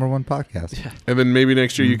unofficial #1 podcast. And then maybe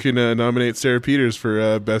next year you can nominate Sarah Peters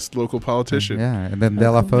for best local politician. Yeah, and then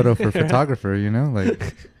Della Photo for photographer. You know,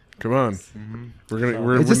 like Come on,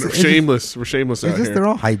 we're It's just- it's just- shameless. We're shameless it's out just here. they're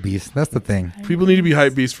all hype beasts. That's the thing. People need to be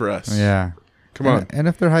hype beasts for us. Yeah. Come on, And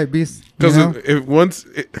if they're hype beasts, you because know, if once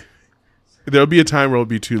there'll be a time where it'll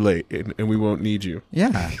be too late and we won't need you.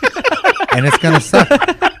 yeah, and it's gonna suck.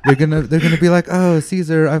 They're gonna be like, "Oh,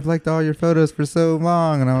 Caesar, I've liked all your photos for so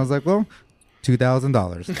long," and I was like, "Well,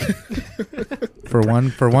 $2,000 for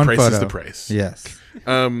one Price photo." is the price. Yes.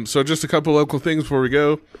 So just a couple local things before we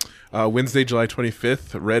go. Wednesday, July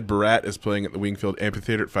 25th, Red Barat is playing at the Wingfield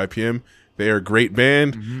Amphitheater at 5 p.m. They are a great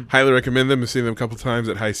band. Highly recommend them. I've seen them a couple times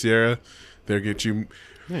at High Sierra. They'll get you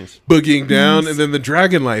Nice. boogieing down. And then the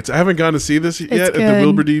Dragon Lights. I haven't gone to see this yet at the good.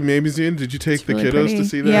 Wilbur D. Museum. Did you take It's the really kiddos pretty. to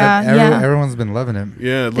see that? Yeah. Everyone's been loving it.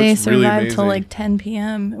 Yeah, it They looks really survived amazing. till like 10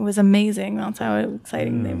 p.m. It was amazing. That's how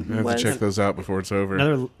exciting I they have was. to check those out before it's over.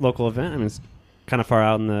 Another local event. I mean, it's kind of far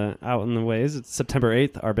out in the ways. It's September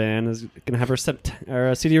 8th. Our band is going to have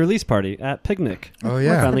our CD release party at Picnic. Oh What's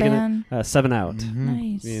yeah. the Finally band? gonna 7 Out.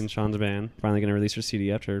 Nice. Me and Sean's band finally going to release her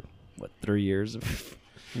CD after 3 years of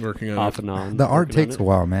Working on off it. and on. The art working on takes it. a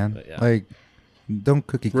while, man. But yeah. Like, don't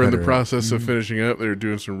cookie We're in the cutter it. process of finishing up. They're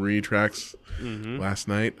doing some re-tracks Mhm. last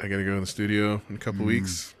night. I got to go in the studio in a couple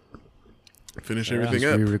weeks. Finish Yeah. everything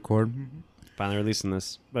Just up. re-record. Finally releasing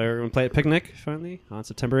this. But we're going to play at Picnic finally on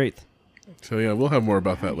September 8th. So yeah, we'll have more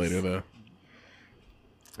about that later though.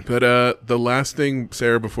 But the last thing,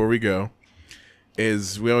 Sarah, before we go,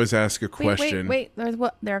 is we always ask a question. Wait.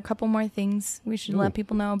 There are a couple more things we should let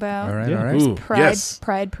people know about. All right, Yeah. all right. Ooh, Pride yes.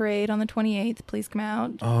 Pride Parade on the 28th. Please come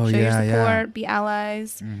out. Oh, Show yeah, your yeah. support. Be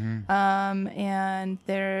allies. And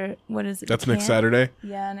what is it? That's the next camp? Saturday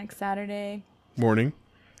Yeah, next Saturday. morning,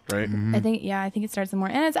 right? Mm-hmm. I think it starts in the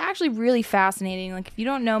morning, and it's actually really fascinating. Like if you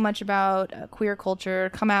don't know much about queer culture,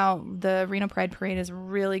 come out. The Reno Pride Parade is a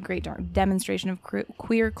really great demonstration of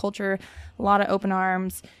queer culture. A lot of open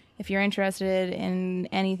arms. If you're interested in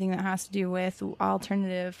anything that has to do with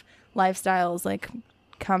alternative lifestyles, like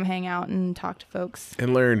come hang out and talk to folks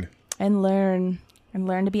And learn. and learn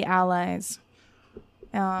to be allies.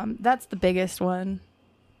 That's the biggest one.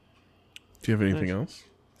 Do you have anything else?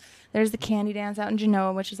 There's the candy dance out in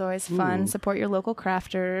Genoa, which is always fun. Ooh. Support your local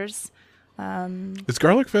crafters. Is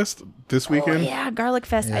Garlic Fest this weekend? Oh, yeah, Garlic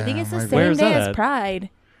Fest. I think Yeah, it's the my same Where's day that as at? Pride.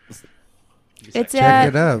 It's Check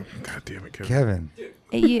it up, God damn it, Kevin. Kevin.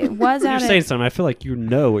 It was You're at saying something. I feel like you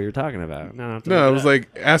know what you're talking about. No, No, I was like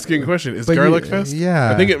asking a question. Is But Garlic you- Fest?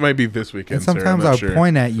 yeah. I think it might be this weekend. And sometimes I'll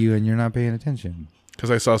point at you and you're not paying attention.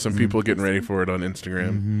 because I saw some people getting ready for it on Instagram,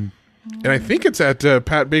 Mm-hmm. and I think it's at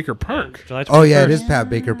Pat Baker Park. July 21st. Oh yeah, it is Pat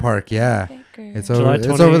Baker Park. Yeah, it's July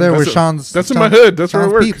over. It's over there where That's Sean's. That's in my Sean's- hood. That's where I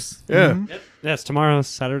Sean's work. Peeps. Yeah. Mhm. Yeah, it's tomorrow,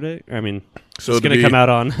 Saturday. I mean, So it's it'll going to be- come out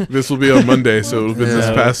on. This will be on Monday, so it'll be this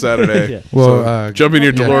Yeah. past Saturday. Yeah. Well, So jump in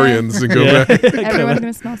your yeah. DeLoreans and go Yeah. back. Everyone's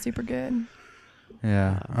gonna smell super good.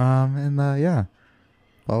 Yeah. Yeah.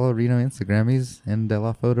 Follow Reno Instagrammies and De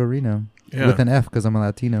La Photo Reno Yeah. with an F because I'm a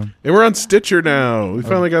Latino. And we're on Stitcher now. We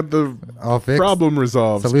finally got the All fixed. problem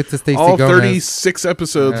resolved. Salute to Stacey All Gomez. 36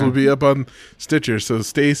 episodes Yeah. will be up on Stitcher. So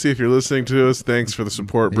Stacy, if you're listening to us, thanks for the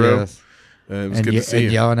support, bro. Yes. It was And, good to see you.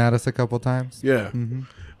 yelling at us a couple times. Yeah.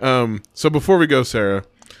 Mm-hmm. So before we go, Sarah,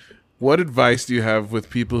 what advice do you have with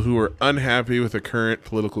people who are unhappy with the current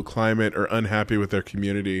political climate or unhappy with their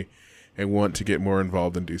community and want to get more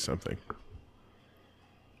involved and do something?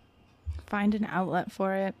 Find an outlet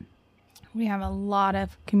for it. We have a lot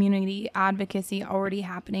of community advocacy already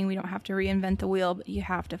happening. We don't have to reinvent the wheel, but you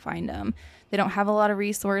have to find them. They don't have a lot of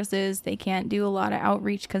resources. They can't do a lot of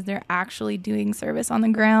outreach because they're actually doing service on the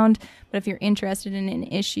ground. But if you're interested in an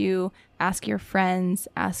issue, ask your friends,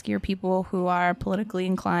 ask your people who are politically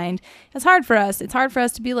inclined. It's hard for us. It's hard for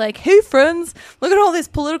us to be like, hey, friends, look at all this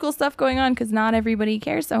political stuff going on, because not everybody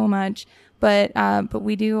cares so much. But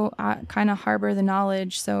we do kind of harbor the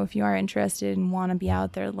knowledge. So if you are interested and want to be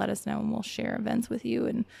out there, let us know, and we'll share events with you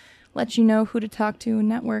and let you know who to talk to and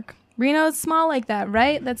network. Reno is small like that,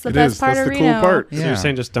 right? That's the best part of Reno. That's the cool part. So you're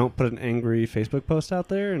saying just don't put an angry Facebook post out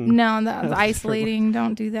there? And No, that's isolating.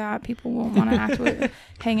 Don't do that. People won't want to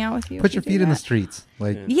hang out with you. Put your feet in the streets,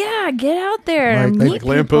 like Yeah, get out there. Like- meet like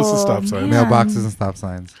lampposts and people. stop signs. Man. mailboxes and stop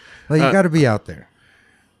signs. Like you got to be out there.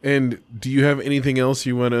 And do you have anything else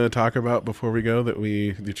you want to talk about before we go that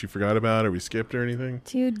you forgot about or we skipped or anything?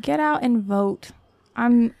 Dude, get out and vote.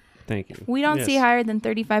 Thank you. If we don't Yes. see higher than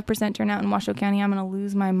 35% turnout in Washoe County, I'm going to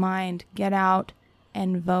lose my mind. Get out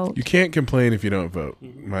and vote. You can't complain if you don't vote.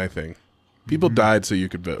 My thing. People died so you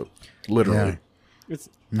could vote. Literally. It's,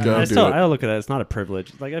 Go I do still it. I look at it. It's not a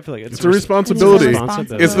privilege. Like I feel like It's a responsibility.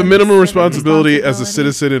 responsibility. It's the minimum responsibility as a Responsibility.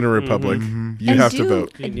 citizen in a republic. You And have to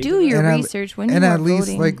vote. Do your And at- research when you And are at least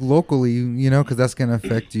voting. like locally, because that's going to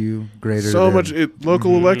affect you greater. So than- much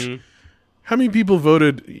local election. How many people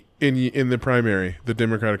voted in the primary, the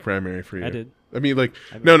Democratic primary for you? I did. I mean, like,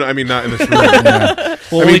 no, I mean not in this room. Yeah.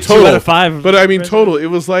 Well, I only mean 2 total, out of 5. but I mean total. It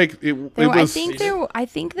was like it There- was. I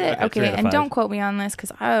think that Okay, 3 okay, out of and 5. don't quote me on this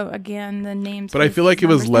because again the names. But I feel like it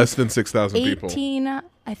was less than 6,000 people. 18.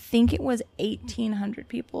 I think it was 1,800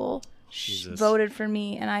 people Jesus. voted for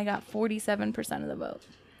me, and I got 47% of the vote.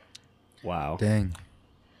 Wow. Dang.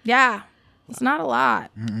 Yeah, it's not a lot.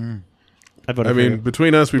 I voted I for mean, you.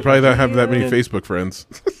 between us, we probably don't have that many Facebook friends.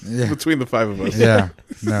 Yeah. Between the 5 of us. Yeah.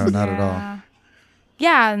 No, not at all. Yeah.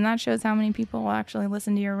 Yeah, and that shows how many people will actually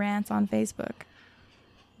listen to your rants on Facebook.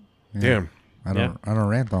 Yeah. Damn. I don't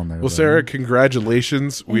rant on there. Well, but- Sarah,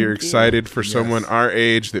 congratulations. We are Thank you. excited for someone our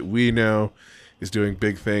age that we know is doing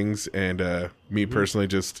big things. And me personally,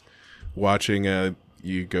 just watching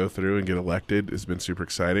you go through and get elected has been super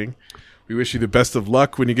exciting. We wish you the best of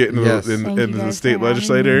luck when you get into Yes. Thank you into the guys state for having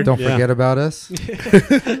legislator. me. Don't Yeah. forget about us.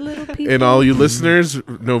 Little people. And all you listeners,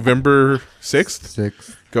 November 6th,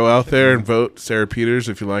 6. go out there and vote Sarah Peters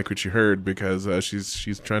if you like what you heard, because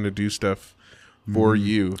she's trying to do stuff for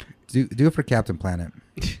you, Do it for Captain Planet.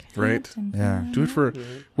 right? Yeah. Do it for,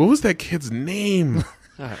 what was that kid's name?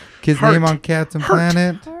 Kid's Heart. name on Captain Heart.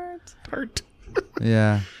 Planet. Tart.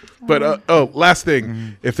 Yeah. But last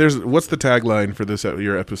thing, if there's, what's the tagline for this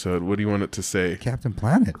your episode? What do you want it to say? Captain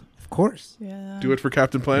Planet. Of course. Yeah. Do it for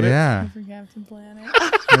Captain Planet. Yeah. For Captain Planet.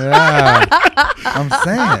 Yeah. I'm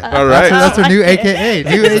saying it. All right. That's a new AKA.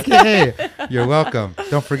 New AKA. You're welcome.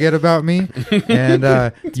 Don't forget about me. And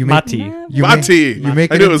you make Mati. you Mati. Make, you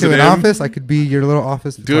make I it knew it was into an an M. office. I could be your little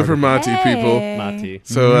office. Do it for photographer. Mati, people. Hey. Mati.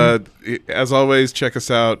 So as always, check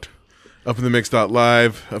us out.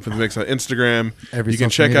 UpInTheMix.live, Up in the Mix on Instagram. Every You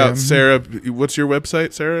can social check media. out Sarah. What's your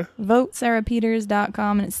website, Sarah?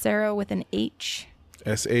 VoteSarahPeters.com, and it's Sarah with an H.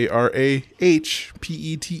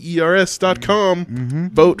 SarahPeters.com.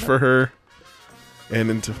 Vote for her. And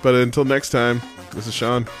until next time, this is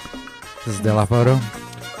Sean. This is De La Foto.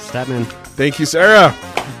 Statman. Thank you, Sarah.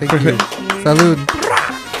 Thank you. Salud.